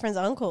missing boyfriend's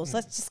uncles.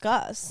 Let's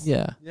discuss.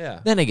 yeah. Yeah.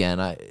 Then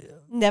again,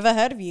 Never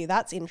heard of you.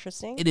 That's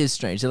interesting. it is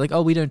strange. They're like,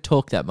 oh, we don't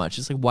talk that much.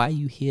 It's like, why are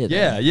you here?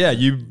 Yeah, Then? yeah.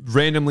 You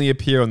randomly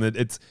appear on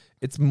the.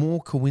 It's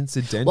more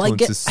coincidental Well, I and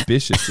get-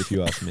 suspicious, if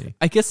you ask me.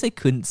 I guess they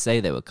couldn't say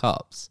they were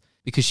cops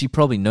because she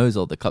probably knows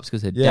all the cops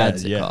because her Yeah,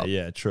 dad's a yeah, cop.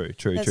 yeah. True.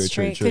 That's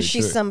true because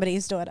she's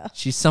somebody's daughter.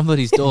 She's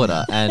somebody's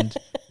daughter, and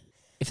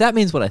if that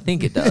means what I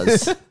think it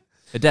does,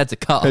 her dad's a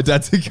cop. Her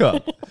dad's a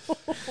cop.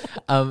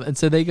 And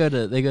so they go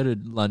to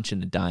lunch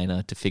in a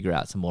diner to figure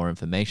out some more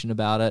information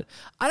about it.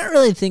 I don't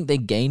really think they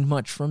gained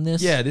much from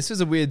this. Yeah, this was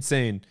a weird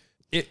scene.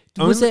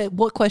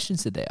 What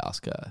questions did they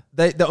ask her?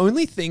 The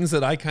only things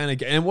that I kind of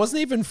get, and it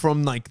wasn't even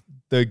from like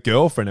the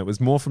girlfriend, it was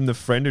more from the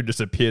friend who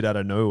just appeared out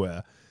of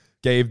nowhere,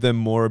 gave them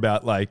more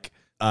about like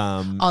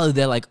Oh,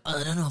 they're like, oh,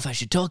 I don't know if I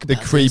should talk the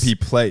about creepy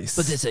this, place.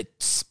 but there's a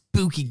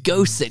spooky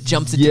ghost that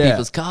jumps into Yeah.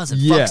 people's cars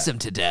and Yeah. fucks them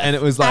to death. and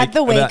it was like At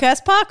the about-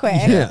 Wakehurst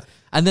Parkway. Yeah.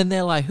 And then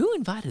they're like, who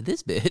invited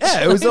this bitch?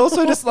 Yeah, it was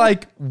also just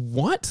like,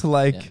 what?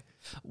 Like, Yeah.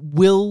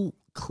 We'll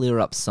clear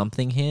up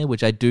something here,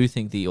 which I do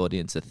think the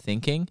audience are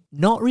thinking.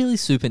 Not really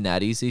super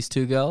natties, these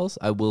two girls,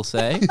 I will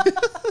say.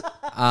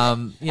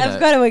 I've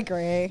got to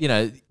agree. you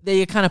know,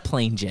 they're kind of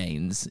plain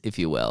Janes, if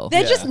you will.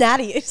 They're just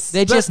natties.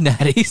 They're just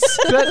natties.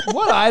 but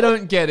what I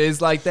don't get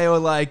is like, they were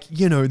like,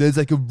 you know, there's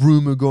like a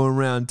rumor going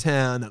around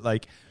town that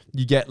like,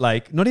 you get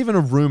like, not even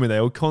a rumor, they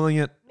were calling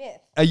it, Myth.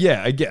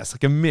 yeah, I guess,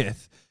 like a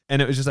myth.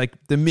 And it was just like,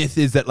 the myth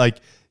is that like,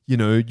 you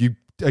know, you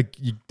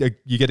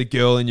get a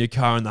girl in your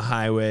car on the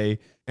highway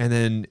and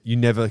then you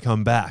never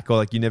come back or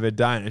like you never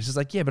die. And it's just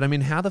like, yeah, but I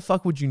mean, how the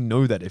fuck would you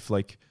know that if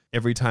like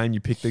every time you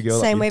pick the girl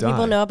Same up, way you die?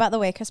 people know about the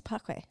Wakehurst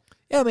Parkway.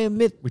 Yeah, I mean,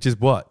 myth. Which is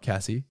what,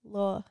 Cassie?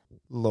 Law.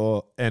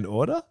 Law and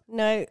order?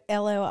 No,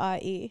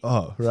 LORE.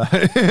 Oh,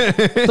 right.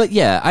 But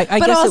yeah, I But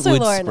guess it also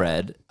would Lauren.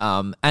 spread.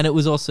 And it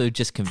was also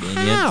just How?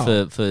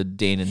 convenient for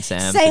Dean and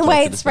Sam. Same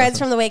way it spreads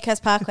from the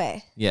Wakehurst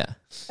Parkway. Yeah.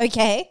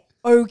 Okay.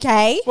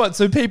 What?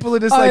 So people are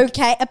just like,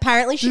 Okay.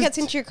 Apparently, she gets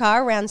into your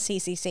car around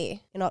CCC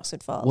in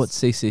Oxford Falls. What's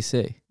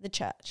CCC? The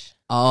church?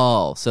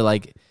 Oh, so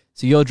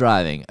you're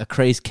driving, a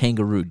crazy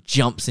kangaroo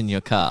jumps in your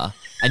car,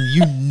 and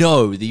you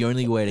know the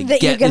only way to That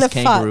get you're this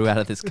gonna kangaroo fuck. out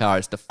of this car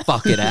is to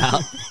fuck it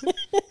out.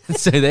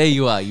 So there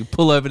you are. You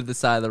pull over to the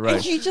side of the road.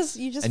 And you just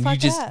and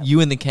fuck out.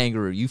 you and the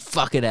kangaroo, you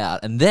fuck it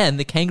out. And then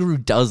the kangaroo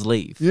does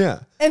leave. yeah.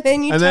 And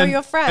then you And tell then,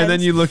 your friends. and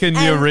then you look in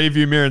your and-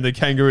 rearview mirror and the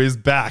kangaroo is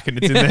back and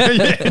it's in there.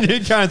 Yeah, and your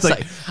car, it's It's like,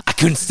 like, I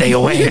couldn't stay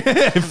away.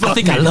 I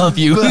think I love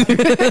you.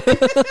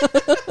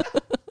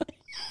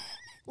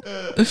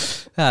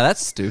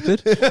 That's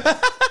stupid.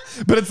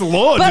 but it's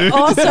law, But dude.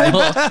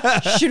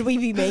 also, should we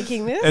be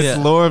making this? It's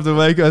Yeah. law of the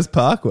Wakehurst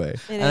Parkway. It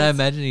And I is.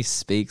 imagine he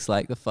speaks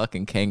like the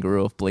fucking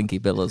kangaroo of Blinky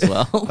Bill as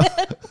well. I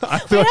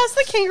Wait, thought, how's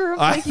the kangaroo?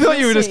 I making thought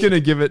you were this just going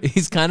to give it.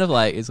 He's kind of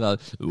like,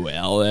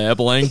 well there,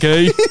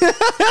 Blinky.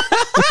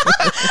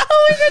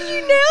 Oh my god, you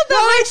nailed That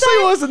that!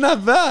 actually wasn't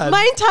that bad.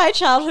 My entire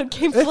childhood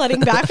came flooding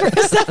back for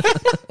a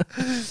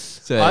second.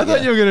 So, I thought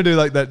yeah. you were going to do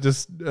like that,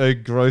 just a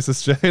gross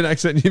Australian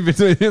accent you've been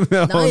doing the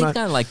No, whole he's night.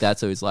 kind of like that.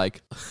 So he's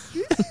like,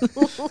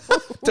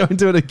 Don't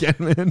do it again,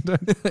 man.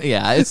 Don't.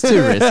 yeah, it's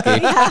too risky.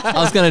 I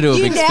was going to do a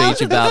You big nailed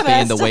speech it the about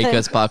being the first time.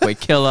 Waitrose Parkway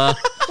killer.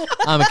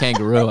 I'm a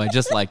kangaroo. I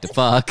just like to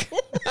fuck.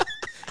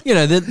 You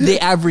know, the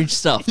average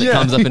stuff that Yeah.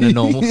 comes up in a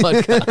normal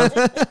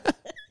podcast.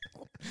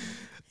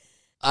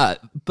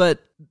 But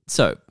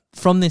so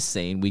from this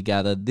scene, we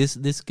gather this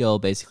girl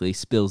basically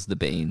spills the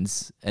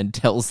beans and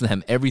tells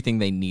them everything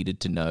they needed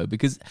to know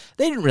because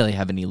they didn't really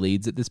have any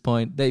leads at this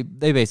point. They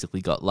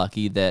basically got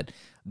lucky that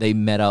they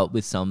met up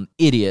with some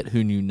idiot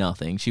who knew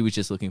nothing. She was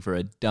just looking for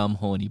a dumb,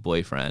 horny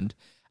boyfriend.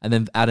 And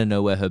then out of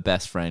nowhere, her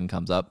best friend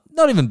comes up.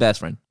 Not even best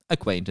friend,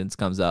 acquaintance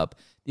comes up.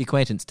 The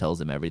acquaintance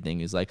tells him everything.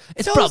 He's like,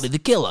 it's probably the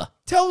killer.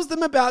 Tells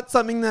them about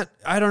something that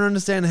I don't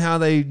understand how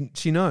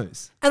she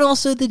knows. And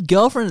also, the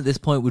girlfriend at this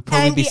point would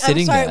probably be Andy, sitting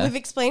I'm sorry, there. we've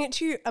explained it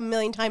to you a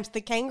million times.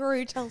 The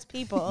kangaroo tells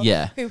people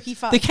Yeah, who he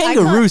fucks. the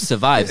kangaroo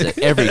survives it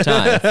every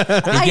time.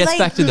 I He gets like-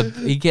 back to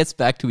he gets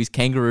back to his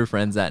kangaroo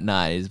friends that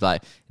night. He's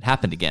like, it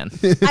happened again.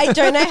 I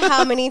don't know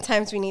how many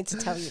times we need to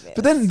tell you this.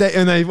 But then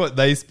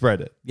they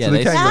spread it. Yeah, So the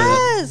they kangaroo-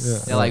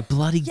 yes. They're like,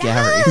 bloody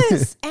Gary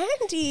Yes,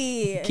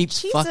 Andy.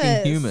 keeps Jesus.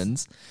 fucking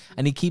humans,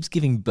 and he keeps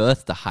giving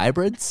birth to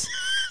hybrids.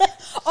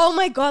 Oh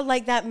my god,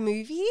 like that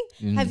movie.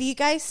 Mm. Have you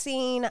guys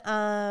seen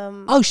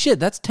Oh shit,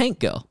 that's Tank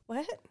Girl.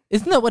 what?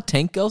 Isn't that what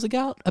Tank Girl's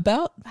about?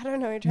 I don't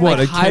know. What,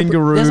 Like, a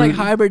kangaroo? There's like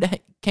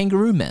hybrid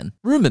kangaroo men.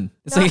 Rumen.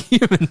 It's like a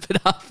human,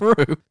 but half Roo.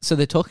 So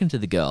they're talking to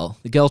the girl.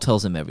 The girl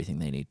tells them everything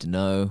they need to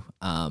know.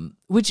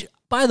 Which,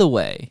 by the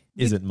way,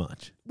 Isn't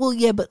much. well,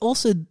 yeah, but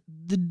also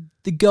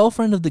the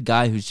girlfriend of the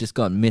guy who's just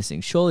gone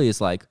missing surely is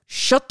like,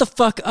 shut the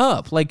fuck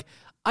up. Like,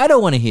 I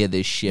don't want to hear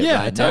this shit Yeah,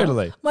 right now.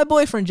 totally. My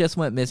boyfriend just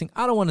went missing.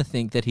 I don't want to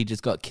think that he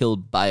just got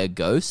killed by a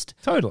ghost.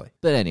 Totally.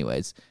 But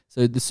anyways,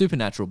 so the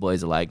supernatural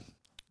boys are like,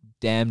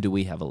 damn, do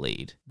we have a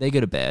lead? They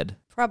go to bed.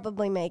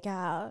 probably make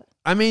out.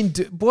 I mean,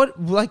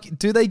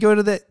 do they go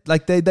to that?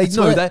 Like they That's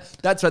no, what-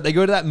 that's right. They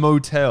go to that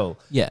motel.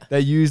 Yeah.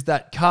 They use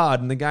that card,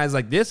 and the guy's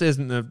like, "This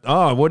isn't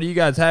what are you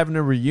guys having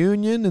a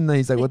reunion?" And then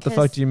he's like, "What the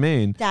Because fuck do you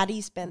mean?"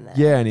 Daddy's been there.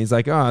 Yeah, and he's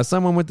like, "Oh,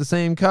 someone with the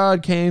same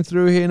card came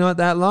through here not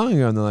that long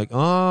ago," and they're like,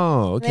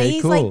 "Oh, And then okay,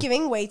 he's cool." like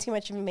giving way too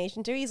much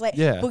information to. He's like,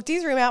 Yeah. booked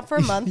his room out for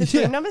a month. It's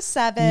Yeah. room number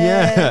 7.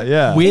 yeah,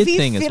 yeah. Weird If you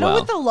thing as fiddle well.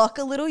 with the lock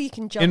a little, you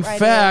can jump In right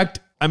fact,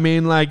 I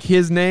mean, like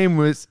his name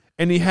was,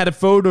 and he had a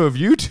photo of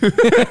you two.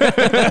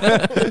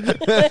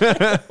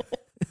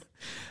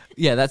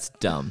 Yeah, that's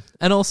dumb.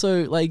 And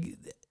also, like,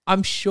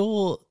 I'm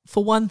sure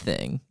for one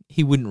thing,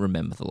 he wouldn't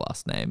remember the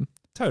last name.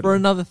 Totally. For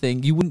another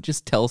thing, you wouldn't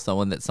just tell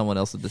someone that someone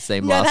else with the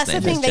same No, last that's the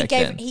name thing. has They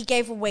checked in. he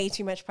gave way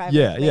too much private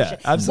Yeah, yeah, information.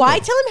 absolutely. Why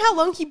tell him how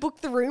long he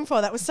booked the room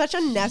for? That was such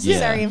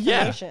unnecessary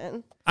Yeah.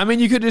 information. I mean,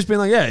 you could just been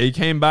like, "Yeah, he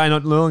came by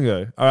not long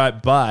ago. All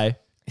right, bye."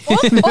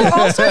 Or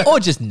also, Or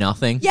just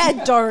nothing.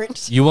 yeah,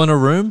 don't. You want a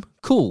room?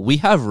 Cool, we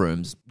have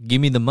rooms.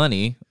 Give me the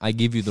money, I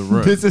give you the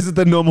room. This is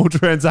the normal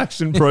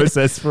transaction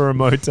process for a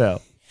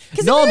motel.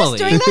 Because Normally.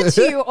 if he was doing that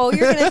to you, all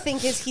you're going to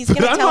think is he's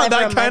going to I'm tell not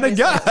that everyone kind my of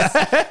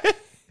business.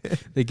 guy.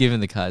 They're giving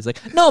the cards.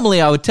 Like, normally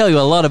I would tell you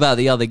a lot about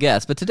the other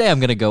guests, but today I'm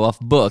going to go off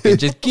book and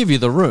just give you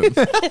the room.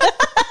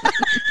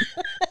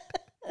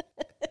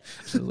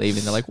 They're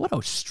leaving. They're like, what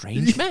a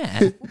strange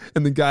man.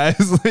 And the guy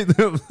is like,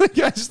 the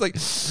guy's just like,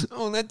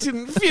 "Oh, that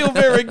didn't feel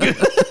very good."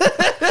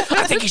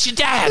 I think you should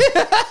dad.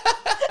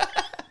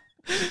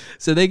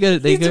 So they go.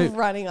 They He's go.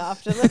 running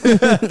after them.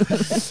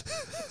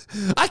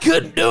 I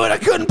couldn't do it. I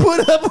couldn't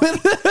put up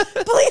with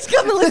it. Please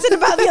come and listen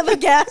about the other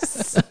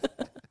guests.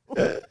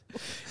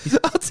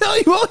 I'll tell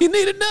you all you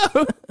need to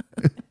know.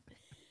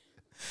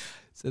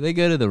 So they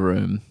go to the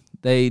room.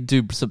 They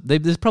do some.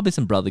 There's probably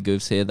some brother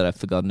goofs here that I've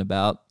forgotten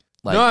about.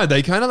 Like, No,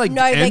 they kind of like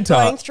No, they're enter.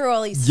 going through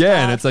all his stuff.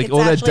 Yeah, and it's like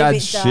all their actually a dad's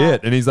bit shit,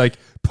 dark. and he's like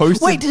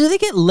posted. wait, do they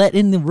get let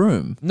in the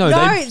room? no,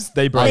 No,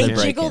 they break they in.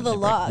 break jiggle in, the they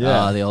break lock. in.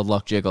 Yeah. Oh, the old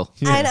lock jiggle.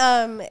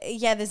 And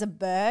yeah, there's a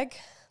burg.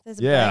 There's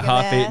a Yeah, burger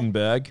half-eaten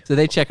there. burg. So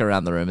they check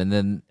around the room, and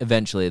then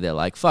eventually they're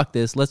like, "Fuck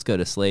this, let's go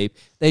to sleep."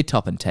 They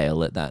top and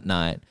tail it that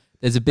night.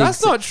 There's a big.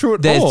 That's not true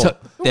at there's all.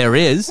 There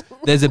is.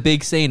 There's a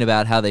big scene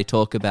about how they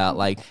talk about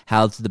like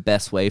how's the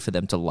best way for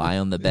them to lie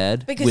on the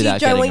bed Because you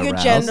without don't want getting your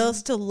aroused.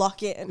 genitals to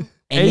lock in.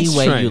 Any H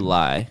way train. you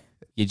lie,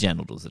 your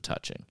genitals are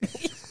touching.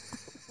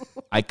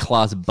 I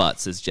class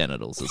butts as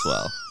genitals as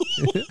well.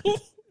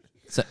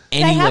 So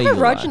They any have way you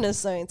lie. erogenous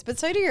zones, but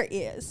so do your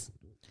ears.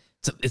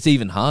 So it's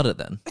even harder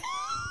then.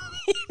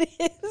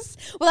 It is.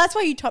 Well, that's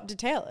why you top to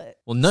tail it.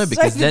 Well, no, So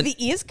because that then the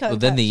ears can't well,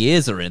 then touch. the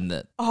ears are in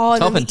the Oh,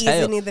 top then and the ears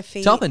tail. are near the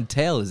feet. Top and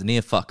tail is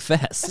near fuck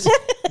fest.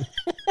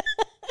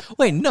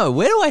 Wait, no.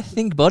 Where do I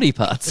think body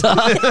parts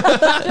are?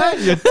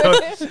 Your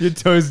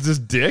toes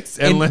just dicks,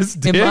 endless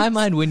in dicks. my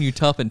mind, when you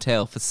top and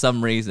tail, for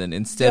some reason,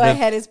 instead Your of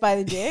head is by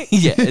the dick.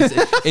 yeah,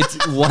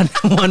 it's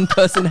one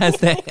person has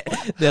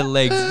their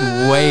legs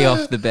way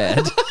off the bed,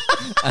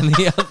 and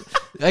the other.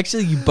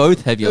 Actually, you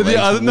both have your legs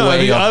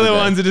way the off other the bed.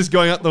 ones are just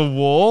going up the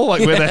wall,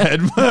 like where the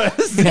head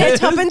was. They're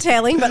top and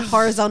tailing, but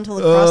horizontal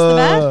across the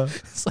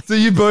bed. So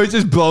you both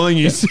just blowing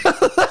each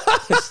other.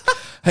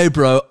 hey,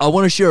 bro, I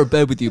want to share a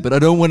bed with you, but I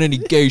don't want any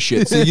gay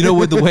shit. So you know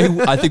what? The way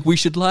I think we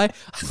should lie?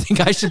 I think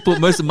I should put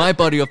most of my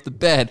body off the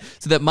bed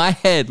so that my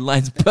head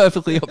lines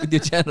perfectly up with your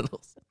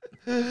genitals.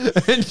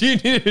 And you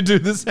need to do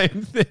the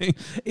same thing.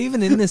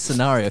 Even in this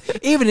scenario,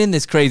 even in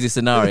this crazy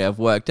scenario I've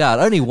worked out,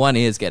 only one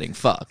ear's getting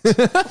fucked.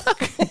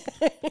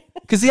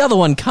 Because the other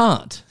one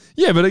can't.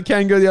 Yeah, but it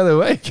can go the other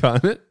way,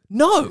 can't it?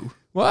 No.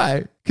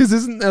 Why? Because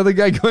isn't the other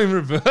guy going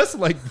reverse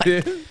like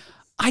this?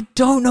 I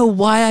don't know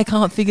why I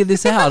can't figure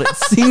this out. It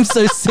seems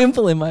so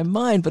simple in my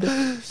mind, but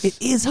it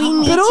is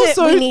hard. But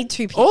also, we need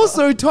two people.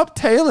 Also, top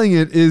tailing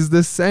it is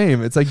the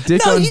same. It's like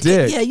dick on you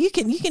dick.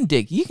 Can,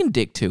 you can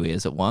dick two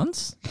ears at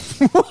once.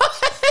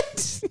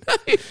 What?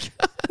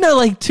 No,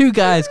 like two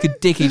guys could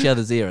dick each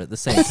other's ear at the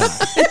same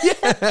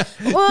time.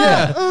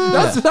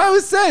 That's what I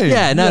was saying.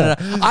 Yeah, no.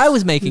 I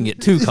was making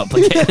it too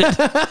complicated.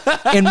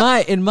 In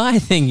my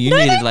thing, you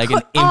needed like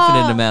an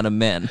infinite amount of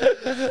men.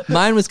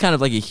 Mine was kind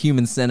of like a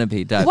human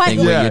centipede type What? thing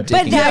Yeah. where you're But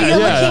dicking now each you're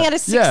other. looking at a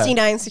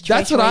 69 situation.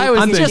 That's what where I you was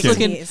I'm can just thinking.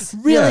 dick looking. ears.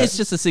 Really, Yeah. it's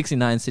just a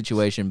 69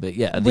 situation, but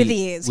yeah, With the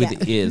ears, with yeah.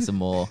 the ears are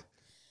more.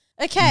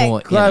 Okay. more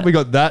Glad we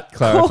got that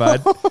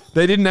clarified.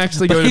 They didn't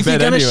actually But go to if you're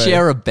bed gonna anyway.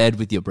 share a bed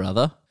with your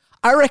brother,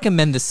 I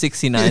recommend the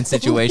 69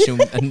 situation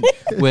and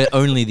where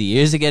only the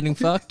ears are getting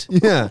fucked.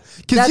 Yeah,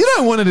 because you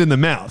don't want it in the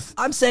mouth.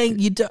 I'm saying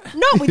you don't.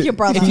 Not with your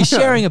brother. If you're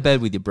sharing a bed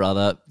with your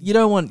brother, you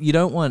don't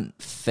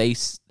want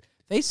face.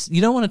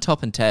 You don't want a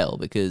top and tail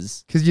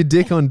because Because you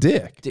dick on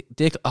dick.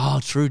 dick.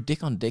 Oh, true.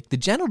 Dick on dick. The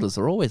genitals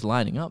are always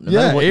lining up. No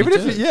matter Yeah, what even you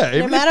if do. No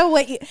even if matter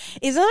what you...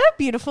 Isn't that a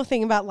beautiful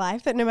thing about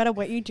life? That no matter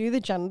what you do, the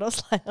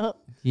genitals line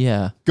up.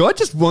 Yeah. God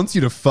just wants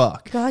you to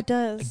fuck. God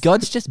does.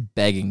 God's just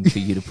begging for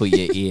you to put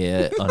your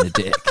ear on a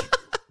dick.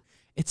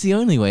 It's the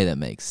only way that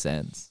makes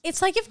sense.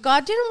 It's like if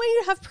God didn't want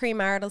you to have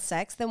premarital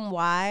sex, then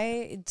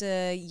why do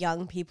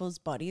young people's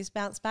bodies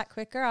bounce back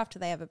quicker after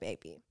they have a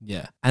baby?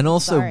 Yeah. And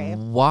also, Sorry.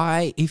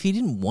 why, if he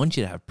didn't want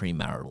you to have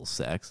premarital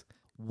sex,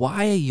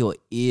 why are your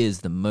ears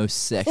the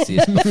most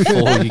sexiest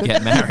before you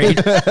get married?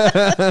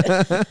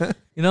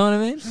 You know what I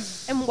mean?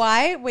 And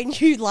why, when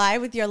you lie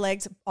with your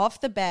legs off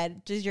the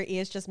bed, does your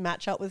ears just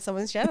match up with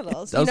someone's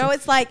genitals? You know,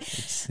 it's like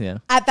Yeah.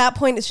 at that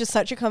point, it's just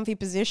such a comfy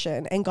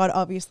position, and God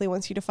obviously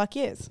wants you to fuck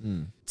ears.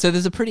 So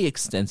there's a pretty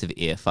extensive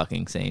ear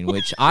fucking scene,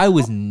 which I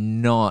was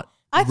not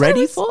I thought it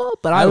ready was- for,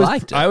 but I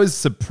liked it. I was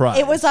surprised.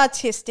 It was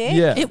artistic.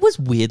 Yeah. It was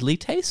weirdly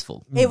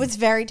tasteful. It was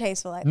very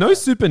tasteful. I No thought.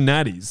 super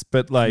natties,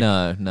 but like,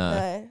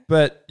 No.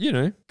 but you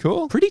know,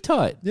 cool. Pretty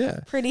tight. Yeah,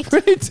 Pretty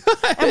pretty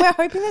tight. And we're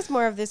hoping there's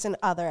more of this in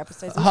other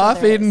episodes. I'm sure there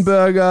Half-eaten is.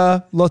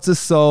 burger, lots of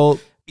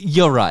salt.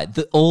 You're right.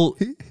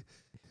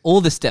 All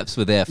the steps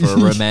were there for a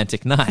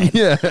romantic night.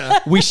 Yeah,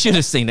 We should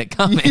have seen it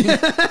coming.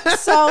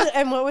 Salt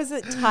and what was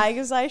it?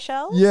 Tiger's eye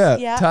shells?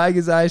 yeah.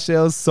 Tiger's eye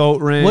shells, salt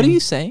ring. What are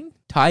you saying?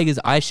 Tiger's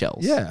eye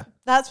shells. Yeah,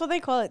 That's what they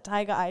call it,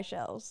 tiger eye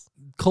shells.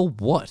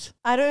 Called what?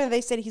 I don't know. They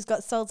said he's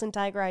got salt and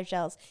tiger eye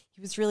shells.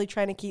 He was really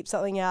trying to keep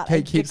something out. Hey,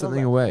 and keep tickle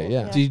something them. away,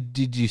 yeah.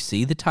 Did you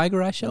see the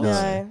tiger eye shells? No.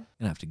 I'm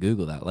gonna have to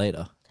Google that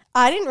later.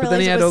 I didn't then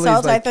realize he it had was all these,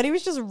 salt. I like- thall he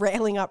was just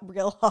railing up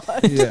real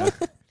hard. yeah.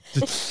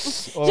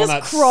 Just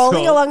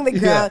crawling along the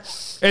ground.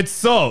 Yeah. It's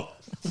salt.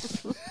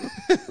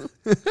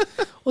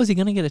 Was he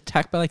gonna get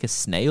attacked by like a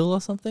snail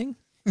or something?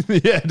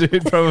 Yeah,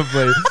 dude,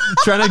 probably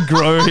trying to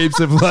grow heaps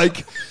of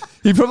like.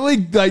 He probably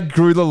like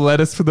grew the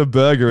lettuce for the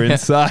burger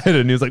inside,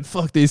 and he was like,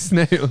 "Fuck these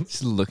snails."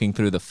 Just looking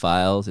through the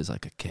files, he's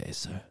like, okay,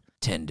 so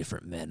 10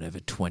 different men over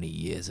 20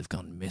 years have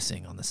gone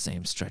missing on the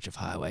same stretch of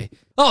highway.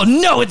 Oh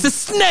no, it's a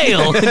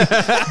snail!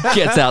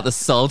 Gets out the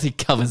salt, he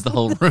covers the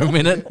whole room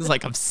in it. It's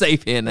like, I'm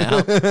safe here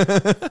now.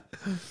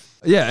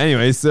 Yeah.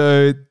 Anyway,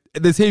 so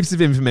there's heaps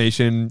of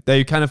information.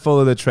 They kind of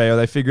follow the trail.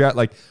 They figure out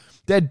like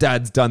their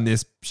dad's done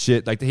this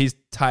shit. Like he's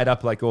tied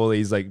up like all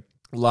these like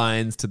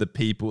lines to the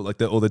people,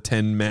 like all the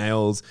 10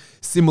 males,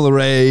 similar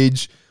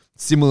age,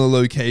 similar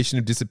location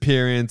of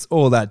disappearance,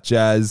 all that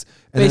jazz.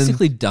 And then-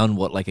 Basically done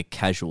what like a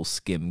casual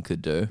skim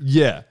could do,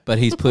 yeah, but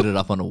he's put it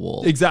up on a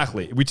wall.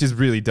 exactly, which is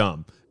really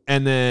dumb.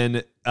 And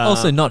then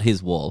Also not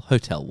his wall,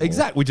 hotel wall.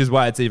 exactly, which is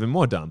why it's even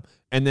more dumb.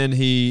 And then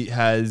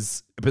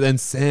but then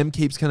Sam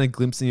keeps kind of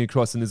glimpsing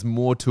across, and there's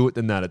more to it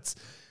than that. It's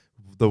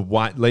the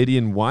white lady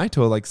in white,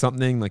 or like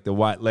something like the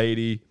white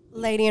lady.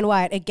 Lady in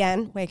white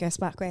again. Waco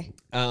Sparkway.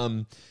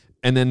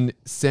 And then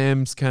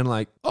Sam's kind of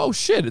like, oh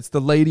shit, it's the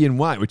lady in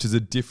white, which is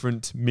a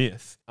different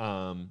myth.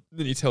 Then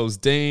he tells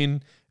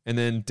Dean, and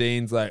then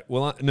Dean's like,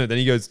 well, no, then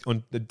he goes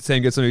on,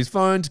 Sam gets on his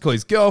phone to call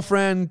his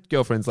girlfriend.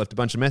 Girlfriend's left a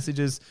bunch of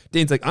messages.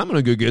 Dean's like, I'm going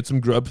to go get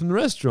some grub from the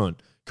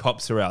restaurant.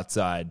 Cops are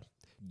outside.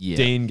 Yeah.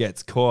 Dean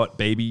gets caught,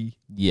 baby.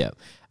 Yeah.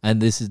 And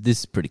this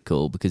is pretty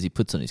cool because he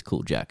puts on his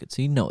cool jacket,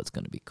 so you know it's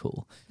going to be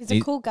cool. He's a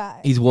cool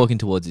guy. He's walking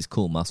towards his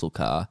cool muscle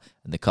car,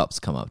 and the cops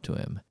come up to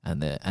him,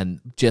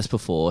 and just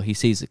before he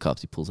sees the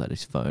cops, he pulls out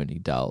his phone, he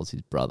dials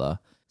his brother.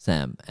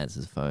 Sam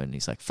answers the phone, and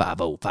he's like,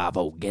 50,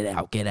 50,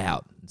 get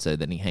out. And so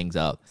then he hangs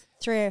up.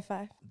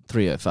 305.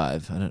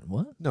 305. I don't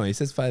what? No, he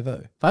says 50.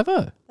 50. I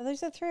thought you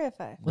said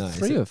 305. What's No, he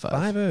said 305?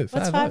 50.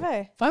 What's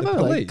 50? 50 The like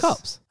police.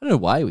 cops. I don't know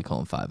why we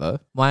call them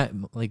 50. Why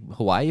like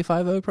Hawaii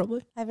 50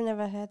 probably? I've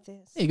never heard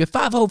this. Yeah, you go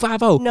 50 50.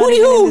 Not Hooty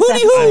even in hoo, this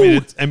hooty episode. I hoo. mean,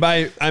 it's, and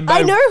by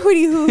I know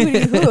hooty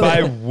hoo.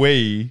 by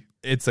we,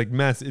 it's like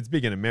mass. It's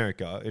big in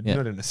America, Yeah.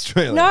 not in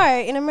Australia. No,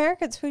 in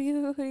America it's hooty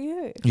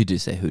hoo. You do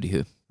say hooty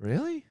hoo.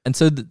 Really? And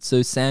so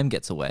so Sam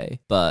gets away,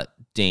 but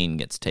Dean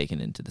gets taken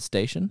into the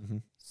station. Mm-hmm.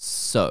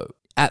 So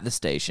at the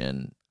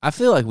station, I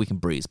feel like we can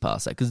breeze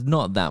past that because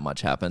not that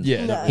much happens.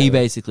 Yeah. No. He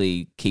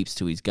basically keeps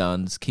to his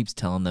guns, keeps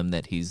telling them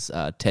that he's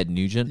Ted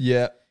Nugent.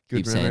 Yeah. Good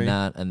Keeps memory. saying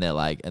that, and they're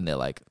like,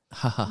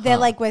 ha ha. They're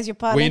like, where's your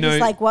partner? We know- He's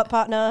like, what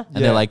partner?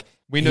 and they're like,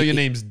 we know he- your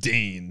name's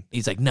Dean.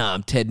 He's like, nah,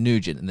 I'm Ted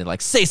Nugent. And they're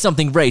like, say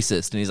something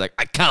racist. And he's like,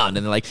 I can't.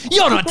 And they're like,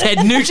 you're not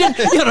Ted Nugent.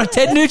 You're not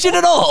Ted Nugent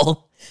at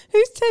all.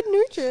 Who's Ted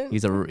Nugent?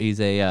 He's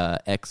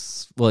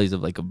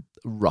like a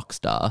rock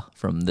star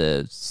from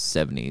the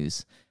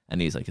 70s. And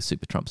he's like a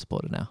super Trump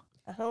supporter now.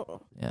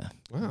 Oh. Yeah.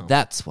 Wow.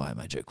 That's why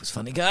my joke was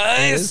funny, It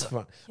guys. is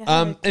fun.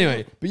 Yeah,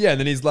 Anyway, but yeah, and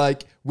then he's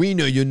like, we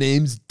know your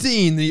name's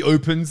Dean. And he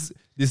opens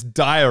this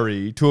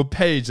diary to a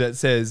page that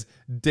says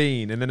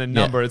Dean and then a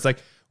number. It's like,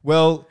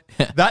 well,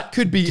 that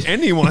could be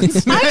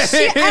anyone's name.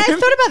 Actually, I thought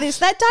about this.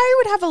 That diary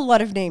would have a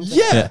lot of names. in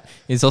it. Yeah.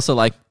 He's also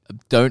like,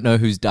 don't know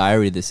whose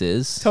diary this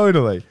is.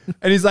 Totally.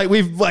 And he's like,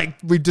 we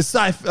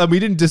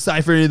didn't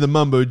decipher any of the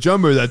mumbo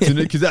jumbo that's in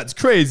it because that's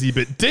crazy.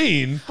 But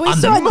Dean, We I'm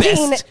saw the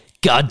Dean. best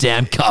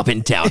goddamn cop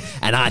in town,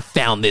 and I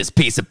found this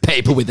piece of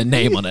paper with a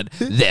name on it.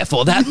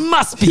 Therefore, that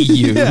must be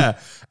you. yeah.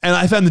 And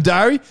I found the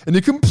diary in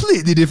a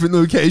completely different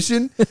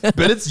location,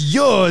 but it's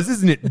yours,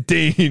 isn't it,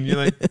 Dean? You're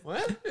like,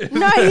 what?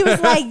 No, he was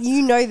like,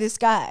 you know this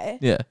guy.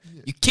 Yeah.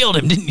 You killed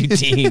him, didn't you,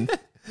 Dean?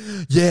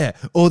 Yeah,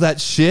 all that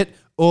shit,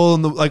 all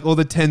on the all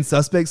the 10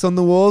 suspects on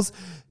the walls.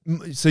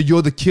 So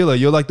you're the killer.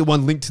 You're like the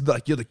one linked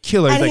to you're the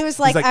killer. And He's he was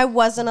like, he's I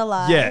wasn't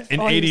alive. yeah,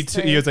 in Or he was 82,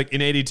 three. he was like,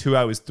 in 82,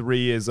 I was 3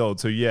 years old.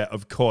 So yeah,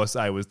 of course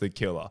I was the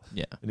killer.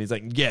 Yeah. And he's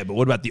like, yeah, but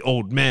what about the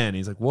old man?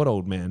 He's like, what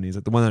old man? He's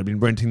like, the one that had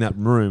been renting that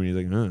room. And he's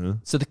like, I don't know.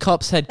 So the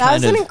cops had That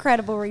was kind an of.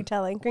 incredible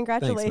retelling.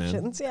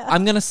 Congratulations. Yeah.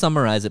 I'm going to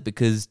summarize it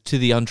because to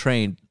the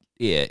untrained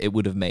ear, it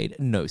would have made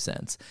no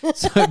sense.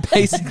 So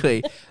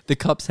basically, the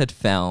cops had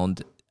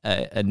found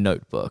a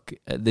notebook,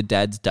 the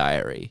dad's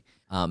diary.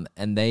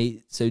 And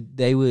they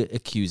were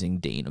accusing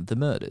Dean of the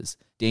murders.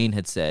 Dean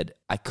had said,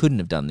 I couldn't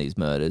have done these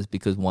murders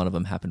because one of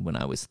them happened when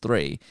I was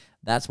 3.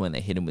 That's when they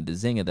hit him with the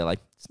zinger. They're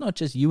like, it's not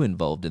just you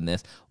involved in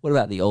this. What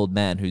about the old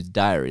man whose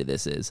diary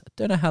this is? I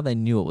don't know how they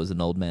knew it was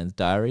an old man's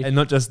diary. And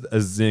not just a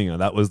zinger.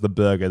 That was the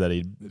burger that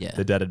Yeah.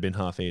 the dad had been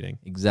half eating.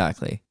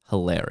 Exactly.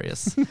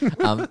 Hilarious.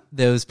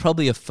 There was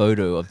probably a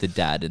photo of the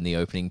dad in the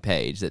opening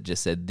page that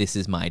just said, this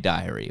is my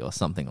diary or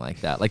something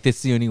like that. Like,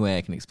 that's the only way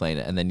I can explain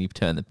it. And then you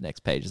turn the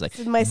next page. It's like,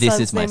 My this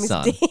son's is my name is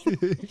son.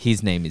 Dean.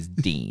 His name is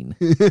Dean.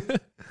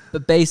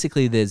 But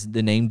basically, there's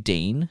the name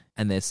Dean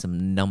and there's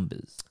some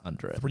numbers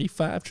under it.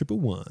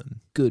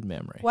 35111. Good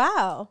memory.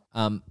 Wow.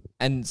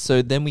 And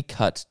so then we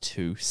cut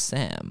to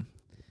Sam.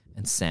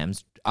 And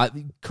Sam's...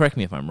 correct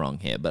me if I'm wrong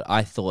here, but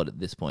I thought at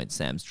this point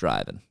Sam's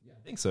driving.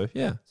 I think so,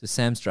 yeah. So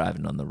Sam's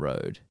driving on the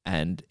road,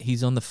 and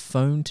he's on the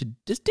phone to...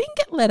 Does Dean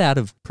get let out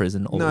of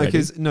prison already?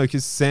 No,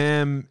 because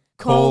Sam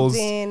Called calls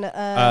in.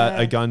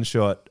 a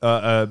gunshot,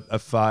 a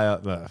fire,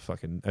 a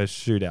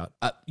shootout.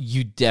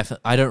 You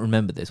definitely... I don't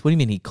remember this. What do you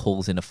mean he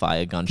calls in a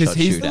fire gunshot 'Cause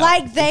he's shootout?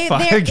 Like they're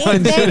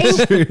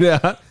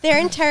shootout. they're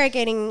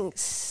interrogating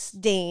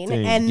Dean,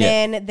 Dean, and yeah.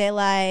 then they're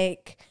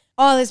like,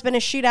 "Oh, there's been a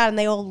shootout," and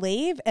they all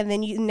leave. And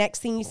then next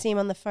thing you see him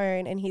on the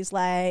phone, and he's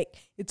like,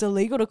 "It's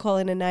illegal to call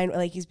in a 9."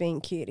 Like he's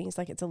being cute. He's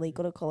like, "It's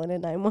illegal to call in a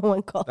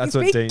 911 call." That's He's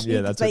what being Dean- cute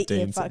yeah, that's 'cause what they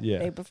Dean said, earfucked yeah.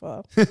 me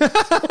before.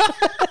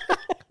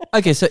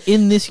 Okay, so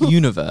in this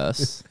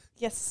universe,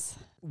 Yes,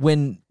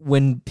 when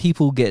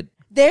people get...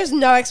 there's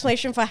no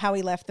explanation for how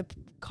he left the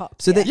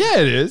cops. So yet. Yeah,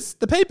 it is.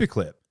 The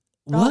paperclip.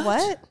 Oh,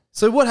 what?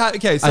 So what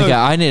happened? Okay, so okay,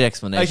 I need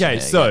explanation. okay,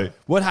 there, so yeah.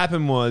 what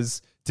happened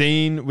was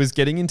Dean was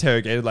getting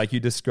interrogated like you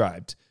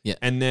described. Yeah.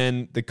 And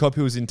then the cop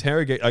who was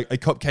interrogating, a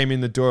cop came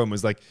in the door and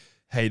was like,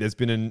 hey, there's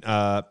been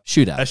a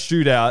Shootout.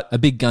 shootout. A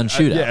big gun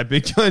shootout. Yeah, a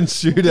big gun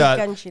shootout,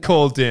 gun shootout.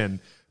 called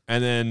in.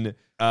 And then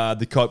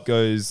the cop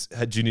goes,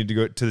 do you need to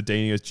go to the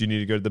Dean? He goes, do you need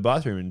to go to the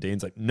bathroom? And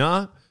Dean's like,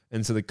 nah.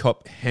 And so the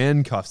cop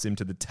handcuffs him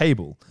to the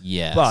table.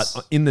 Yes.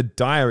 But in the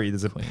diary,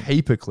 there's a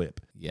paperclip.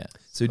 Yeah.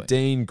 So Queen.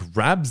 Dean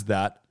grabs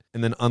that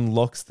and then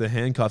unlocks the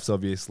handcuffs,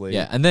 obviously.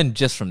 Yeah, and then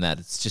just from that,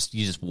 it's just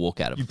you just walk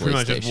out of You a pretty police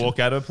much station. just walk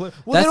out of a police.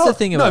 That's the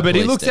thing about No, but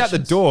he police looks out the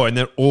stations. door and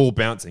they're all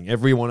bouncing.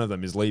 Every one of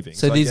them is leaving.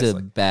 So I these guess, are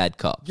bad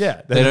cops.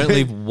 Yeah, they don't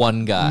leave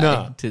one guy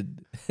No. to.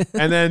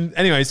 and then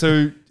anyway,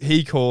 so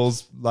he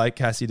calls, like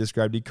Cassie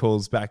described, he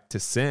calls back to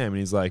Sam and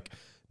he's like,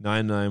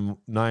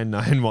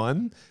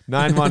 991?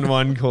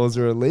 911 calls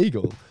are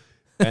illegal.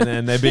 And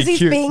then they're being 'Cause he's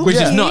cute. being Which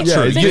is cute. not Yeah,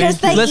 true. yeah.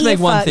 Because they Let's make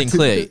one earfucked. thing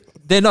clear: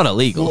 they're not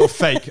illegal. Or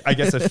fake, I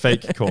guess a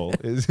fake call.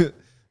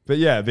 But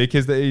yeah,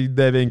 because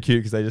they're being cute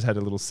because they just had a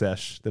little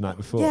sesh the night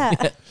before. Yeah.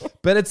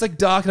 But it's like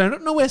dark and I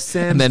don't know where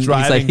Sam's And then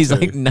driving he's to.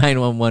 like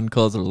 911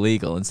 calls are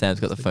illegal, and Sam's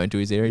got the phone to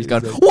his ear. He's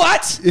going,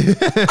 "What?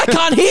 I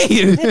can't hear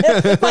you.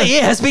 My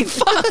ear has been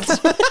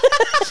fucked.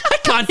 I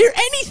can't hear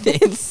anything."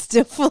 It's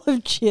still full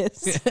of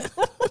jizz.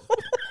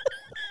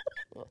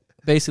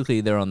 Basically,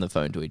 they're on the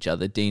phone to each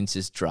other.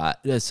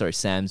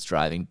 Sam's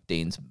driving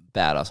Dean's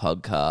badass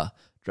hog car,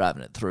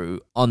 driving it through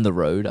on the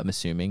road. I'm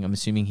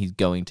assuming he's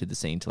going to the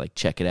scene to like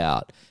check it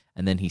out,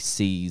 and then he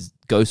sees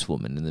Ghost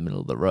Woman in the middle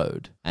of the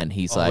road, and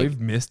he's like, we've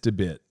missed a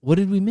bit. "What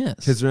did we miss?"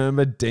 Because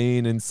remember,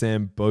 Dean and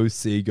Sam both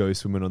see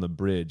Ghost Woman on the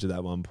bridge at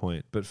that one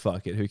point. But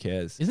fuck it, who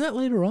cares? Isn't that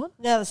later on?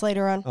 No, that's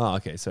later on. Oh,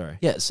 okay, sorry.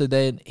 Yeah. So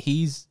then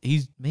he's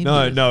maybe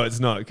No,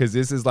 it's not. Because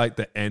this is like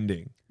the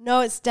ending.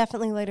 No, it's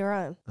definitely later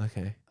on.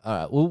 Okay. All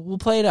right, we'll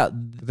play it out.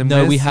 Then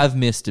No, we where's- have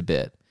missed a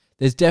bit.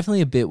 There's definitely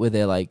a bit where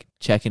they're like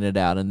checking it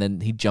out, and then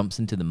he jumps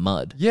into the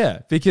mud. Yeah,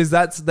 because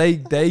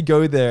they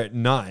go there at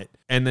night,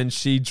 and then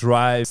she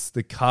drives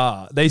the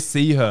car. They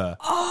see her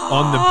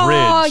on the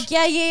bridge.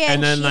 Oh, yeah.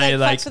 And then she, they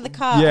fucks with the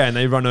car. Yeah, and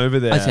they run over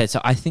there. Okay,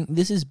 so I think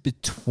this is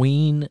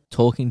between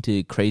talking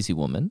to Crazy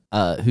Woman,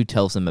 who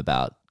tells them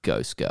about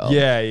Ghost Girl.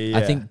 Yeah.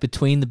 I think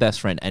between the best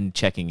friend and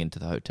checking into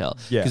the hotel.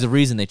 Yeah. Because the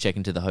reason they check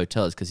into the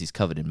hotel is because he's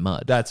covered in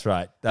mud. That's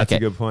right. That's a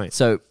good point.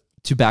 So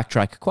to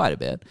backtrack quite a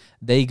bit,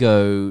 they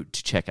go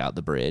to check out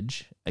the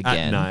bridge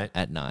again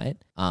at night.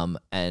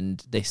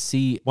 And they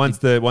see Once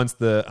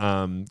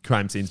the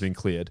crime scene's been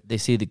cleared. they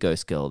see the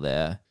Ghost Girl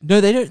there.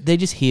 No, they don't. They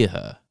just hear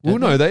her. Well,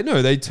 no,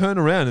 they turn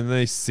around and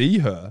they see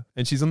her,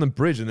 and she's on the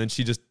bridge, and then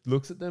she just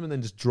looks at them and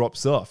then just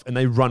drops off, and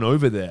they run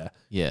over there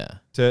Yeah.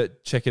 to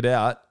check it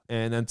out,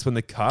 and that's when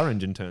the car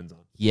engine turns on.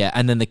 Yeah,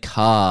 and then the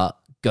car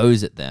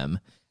goes at them,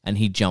 and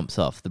he jumps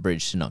off the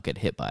bridge to not get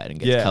hit by it and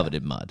gets Yeah. covered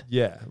in mud.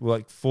 Yeah, well,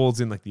 like falls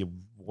in like the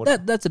water.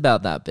 That's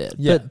about that bit.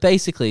 Yeah. But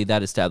basically,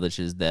 that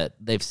establishes that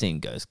they've seen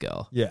Ghost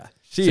Girl. Yeah,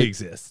 she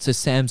exists. So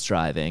Sam's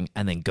driving,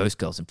 and then Ghost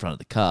Girl's in front of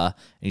the car,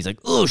 and he's like,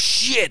 "Oh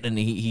shit!" And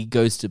he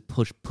goes to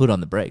put on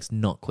the brakes,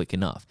 not quick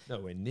enough.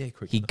 Nowhere near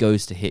quick He enough.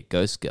 goes to hit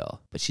Ghost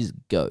Girl, but she's a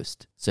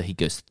ghost, so he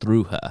goes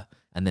through her,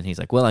 and then he's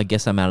like, "Well, I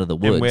guess I'm out of the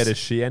woods. And where does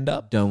she end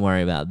up? Don't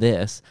worry about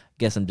this.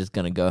 Guess I'm just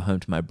gonna go home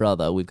to my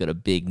brother. We've got a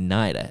big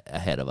night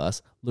ahead of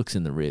us." Looks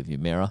in the rearview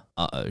mirror.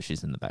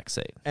 She's in the back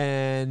seat.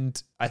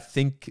 And I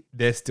think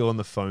they're still on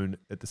the phone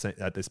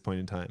at this point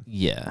in time.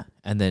 Yeah,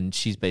 and then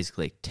she's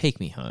basically like, "Take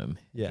me home."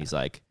 Yeah. He's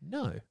like,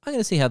 No, "I'm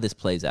gonna see how this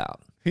plays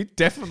out." he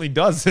definitely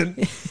doesn't.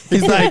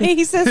 He's like,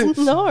 He says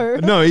no.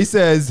 no, he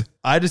says,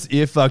 I just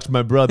ear fucked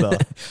my brother.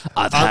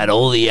 I've had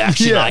all the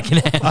action yeah. I can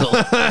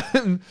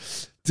handle.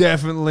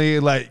 Definitely,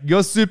 like,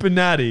 you're super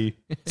natty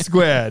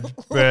squared,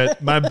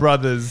 but my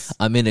brother's.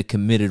 I'm in a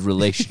committed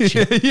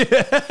relationship. He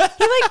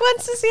like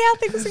wants to see how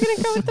things are going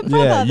to go with the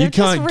brother. Yeah, you They've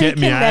just can't get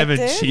me. I haven't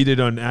reconnected. cheated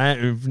on. I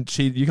haven't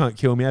cheated. You can't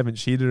kill me. I haven't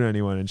cheated on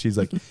anyone. And she's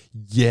like,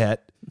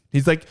 yet.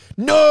 He's like,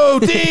 no,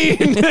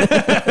 Dean.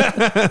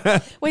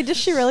 Wait, does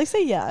she really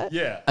say yeah?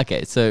 Yeah,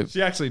 Okay, so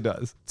she actually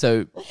does.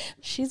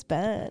 She's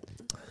bad.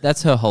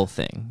 that's her whole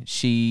thing.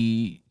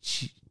 She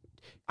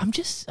I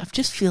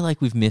just feel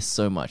like we've missed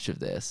so much of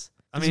this.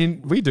 I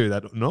mean, we do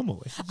that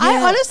normally. I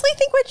honestly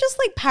think we're just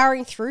like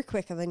powering through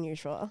quicker than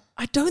usual.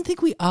 I don't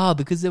think we are,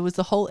 because there was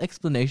the whole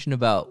explanation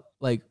about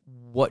like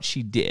what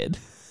she did.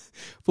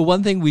 For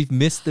one thing, we've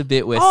missed the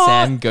bit where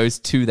Sam goes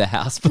to the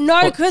house.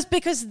 No,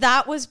 because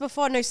that was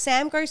before. No,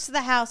 Sam goes to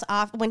the house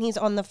after when he's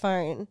on the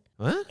phone.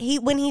 What?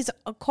 When he's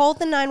called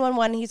the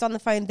 911, he's on the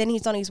phone. Then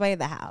he's on his way to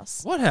the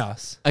house. What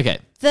house? Okay.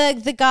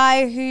 The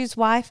guy whose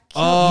wife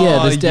killed. Oh,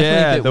 Yeah, there's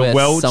definitely a bit the where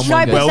Welch. someone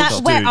No, goes but to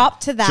Welch we're dude. up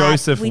to that.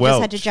 Joseph we Welch.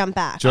 just had to jump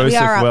back. Joseph we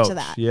are Welch. up to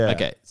that. Yeah.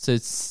 Okay.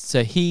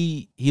 So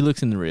he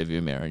looks in the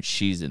rearview mirror and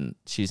she's in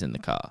the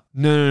car.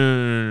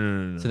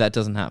 No. So that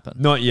doesn't happen.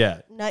 Not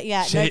yet. Not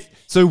yet. Shit.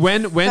 So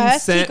when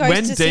First he goes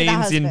when to see the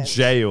Dean's in husband.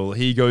 jail,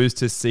 he goes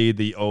to see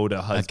the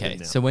older husband. Okay.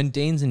 now. So when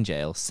Dean's in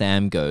jail,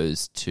 Sam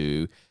goes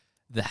to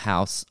the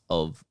house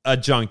of a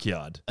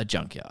junkyard. a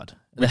junkyard.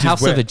 The Which is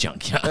house where- of a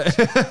junkyard.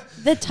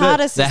 The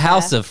TARDIS. The is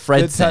house there. of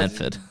Fred The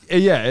Sanford.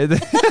 Yeah.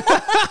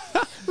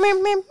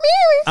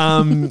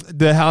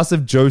 The house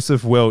of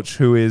Joseph Welch,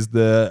 who is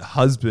the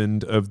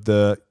husband of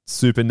the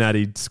super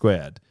natty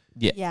squared.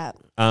 Yeah.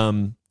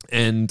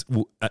 And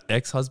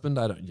ex-husband,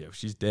 I don't. Yeah,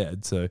 she's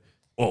dead. So,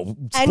 oh,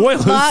 And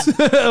spoilers! Mark-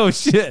 Oh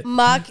shit!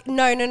 Mark,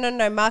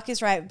 no. Mark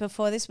is right.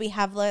 Before this, we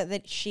have learned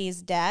that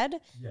she's dead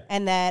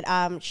and that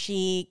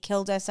she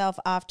killed herself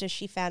after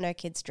she found her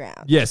kids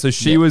drowned. Yeah, so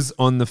she was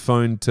on the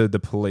phone to the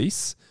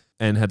police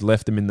and had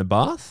left them in the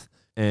bath,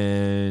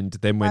 and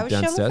then Why went was she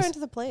on downstairs. the phone to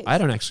the police? I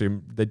don't actually.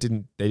 They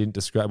didn't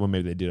describe. Well,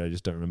 maybe they did. I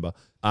just don't remember.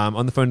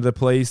 On the phone to the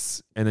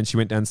police, and then she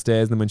went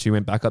downstairs. And then when she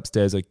went back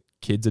upstairs, her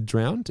kids had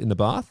drowned in the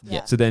bath.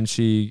 Yeah. So then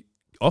she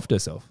offed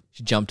herself.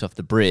 She jumped off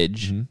the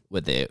bridge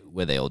where they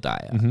all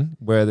die at,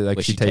 Where like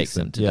where she she takes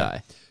them to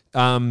die.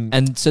 die.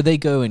 And so they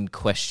go and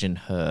question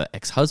her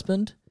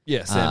ex-husband.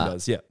 Yeah, Sam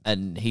does. Yeah.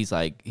 And he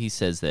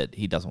says that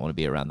he doesn't want to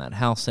be around that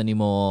house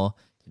anymore.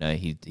 You know,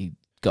 he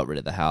got rid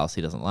of the house.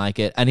 He doesn't like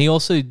it. And he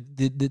also,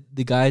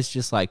 the guy's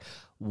just like,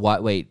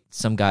 wait,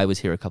 some guy was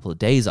here a couple of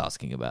days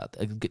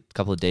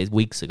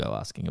weeks ago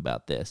asking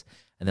about this.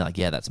 And they're like,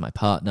 yeah, that's my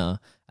partner.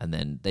 And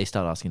then they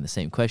start asking the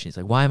same question. It's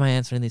like, why am I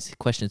answering these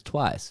questions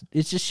twice?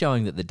 It's just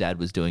showing that the dad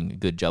was doing a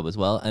good job as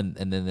well. And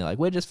then they're like,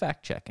 we're just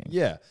fact checking.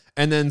 Yeah.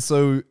 And then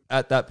so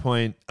at that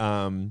point,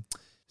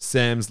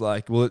 Sam's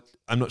like, well,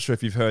 I'm not sure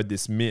if you've heard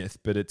this myth,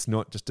 but it's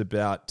not just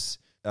about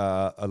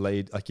a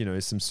lady, like,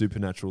 some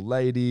supernatural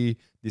lady.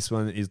 This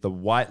one is the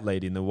white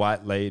lady. And the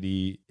white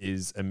lady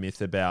is a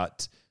myth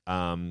about,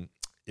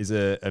 is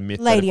a myth.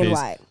 Lady in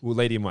White. Well,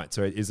 Lady in White,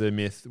 sorry, is a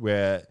myth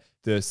where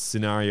the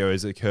scenario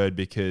has occurred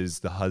because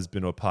the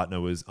husband or partner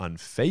was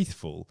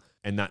unfaithful.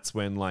 And that's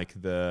when like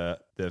the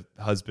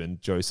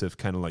husband, Joseph,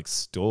 kind of like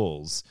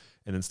stalls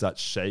and then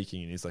starts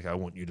shaking. And he's like, I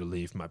want you to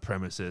leave my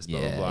premises, blah,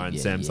 blah, blah. And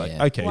Sam's like,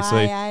 okay,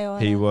 so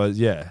he was,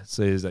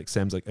 So he's like,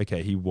 Sam's like,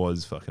 okay, he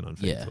was fucking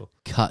unfaithful.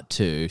 Yeah. Cut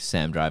to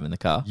Sam driving the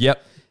car.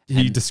 Yep.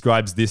 He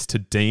describes this to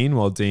Dean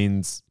while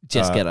Dean's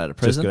just get out of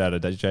prison. Just get out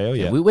of jail,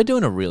 yeah. We're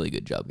doing a really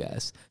good job,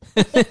 guys.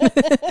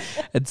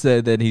 And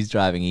so then he's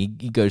driving. He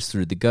goes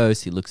through the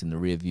ghost. He looks in the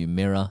rearview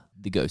mirror.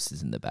 The ghost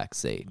is in the back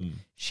seat.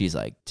 She's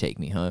like, take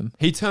me home.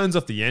 He turns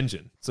off the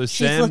engine. So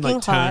She's Sam looking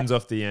turns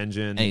off the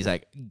engine. And he's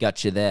like,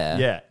 got you there.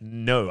 Yeah,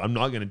 no, I'm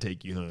not going to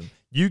take you home.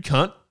 You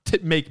can't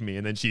make me.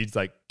 And then she's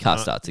like... Car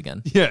starts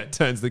again. Yeah,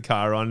 turns the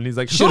car on. And he's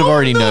like... Should have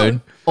already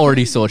known.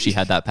 Already saw she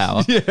had that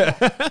power.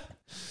 Yeah.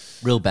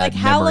 Real bad Like,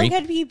 memory. how long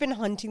had you been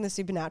hunting the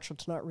supernatural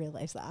to not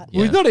realize that?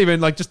 Well, it's not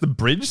even like just the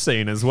bridge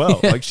scene as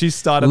well. Like she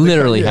started...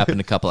 Literally happened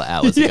a couple of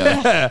hours ago.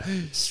 Yeah.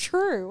 It's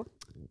true.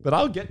 But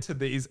I'll get to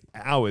these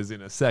hours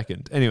in a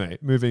second. Anyway,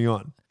 moving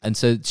on. And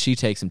so she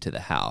takes him to the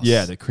house.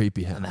 Yeah, the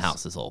creepy house. And the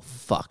house is all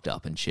fucked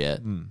up and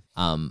shit.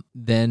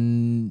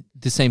 Then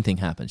the same thing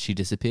happens. She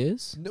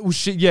disappears. Well,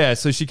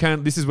 so she kind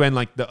of, this is when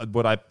like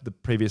the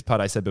previous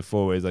part I said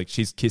before was like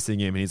she's kissing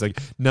him and he's like,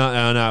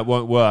 no, it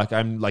won't work.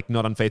 I'm like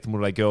not unfaithful to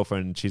my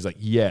girlfriend. And she's like,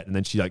 yeah. And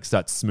then she like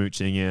starts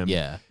smooching him.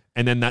 Yeah.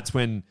 And then that's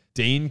when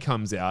Dean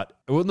comes out.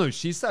 Well, no,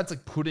 she starts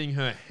like putting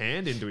her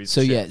hand into his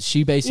So chest. yeah,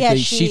 she basically,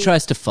 she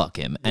tries to fuck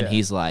him. And Yeah.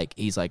 he's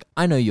like,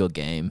 I know your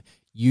game.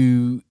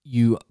 You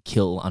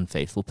kill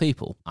unfaithful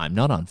people. I'm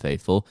not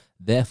unfaithful.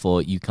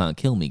 Therefore, you can't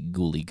kill me,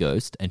 ghouly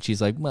ghost. And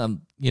she's like, well,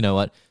 you know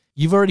what?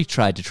 You've already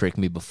tried to trick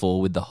me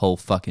before with the whole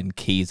fucking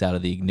keys out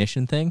of the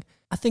ignition thing.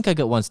 I think I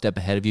got one step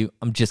ahead of you.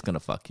 I'm just going to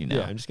fuck you now.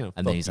 Yeah, I'm just gonna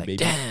And fuck then he's you, like, baby.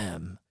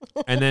 damn.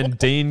 And then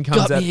Dean comes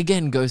Got out me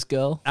again, ghost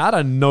girl. out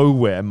of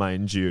nowhere,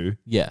 mind you.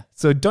 Yeah.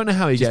 So don't know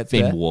how he Just gets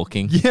been there.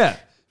 walking. Yeah.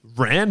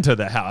 Ran to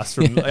the house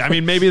from, I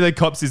mean, maybe the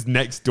cops is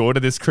next door to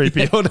this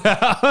creepy old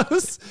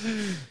house.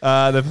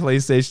 The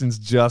police station's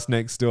just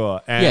next door.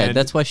 And Yeah,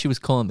 that's why she was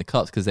calling the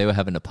cops, because they were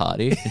having a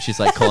party. And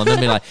she's like calling them,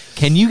 being like,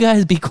 can you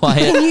guys be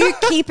quiet? Can you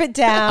keep it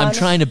down? I'm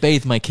trying to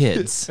bathe my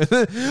kids. oh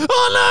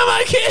no,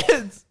 my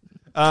kids.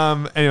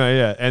 Anyway,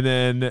 yeah. And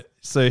then,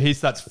 so he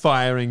starts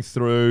firing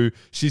through.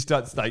 She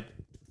starts like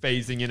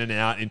phasing in and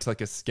out into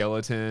like a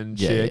skeleton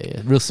chick.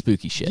 Yeah. Real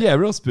spooky shit. Yeah,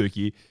 real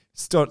spooky.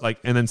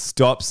 And then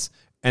stops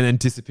and then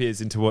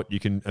disappears into what you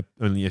can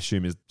only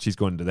assume is she's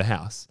gone into the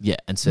house. Yeah,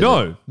 and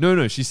so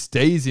No. She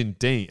stays in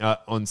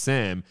on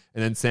Sam,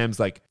 and then Sam's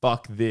like,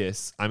 "Fuck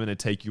this! I'm gonna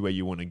take you where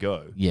you want to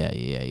go." Yeah.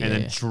 And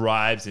then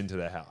drives into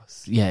the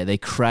house. Yeah, they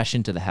crash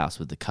into the house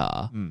with the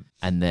car,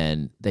 and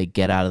then they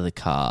get out of the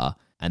car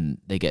and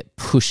they get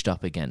pushed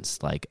up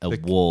against like a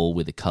wall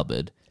with a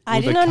cupboard. I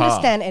Well, didn't the car.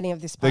 understand any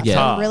of this part. The so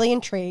car. I'm really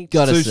intrigued.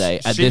 Gotta So say,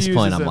 at she this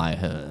point, uses I'm a- like,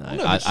 No,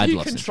 but I'd she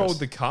lost controlled interest.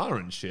 the car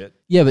and shit.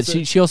 Yeah, but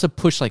So- she also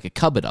pushed like a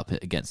cupboard up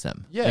against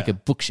them, Yeah. like a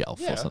bookshelf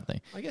Yeah. or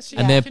something. I guess she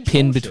And they're controls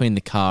pinned shit. between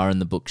the car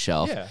and the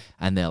bookshelf, Yeah.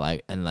 and they're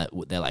like,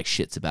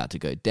 shit's about to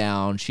go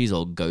down. She's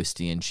all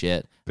ghosty and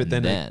shit. But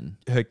and then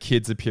her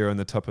kids appear on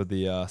the top of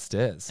the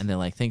stairs. and they're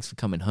like, "Thanks for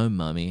coming home,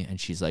 mommy."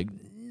 And she's like,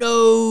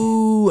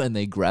 "No!" And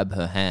they grab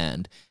her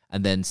hand,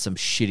 and then some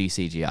shitty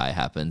CGI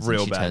happens,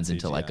 Real and she bad turns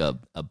into like CGI.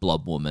 a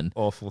blob woman,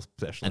 Awful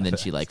special and then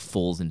she effects. like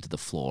falls into the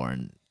floor,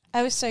 and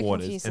I was so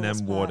waters, confused. and in this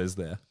then part. water's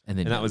there. then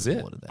And that was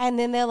it. water there. And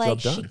then they're like,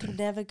 Job she done. could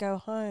never go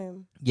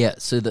home. Yeah.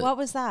 So What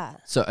was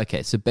that? so No,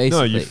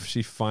 basically,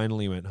 she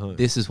finally went home.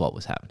 this is what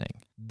was happening.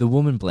 The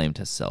woman blamed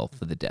herself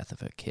for the death of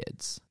her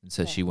kids. And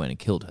so she went and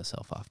killed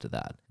herself after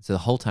that. So the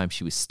whole time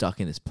she was stuck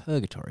in this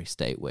purgatory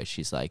state where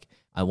she's like,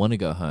 I want to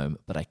go home,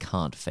 but I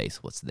can't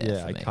face what's there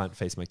yeah, for I me. can't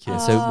face my And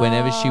kids. so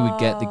whenever she would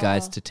get the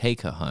guys to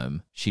take her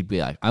home, she'd be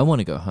like, I want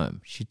to go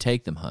home. She'd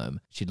take them home.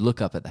 She'd look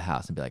up at the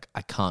house and be like,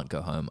 I can't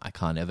go home. I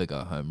can't ever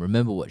go home.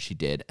 Remember what she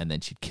did. And then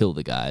she'd kill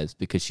the guys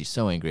because she's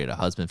so angry at her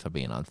husband for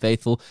being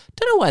unfaithful.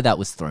 Don't know why that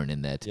was thrown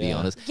in there, to be Yeah.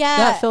 honest. Yeah.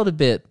 That felt a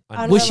bit... Was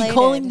she Unrelated.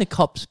 calling the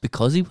cops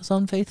because he was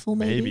unfaithful,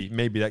 maybe?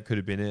 Maybe that could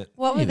have been it.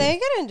 What were they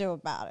going to do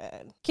about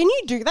it? Can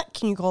you do that?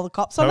 Can you call the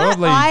cops on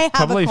Probably, that? I have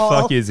probably a call.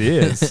 fuck his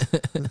ears.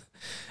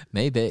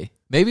 Maybe.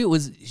 Maybe it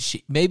was...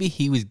 maybe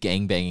he was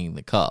gangbanging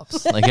the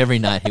cops. Like every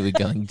night he would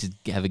go and just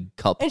have a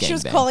cop And she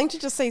was gangbang. calling to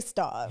just say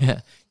stop.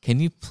 Yeah. Can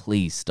you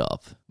please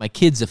stop? My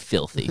kids are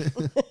filthy.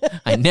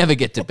 I never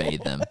get to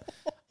bathe them.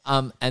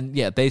 And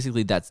yeah,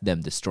 basically that's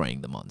them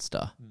destroying the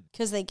monster.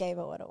 Because they gave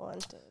it what it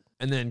wanted.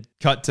 And then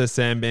cut to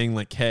Sam being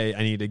like, "Hey,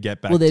 I need to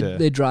get back Well, to."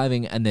 they're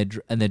driving and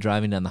they're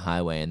driving down the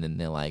highway, and then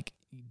they're like,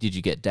 "Did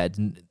you get Dad's?"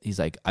 He's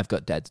like, "I've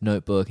got Dad's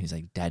notebook." And he's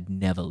like, "Dad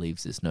never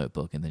leaves this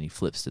notebook." And then he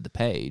flips to the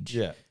page.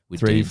 Yeah. With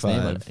 3, Dean's name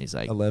on 5, it. He's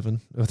like,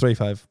 11 or 3,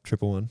 5,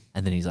 111.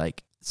 and then he's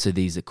like, "So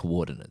these are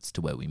coordinates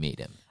to where we meet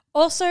him."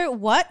 Also,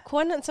 what?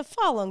 Coordinates are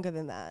far longer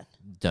than that.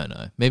 Don't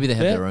know. Maybe they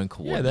have their own Yeah,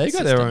 coordinates. they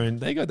got their own.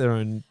 They got their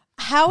own.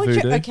 How would you?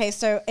 Voodoo. Okay,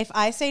 so if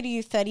I say to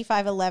you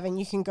 3511,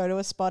 you can go to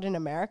a spot in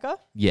America?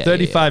 Yeah,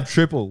 35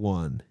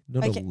 111,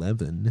 not Okay.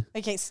 11.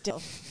 Okay,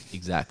 still.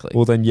 exactly.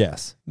 Well, then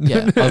yes.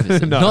 Yeah,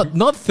 obviously. No.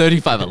 Not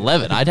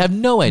 3511. I'd have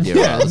no idea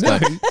where I was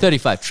going.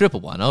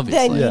 35111,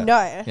 obviously. Then you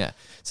know. Yeah.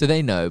 So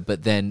they know,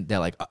 but then they're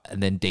like,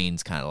 and then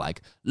Dean's kind of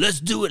like,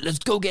 "Let's do it. Let's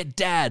go get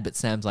Dad." But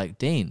Sam's like,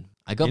 "Dean,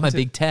 I got my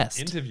big test.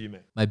 Interview me.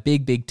 My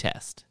big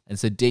test." And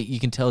so you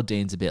can tell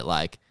Dean's a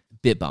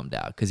bit bummed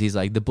out because he's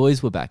like, the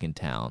boys were back in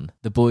town.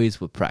 The boys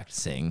were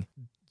practicing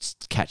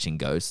catching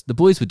ghosts. The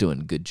boys were doing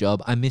a good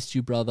job. I missed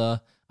you,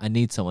 brother. I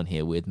need someone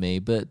here with me.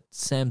 But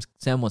Sam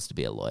wants to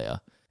be a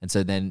lawyer. And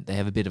so then they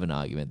have a bit of an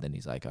argument. Then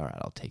he's like, "All right,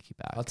 I'll take you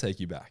back." I'll take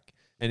you back.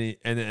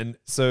 And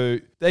so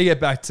they get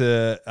back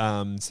to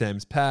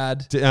Sam's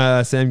pad.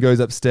 Sam goes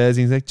upstairs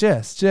and he's like,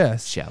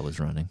 Jess. Shower's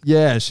running.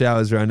 Yeah,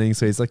 shower's running.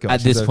 So he's like,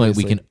 At this point,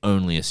 we can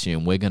only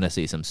assume we're going to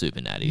see some super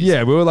natties.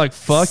 Yeah, we were like,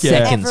 fuck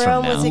yeah. Seconds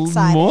Everyone from was now.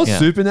 excited. More Yeah.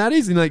 super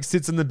natties. And he like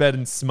sits in the bed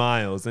and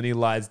smiles. And he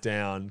lies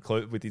down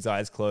with his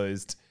eyes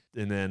closed.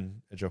 And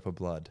then a drop of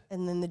blood.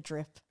 And then the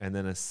drip. And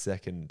then a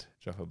second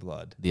drop of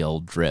blood. The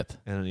old drip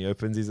And then he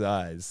opens his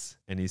eyes.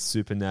 And his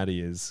super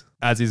natty is,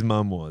 as his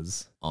mum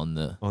was, on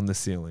the... on the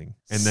ceiling.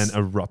 And then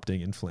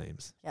erupting in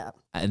flames. Yeah.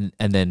 And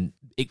then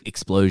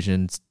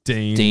explosions.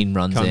 Dean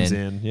runs comes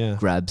in. Yeah.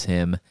 Grabs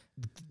him.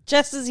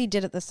 Just as he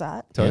did at the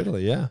start.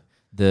 Totally, yeah.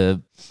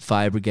 The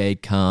fire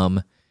brigade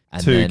come.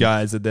 And Two then,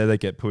 guys are there that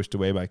get pushed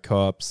away by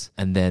cops.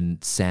 And then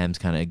Sam's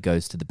kind of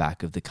goes to the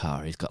back of the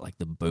car. He's got like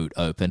the boot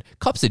open.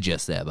 Cops are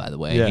just there, by the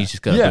way. Yeah. And he's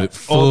just got Yeah. a boot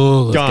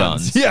full of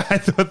guns. Yeah, I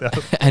thought that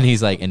was And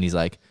he's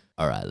like,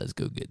 "All right, let's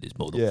go get this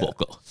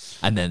motherfucker."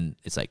 And then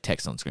it's like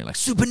text on screen, like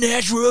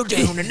 "Supernatural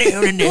down and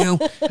down and down."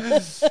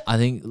 I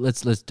think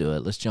let's do it.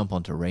 Let's jump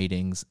onto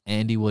ratings.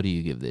 Andy, what do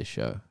you give this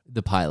show?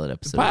 The pilot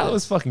episode. The pilot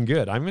was fucking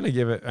good. I'm going to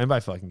give it, and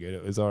by fucking good,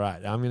 it was all right.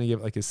 I'm going to give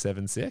it like a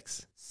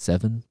 7.6.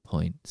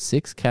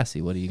 7.6.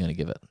 Cassie, what are you going to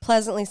give it?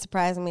 Pleasantly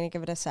surprised. I'm going to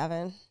give it a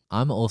 7.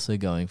 I'm also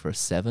going for a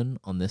 7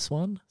 on this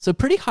one. So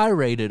pretty high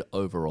rated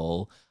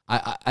overall.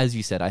 I as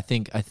you said, I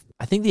think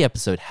the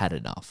episode had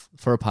enough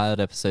for a pilot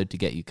episode to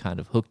get you kind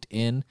of hooked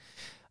in.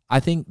 I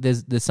think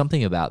there's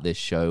something about this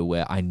show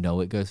where I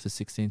know it goes for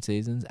 16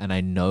 seasons and I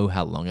know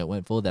how long it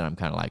went for that I'm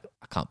kind of like,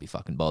 I can't be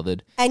fucking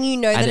bothered. And you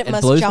know that And it it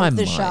must blows jump my the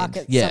mind. shark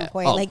at Yeah. some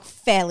point, Oh. like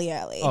fairly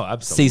early. Oh,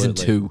 absolutely. Season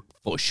 2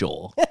 for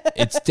sure.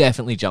 It's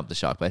definitely jumped the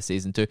shark by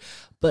season 2.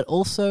 But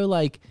also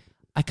like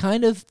I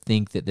kind of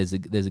think that there's a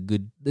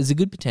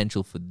good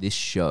potential for this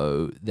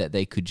show that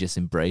they could just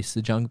embrace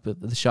the jump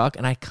of the shark,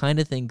 and I kind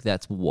of think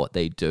that's what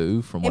they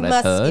do from what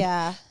I've heard.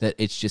 Yeah. That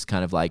it's just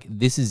kind of like,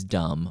 this is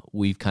dumb.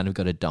 We've kind of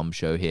got a dumb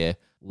show here.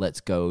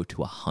 Let's go to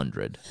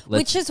 100.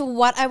 Which is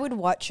what I would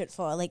watch it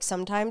for. Like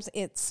sometimes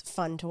it's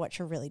fun to watch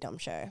a really dumb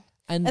show.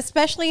 and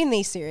Especially in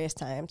these serious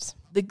times.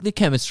 the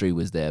chemistry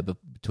was there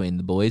between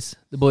the boys.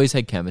 The boys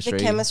had chemistry.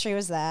 The chemistry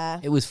was there.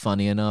 It was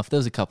funny enough. There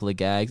was a couple of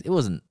gags. It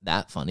wasn't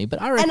that funny, but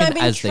I reckon And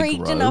I'm as they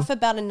intrigued grow, enough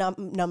about a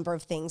number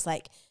of things.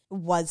 Like,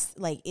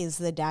 is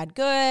the dad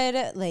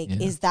good? Like,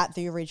 Yeah. is that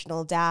the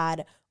original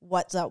dad?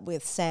 What's up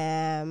with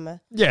Sam?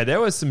 Yeah, there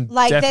was some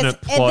Like,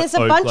 definite plot. there's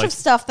a bunch like, of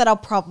stuff that I'll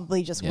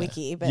probably just Yeah.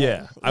 wiki. But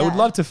Yeah, I would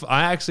love to.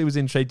 I actually was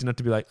intrigued enough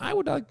to be like, I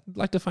would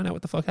like to find out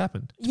what the fuck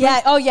happened.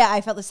 Yeah. Oh, yeah.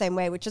 I felt the same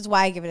way, which is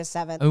why I give it a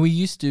 7. And we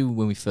used to,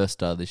 when we first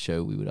started the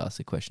show, we would ask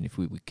the question if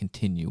we would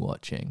continue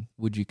watching.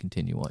 Would you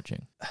continue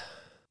watching?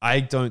 I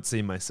don't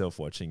see myself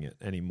watching it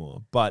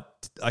anymore,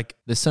 but like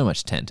There's so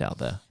much tent out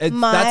there.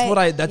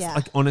 that's Yeah.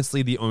 like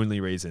honestly the only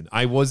reason.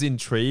 I was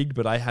intrigued,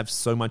 but I have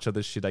so much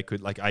other shit I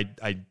could like.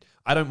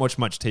 I don't watch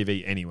much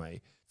TV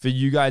anyway. For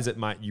you guys,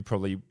 you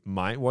probably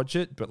might watch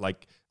it, but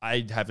like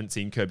I haven't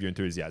seen Curb Your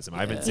Enthusiasm. I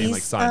haven't seen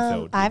like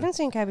Seinfeld. I haven't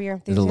seen Curb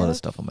Your There's a Enthusiasm. lot of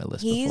stuff on my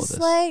list before He's this.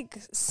 like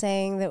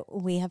saying that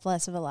we have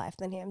less of a life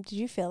than him. Did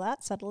you feel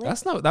that subtly?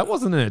 That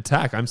wasn't an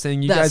attack. I'm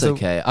saying you That's guys are.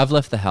 okay. I've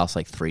left the house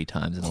like 3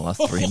 times in the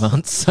last 3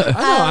 months. So. I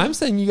know. I'm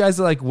saying you guys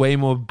are like way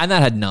more. And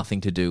that had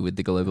nothing to do with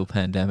the global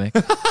pandemic.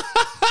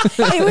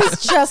 It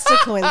was just a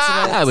coincidence.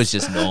 That was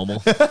just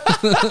normal.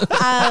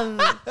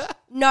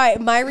 No,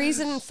 my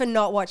reason for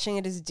not watching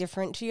it is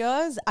different to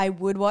yours. I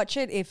would watch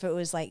it if it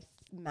was like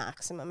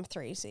maximum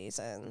 3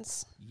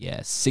 seasons.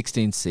 Yeah,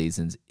 16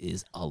 seasons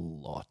is a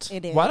lot.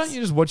 It is. Why don't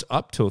you just watch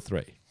up till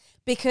 3?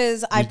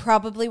 Because I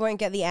probably won't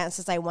get the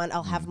answers I want.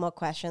 I'll have more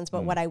questions.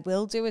 But what I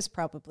will do is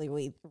probably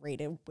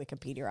read a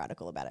Wikipedia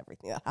article about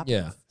everything that happens.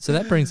 Yeah. So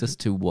that brings us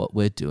to what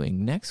we're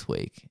doing next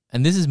week.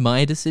 And this is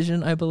my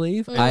decision, I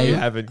believe. You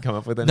haven't come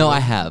up with anything. No,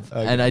 I have.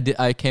 Okay. And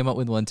I came up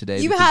with one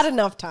today. You because- had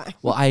enough time.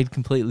 Well, I had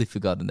completely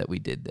forgotten that we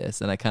did this.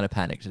 And I kind of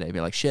panicked today.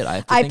 Being like, shit, I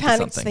have to I think of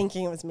panicked something.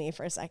 thinking it was me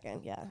for a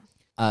second. Yeah.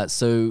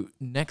 So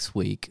next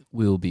week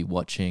we'll be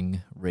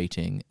watching,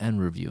 rating,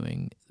 and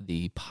reviewing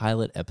the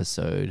pilot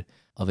episode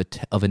of a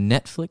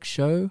Netflix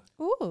show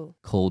Ooh.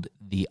 called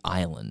The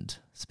Island,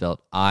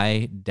 spelled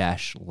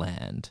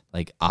I-land,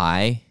 like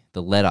I,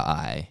 the letter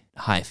I,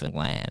 hyphen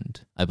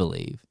land, I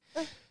believe.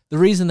 The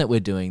reason that we're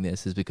doing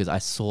this is because I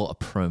saw a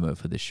promo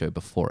for this show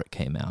before it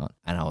came out,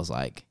 and I was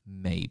like,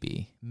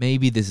 maybe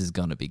this is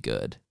gonna be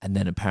good. And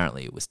then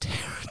apparently it was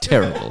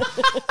terrible.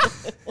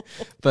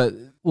 But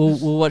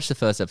we'll watch the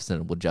first episode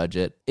and we'll judge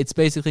it. It's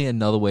basically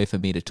another way for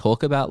me to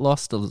talk about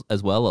Lost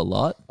as well a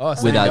lot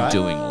without guy?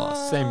 doing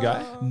Lost. Same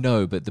guy?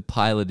 No, but the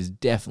pilot is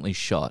definitely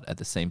shot at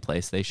the same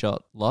place they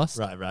shot Lost.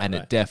 Right, And right.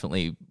 it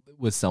definitely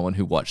was someone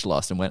who watched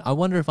Lost and went, I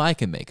wonder if I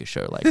can make a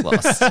show like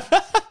Lost.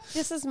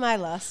 This is my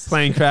Lost.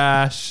 Plane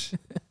crash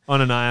on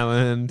an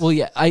island. Well,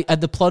 yeah,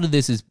 the plot of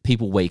this is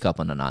people wake up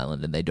on an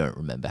island and they don't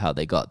remember how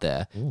they got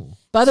there.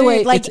 By the Dude,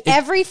 way, like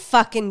every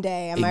fucking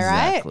day, am I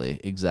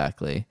right?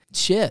 Exactly.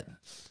 Shit.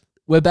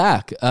 We're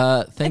back.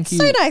 Thank It's you.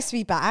 so nice to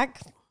be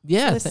back.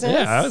 Yeah. Listeners.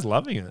 Yeah, I was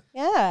loving it.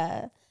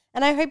 Yeah.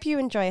 And I hope you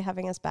enjoy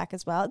having us back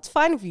as well. It's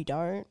fine if you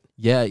don't.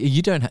 Yeah,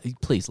 you don't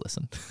please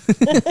listen.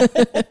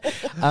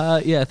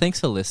 Yeah, thanks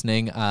for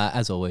listening.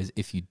 As always,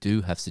 if you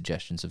do have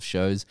suggestions of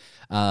shows,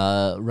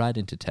 write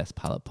into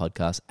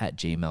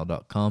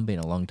testpilotpodcast@gmail.com. Been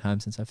a long time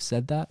since I've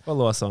said that.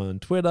 Follow us on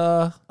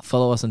Twitter.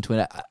 Follow us on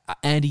Twitter.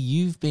 Andy,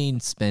 you've been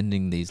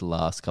spending these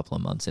last couple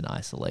of months in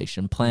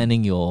isolation,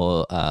 planning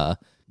your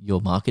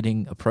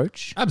marketing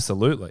approach.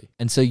 Absolutely.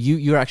 And so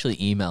you were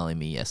actually emailing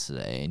me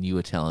yesterday and you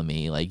were telling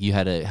me like you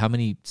had how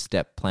many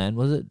step plan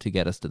was it to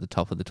get us to the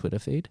top of the Twitter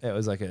feed? It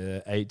was like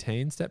a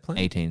 18-step plan.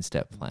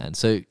 18-step plan.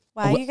 So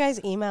Why are you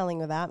guys emailing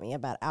without me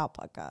about our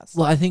podcast?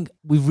 well, I think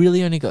we've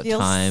really only got Feel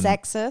time.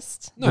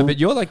 sexist? No, but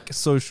you're like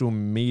social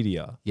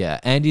media. Yeah,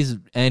 Andy's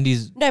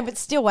No, but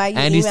still, why are you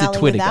Andy's the emailing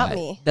Twitter without guy.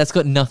 me? That's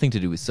got nothing to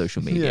do with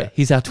social media. Yeah.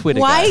 He's our Twitter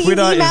Why are guy. you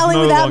Twitter is emailing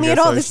no without me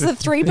longer at all? This is a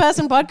social.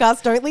 3-person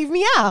podcast. Don't leave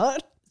me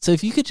out. So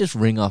if you could just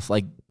ring off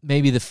like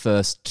maybe the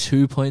first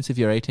 2 points of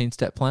your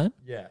 18-step plan.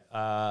 Yeah.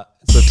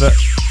 So